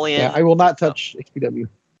 we did All In. Yeah, I will not touch XPW.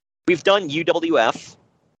 We've done UWF.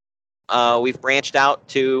 We've branched out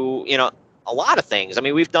to, a lot of things. I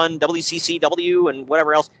mean, we've done WCCW and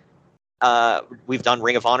whatever else. We've done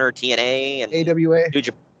Ring of Honor, TNA, and AWA.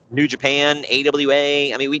 New Japan,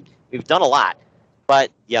 AWA. I mean, we've done a lot.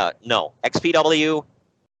 But, yeah, no. XPW,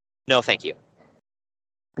 no thank you.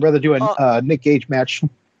 I'd rather do a Nick Gage match.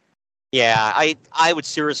 Yeah, I would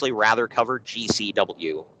seriously rather cover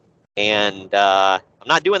GCW. And I'm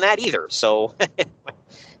not doing that either. So,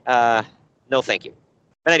 no thank you.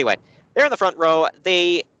 But anyway, they're in the front row.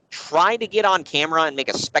 They try to get on camera and make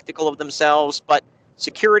a spectacle of themselves, but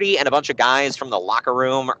security and a bunch of guys from the locker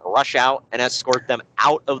room rush out and escort them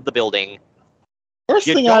out of the building. First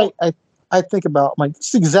thing I think about, like,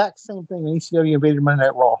 it's the exact same thing in ECW invaded Monday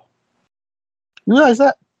Night Raw. You realize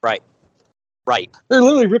that? Right. They're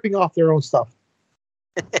literally ripping off their own stuff.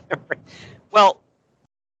 Well,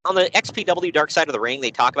 on the XPW Dark Side of the Ring,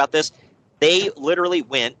 they talk about this. They literally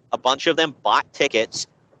went, a bunch of them bought tickets,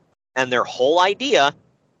 and their whole idea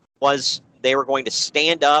was they were going to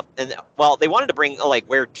stand up and, well, they wanted to bring, like,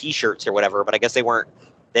 wear T-shirts or whatever, but I guess they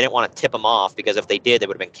didn't want to tip them off because if they did, they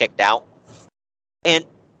would have been kicked out. And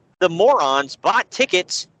the morons bought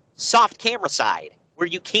tickets soft camera side where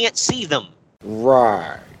you can't see them.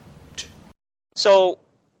 Right. So,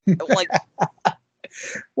 like,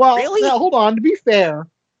 well, really? now, hold on. To be fair,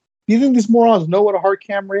 do you think these morons know what a hard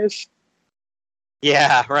camera is?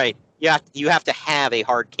 Yeah, right. Yeah, you have to have a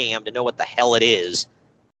hard cam to know what the hell it is.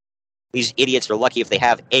 These idiots are lucky if they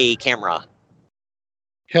have a camera.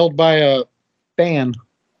 Held by a fan.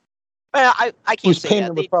 Well, I can't Whose say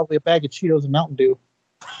payment that. was probably a bag of Cheetos and Mountain Dew.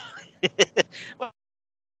 Well,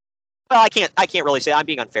 I can't really say. I'm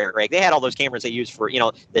being unfair, Greg. They had all those cameras they use for,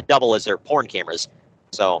 that double as their porn cameras.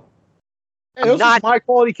 So, Hey, those are high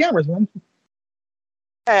quality cameras, man.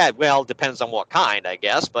 Well, depends on what kind, I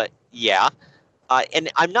guess. But yeah.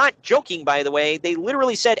 And I'm not joking, by the way. They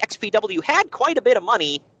literally said XPW had quite a bit of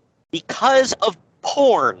money because of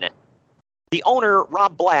porn. The owner,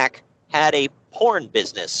 Rob Black, had a porn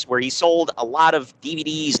business where he sold a lot of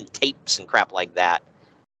DVDs and tapes and crap like that.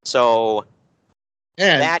 So,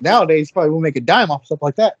 and nowadays probably won't make a dime off stuff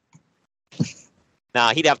like that.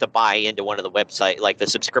 Nah, he'd have to buy into one of the website, like the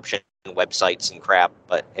subscription websites and crap.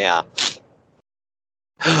 But yeah.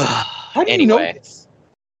 How do anyway, you know this?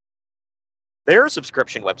 There are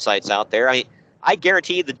subscription websites out there. I mean, I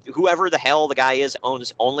guarantee that whoever the hell the guy is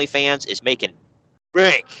owns OnlyFans is making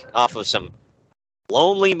bank off of some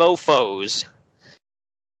lonely mofos.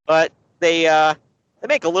 But they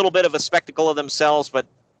make a little bit of a spectacle of themselves, but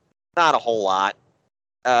not a whole lot.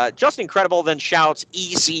 Just Incredible then shouts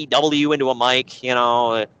ECW into a mic,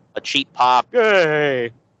 a cheap pop.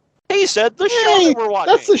 Hey! He said the show that we're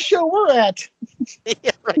watching. That's the show we're at.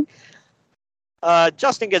 Yeah, right.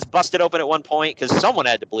 Justin gets busted open at one point because someone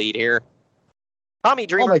had to bleed here. Tommy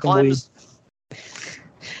Dreamer climbs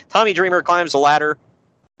the ladder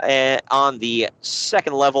on the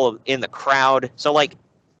second level in the crowd. So, like,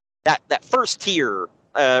 that first tier,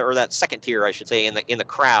 or that second tier, I should say, in the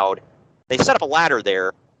crowd, they set up a ladder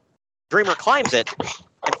there. Dreamer climbs it,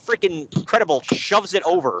 and freaking Incredible shoves it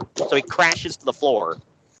over, so he crashes to the floor.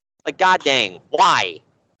 Like, god dang, why?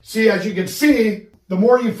 See, as you can see, the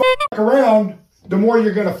more you f*** around, the more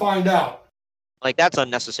you're going to find out. Like, that's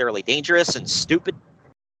unnecessarily dangerous and stupid.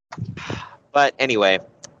 But anyway,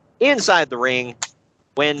 inside the ring,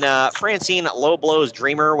 when Francine low blows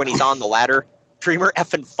Dreamer when he's on the ladder, Dreamer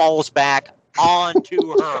effing falls back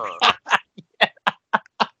onto her.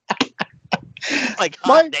 Like,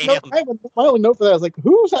 my damn. only note for that is, like,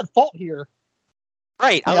 who's at fault here?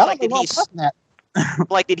 Right. I was like,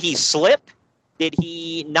 did he slip? Did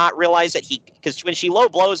he not realize that because when she low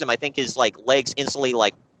blows him, I think his, like, legs instantly,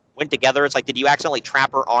 like, went together. It's like, did you accidentally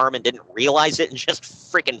trap her arm and didn't realize it and just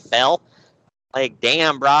freaking fell? Like,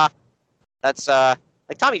 damn, brah. That's,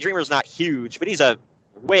 like, Tommy Dreamer's not huge, but he's a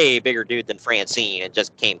way bigger dude than Francine and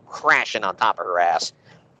just came crashing on top of her ass.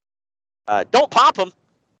 Don't pop him.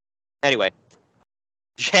 Anyway,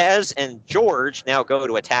 Jazz and George now go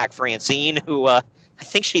to attack Francine, who, I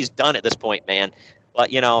think she's done at this point, man.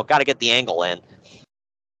 But, got to get the angle in.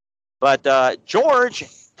 But George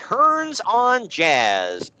turns on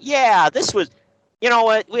Jazz. Yeah, this was, you know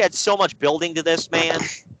what? We had so much building to this, man.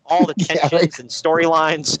 All the tensions and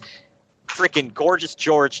storylines. Freaking gorgeous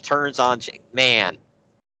George turns on. Man,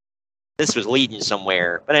 this was leading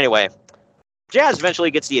somewhere. But anyway, Jazz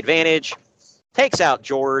eventually gets the advantage, takes out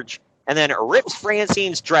George, and then rips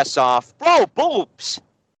Francine's dress off. Bro, boobs!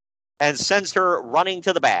 And sends her running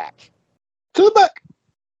to the back. To the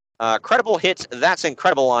back. Credible hits That's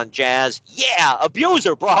Incredible on Jazz. Yeah,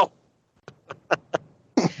 abuser, bro.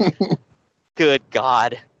 Good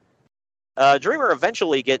God. Dreamer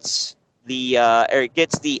eventually gets the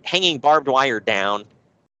hanging barbed wire down.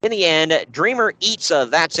 In the end, Dreamer eats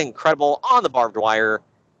That's Incredible on the barbed wire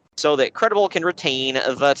so that Credible can retain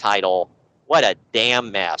the title. What a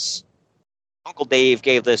damn mess. Uncle Dave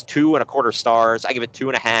gave this 2.25 stars. I give it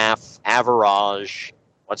 2.5. Average.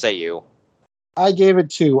 What say you? I gave it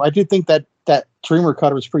 2. I do think that Dreamer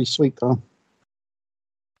cutter was pretty sweet, though.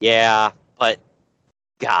 Yeah, but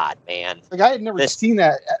God, man. Like, I had never seen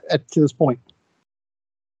that to this point.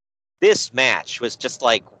 This match was just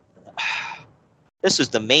like, this was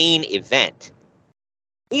the main event.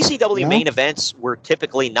 ECW main events were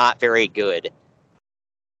typically not very good.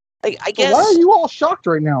 Like, I guess. Why are you all shocked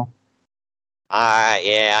right now?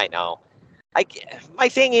 Yeah, I know. My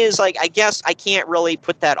thing is, like, I guess I can't really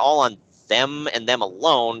put that all on them and them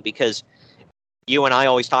alone because you and I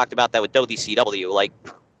always talked about that with WCW. Like,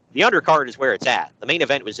 the undercard is where it's at. The main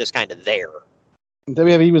event was just kind of there.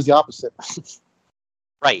 WWE was the opposite.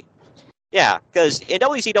 Right. Yeah, because in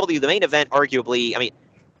WCW, the main event, arguably, I mean,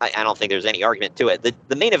 I don't think there's any argument to it.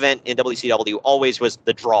 The main event in WCW always was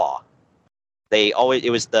the draw.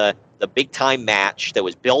 It was the big time match that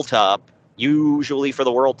was built up, usually for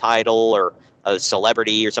the world title or a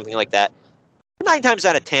celebrity or something like that. 9 times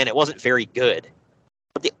out of 10, it wasn't very good.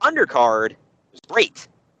 But the undercard was great.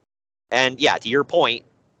 And yeah, to your point,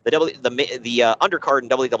 the undercard in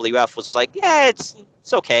WWF was like, yeah, it's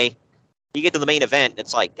okay. You get to the main event, and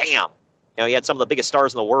it's like, damn. You had some of the biggest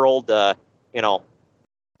stars in the world,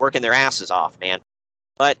 working their asses off, man.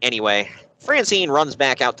 But anyway, Francine runs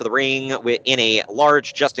back out to the ring in a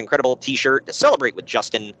large Justin Credible t-shirt to celebrate with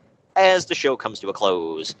Justin as the show comes to a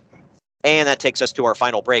close. And that takes us to our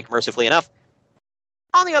final break, mercifully enough.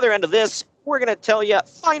 On the other end of this, we're going to tell you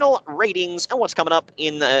final ratings and what's coming up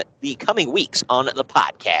in the coming weeks on the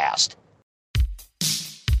podcast.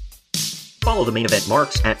 Follow the Main Event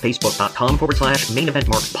Marks at Facebook.com/Main Event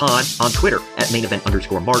Marks Pod, on Twitter at Main Event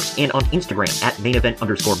 _Marks, and on Instagram at Main Event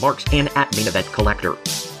 _Marks and at Main Event Collector.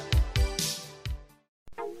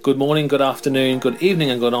 Good morning, good afternoon, good evening,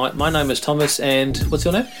 and good night. My name is Thomas, and what's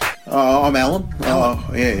your name? I'm Alan. Oh,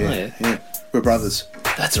 yeah. We're brothers.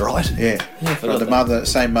 That's right. Yeah.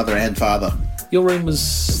 Same mother and father. Your room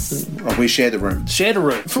was... we shared the room. Shared a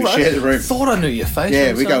room? We shared the room. Thought I knew your face.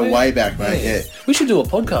 Yeah, we go way back, mate. Yeah. We should do a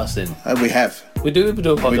podcast then. We have. We do a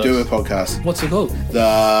podcast? We do a podcast. What's it called?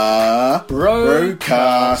 The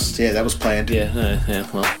Broadcast. Yeah, that was planned. Yeah,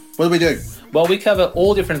 well. What do we do? Well, we cover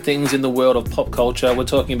all different things in the world of pop culture. We're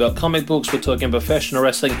talking about comic books, we're talking about professional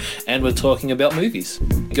wrestling, and we're talking about movies.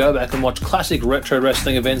 Go back and watch classic retro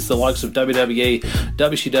wrestling events, the likes of WWE,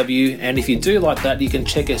 WCW, and if you do like that, you can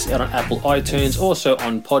check us out on Apple iTunes, also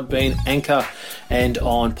on Podbean, Anchor, and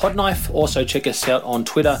on Podknife. Also check us out on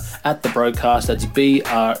Twitter at The Broadcast. That's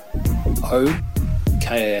BROKAST.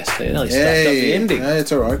 I nearly stuffed up the ending. No,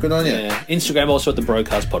 it's alright, good on you. Yeah. Instagram also at The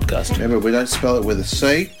Broadcast Podcast. Remember, we don't spell it with a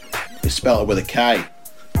C. We spell it with a K.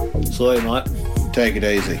 Sorry, mate. Take it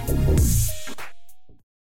easy.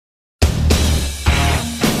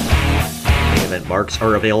 Main Event Marks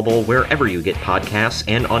are available wherever you get podcasts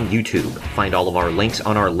and on YouTube. Find all of our links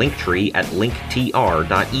on our link tree at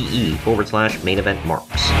linktr.ee/Main Event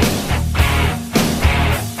Marks.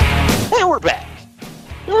 And we're back.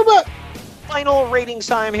 Final ratings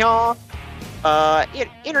time, y'all.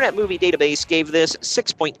 Internet Movie Database gave this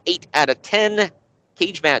 6.8 out of 10.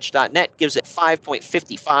 CageMatch.net gives it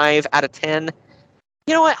 5.55 out of 10.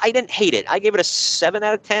 You know what? I didn't hate it. I gave it a 7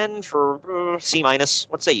 out of 10 for C-.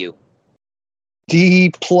 What say you? D+.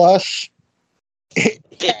 It passed.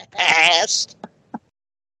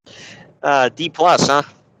 D+, huh?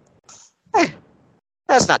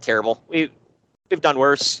 That's not terrible. We've done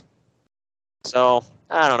worse. So,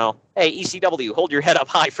 I don't know. Hey, ECW, hold your head up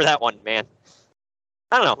high for that one, man.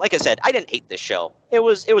 I don't know. Like I said, I didn't hate this show. It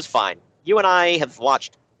was fine. You and I have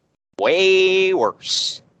watched way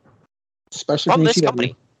worse. Especially from this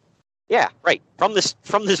company. Yeah, right. From this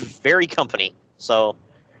very company. So,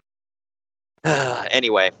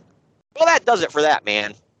 anyway. Well, that does it for that,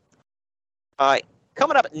 man.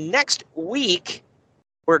 Coming up next week,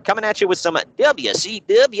 we're coming at you with some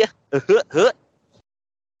WCW.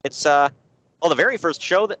 It's, the very first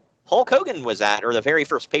show that Hulk Hogan was at, or the very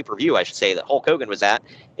first pay-per-view, I should say, that Hulk Hogan was at.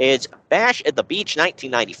 It's Bash at the Beach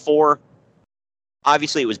 1994.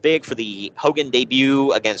 Obviously, it was big for the Hogan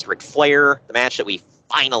debut against Ric Flair, the match that we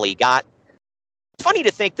finally got. It's funny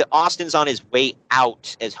to think that Austin's on his way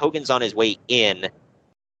out as Hogan's on his way in,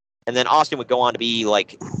 and then Austin would go on to be,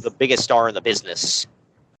 like, the biggest star in the business.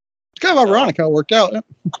 It's kind of ironic how it worked out.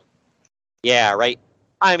 Yeah, right?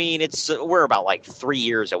 I mean, we're about, like, 3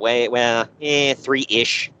 years away. Well,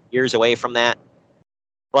 3-ish years away from that.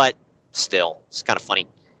 But still, it's kind of funny.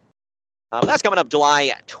 That's coming up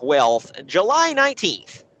July 12th. July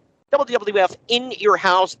 19th, WWF In Your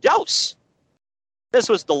House Dose. This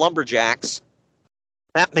was the Lumberjacks.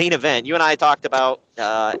 That main event, you and I talked about,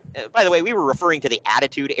 by the way, we were referring to the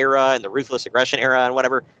Attitude Era and the Ruthless Aggression Era and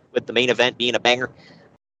whatever, with the main event being a banger.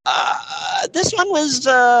 This one was,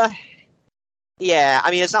 yeah, I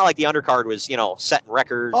mean, it's not like the undercard was, setting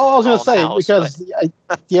records. Oh, I was going to say, because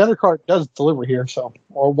the undercard does deliver here,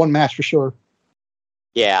 or one match for sure.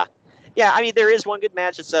 Yeah. Yeah, I mean, there is one good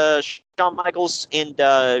match. It's Shawn Michaels and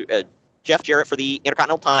Jeff Jarrett for the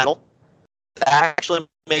Intercontinental title. That actually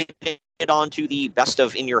made it onto the Best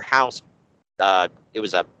of In Your House. It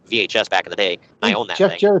was a VHS back in the day. I own that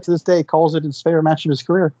Jeff thing. Jarrett to this day calls it his favorite match of his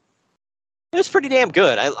career. It was pretty damn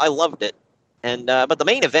good. I loved it. And but the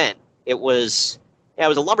main event, it was a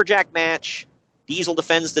lumberjack match. Diesel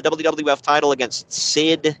defends the WWF title against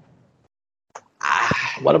Sid.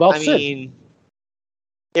 What about I Sid? mean,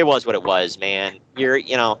 It was what it was, man.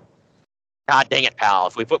 God dang it, pal.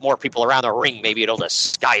 If we put more people around the ring, maybe it'll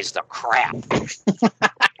disguise the crap. I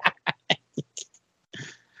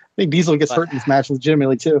think Diesel gets hurt in this match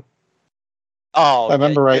legitimately, too. Oh, if I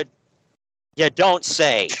remember right. You don't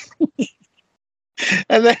say.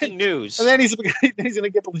 And then news. And then he's going to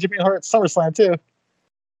get legitimately hurt at SummerSlam, too.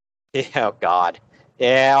 Yeah, oh, God.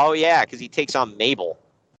 Yeah, because he takes on Mabel.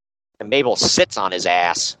 And Mabel sits on his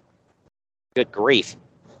ass. Good grief.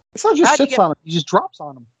 It's not just sits on him. He just drops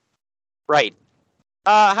on him. Right.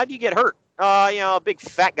 How'd you get hurt? A big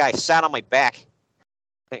fat guy sat on my back.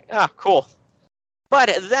 Cool. But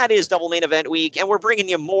that is Double Main Event Week, and we're bringing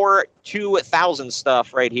you more 2000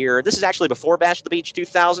 stuff right here. This is actually before Bash at the Beach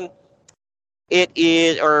 2000. This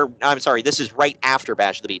is right after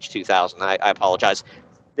Bash at the Beach 2000. I apologize.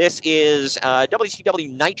 This is WCW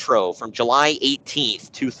Nitro from July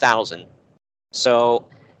 18th, 2000. So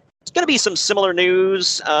it's going to be some similar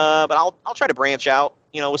news, but I'll try to branch out,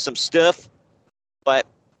 with some stuff. But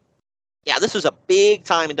yeah, this was a big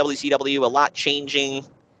time in WCW, a lot changing,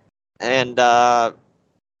 and I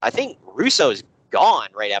think Russo's gone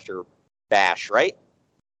right after Bash, right?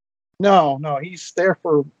 No, he's there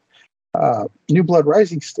for New Blood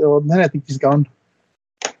Rising still, and then I think he's gone.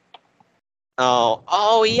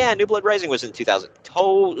 Oh yeah, New Blood Rising was in 2000.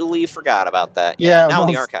 Totally forgot about that. Yeah, now in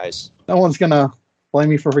the archives. No one's gonna blame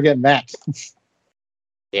me for forgetting that.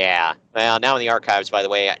 Yeah, well, now in the archives, by the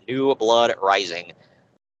way, New Blood Rising.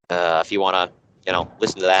 If you want to,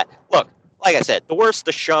 listen to that. Look, like I said, the worse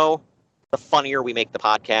the show, the funnier we make the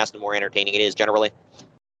podcast, the more entertaining it is generally.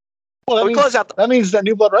 Well, that means that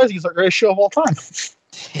New Blood Rising is our greatest show of all time.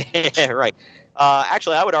 Yeah, right.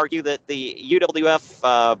 Actually, I would argue that the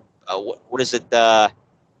UWF, what is it?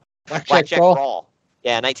 Blackjack Brawl.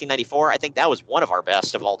 Yeah, 1994. I think that was one of our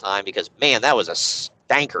best of all time because, man, that was a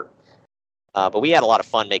stanker. But we had a lot of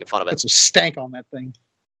fun making fun of it. It's a stank on that thing.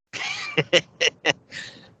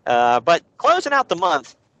 But closing out the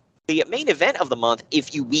month, the main event of the month,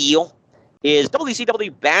 if you will, is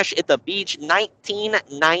WCW Bash at the Beach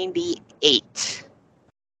 1998.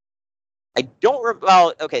 I don't remember.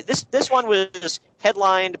 Well, okay, this one was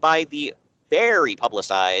headlined by the very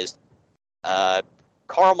publicized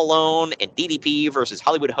Karl Malone and DDP versus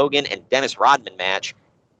Hollywood Hogan and Dennis Rodman match,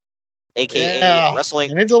 aka wrestling.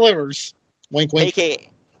 And it delivers. Wink, wink.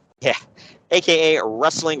 AKA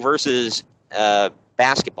wrestling versus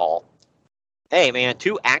basketball. Hey, man,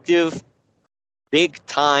 two active,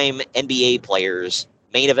 big-time NBA players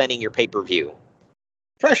main eventing your pay-per-view.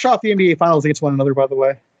 Fresh off the NBA Finals against one another, by the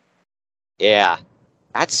way. Yeah,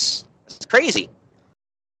 that's crazy.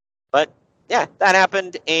 But, yeah, that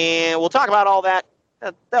happened, and we'll talk about all that.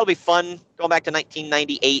 That'll be fun, going back to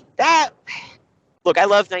 1998. Look, I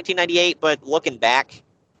love 1998, but looking back,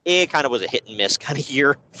 it kind of was a hit-and-miss kind of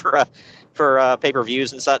year for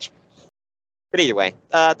pay-per-views and such. But either way,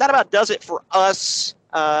 that about does it for us.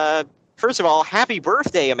 First of all, happy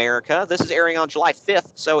birthday, America. This is airing on July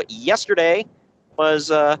 5th, so yesterday was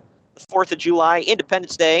the 4th of July,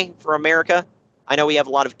 Independence Day for America. I know we have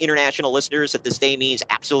a lot of international listeners that this day means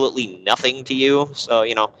absolutely nothing to you, so,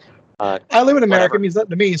 I live in America, it means nothing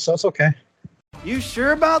to me, so it's okay. You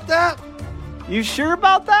sure about that? You sure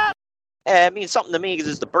about that? It means something to me because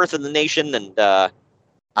it's the birth of the nation, and I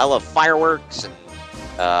love fireworks and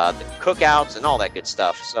the cookouts and all that good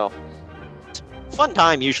stuff. So it's a fun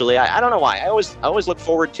time usually. I don't know why. I always look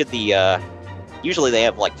forward to the. Usually they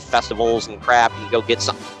have like festivals and crap. You go get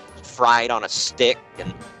something fried on a stick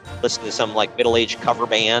and listen to some like middle-aged cover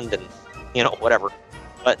band and whatever.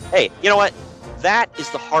 But hey, you know what? That is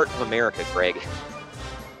the heart of America, Greg.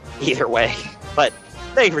 Either way. But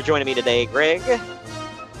thank you for joining me today, Greg.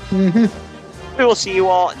 Mm-hmm. We will see you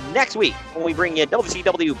all next week when we bring you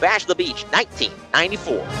WCW Bash at the Beach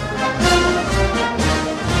 1994.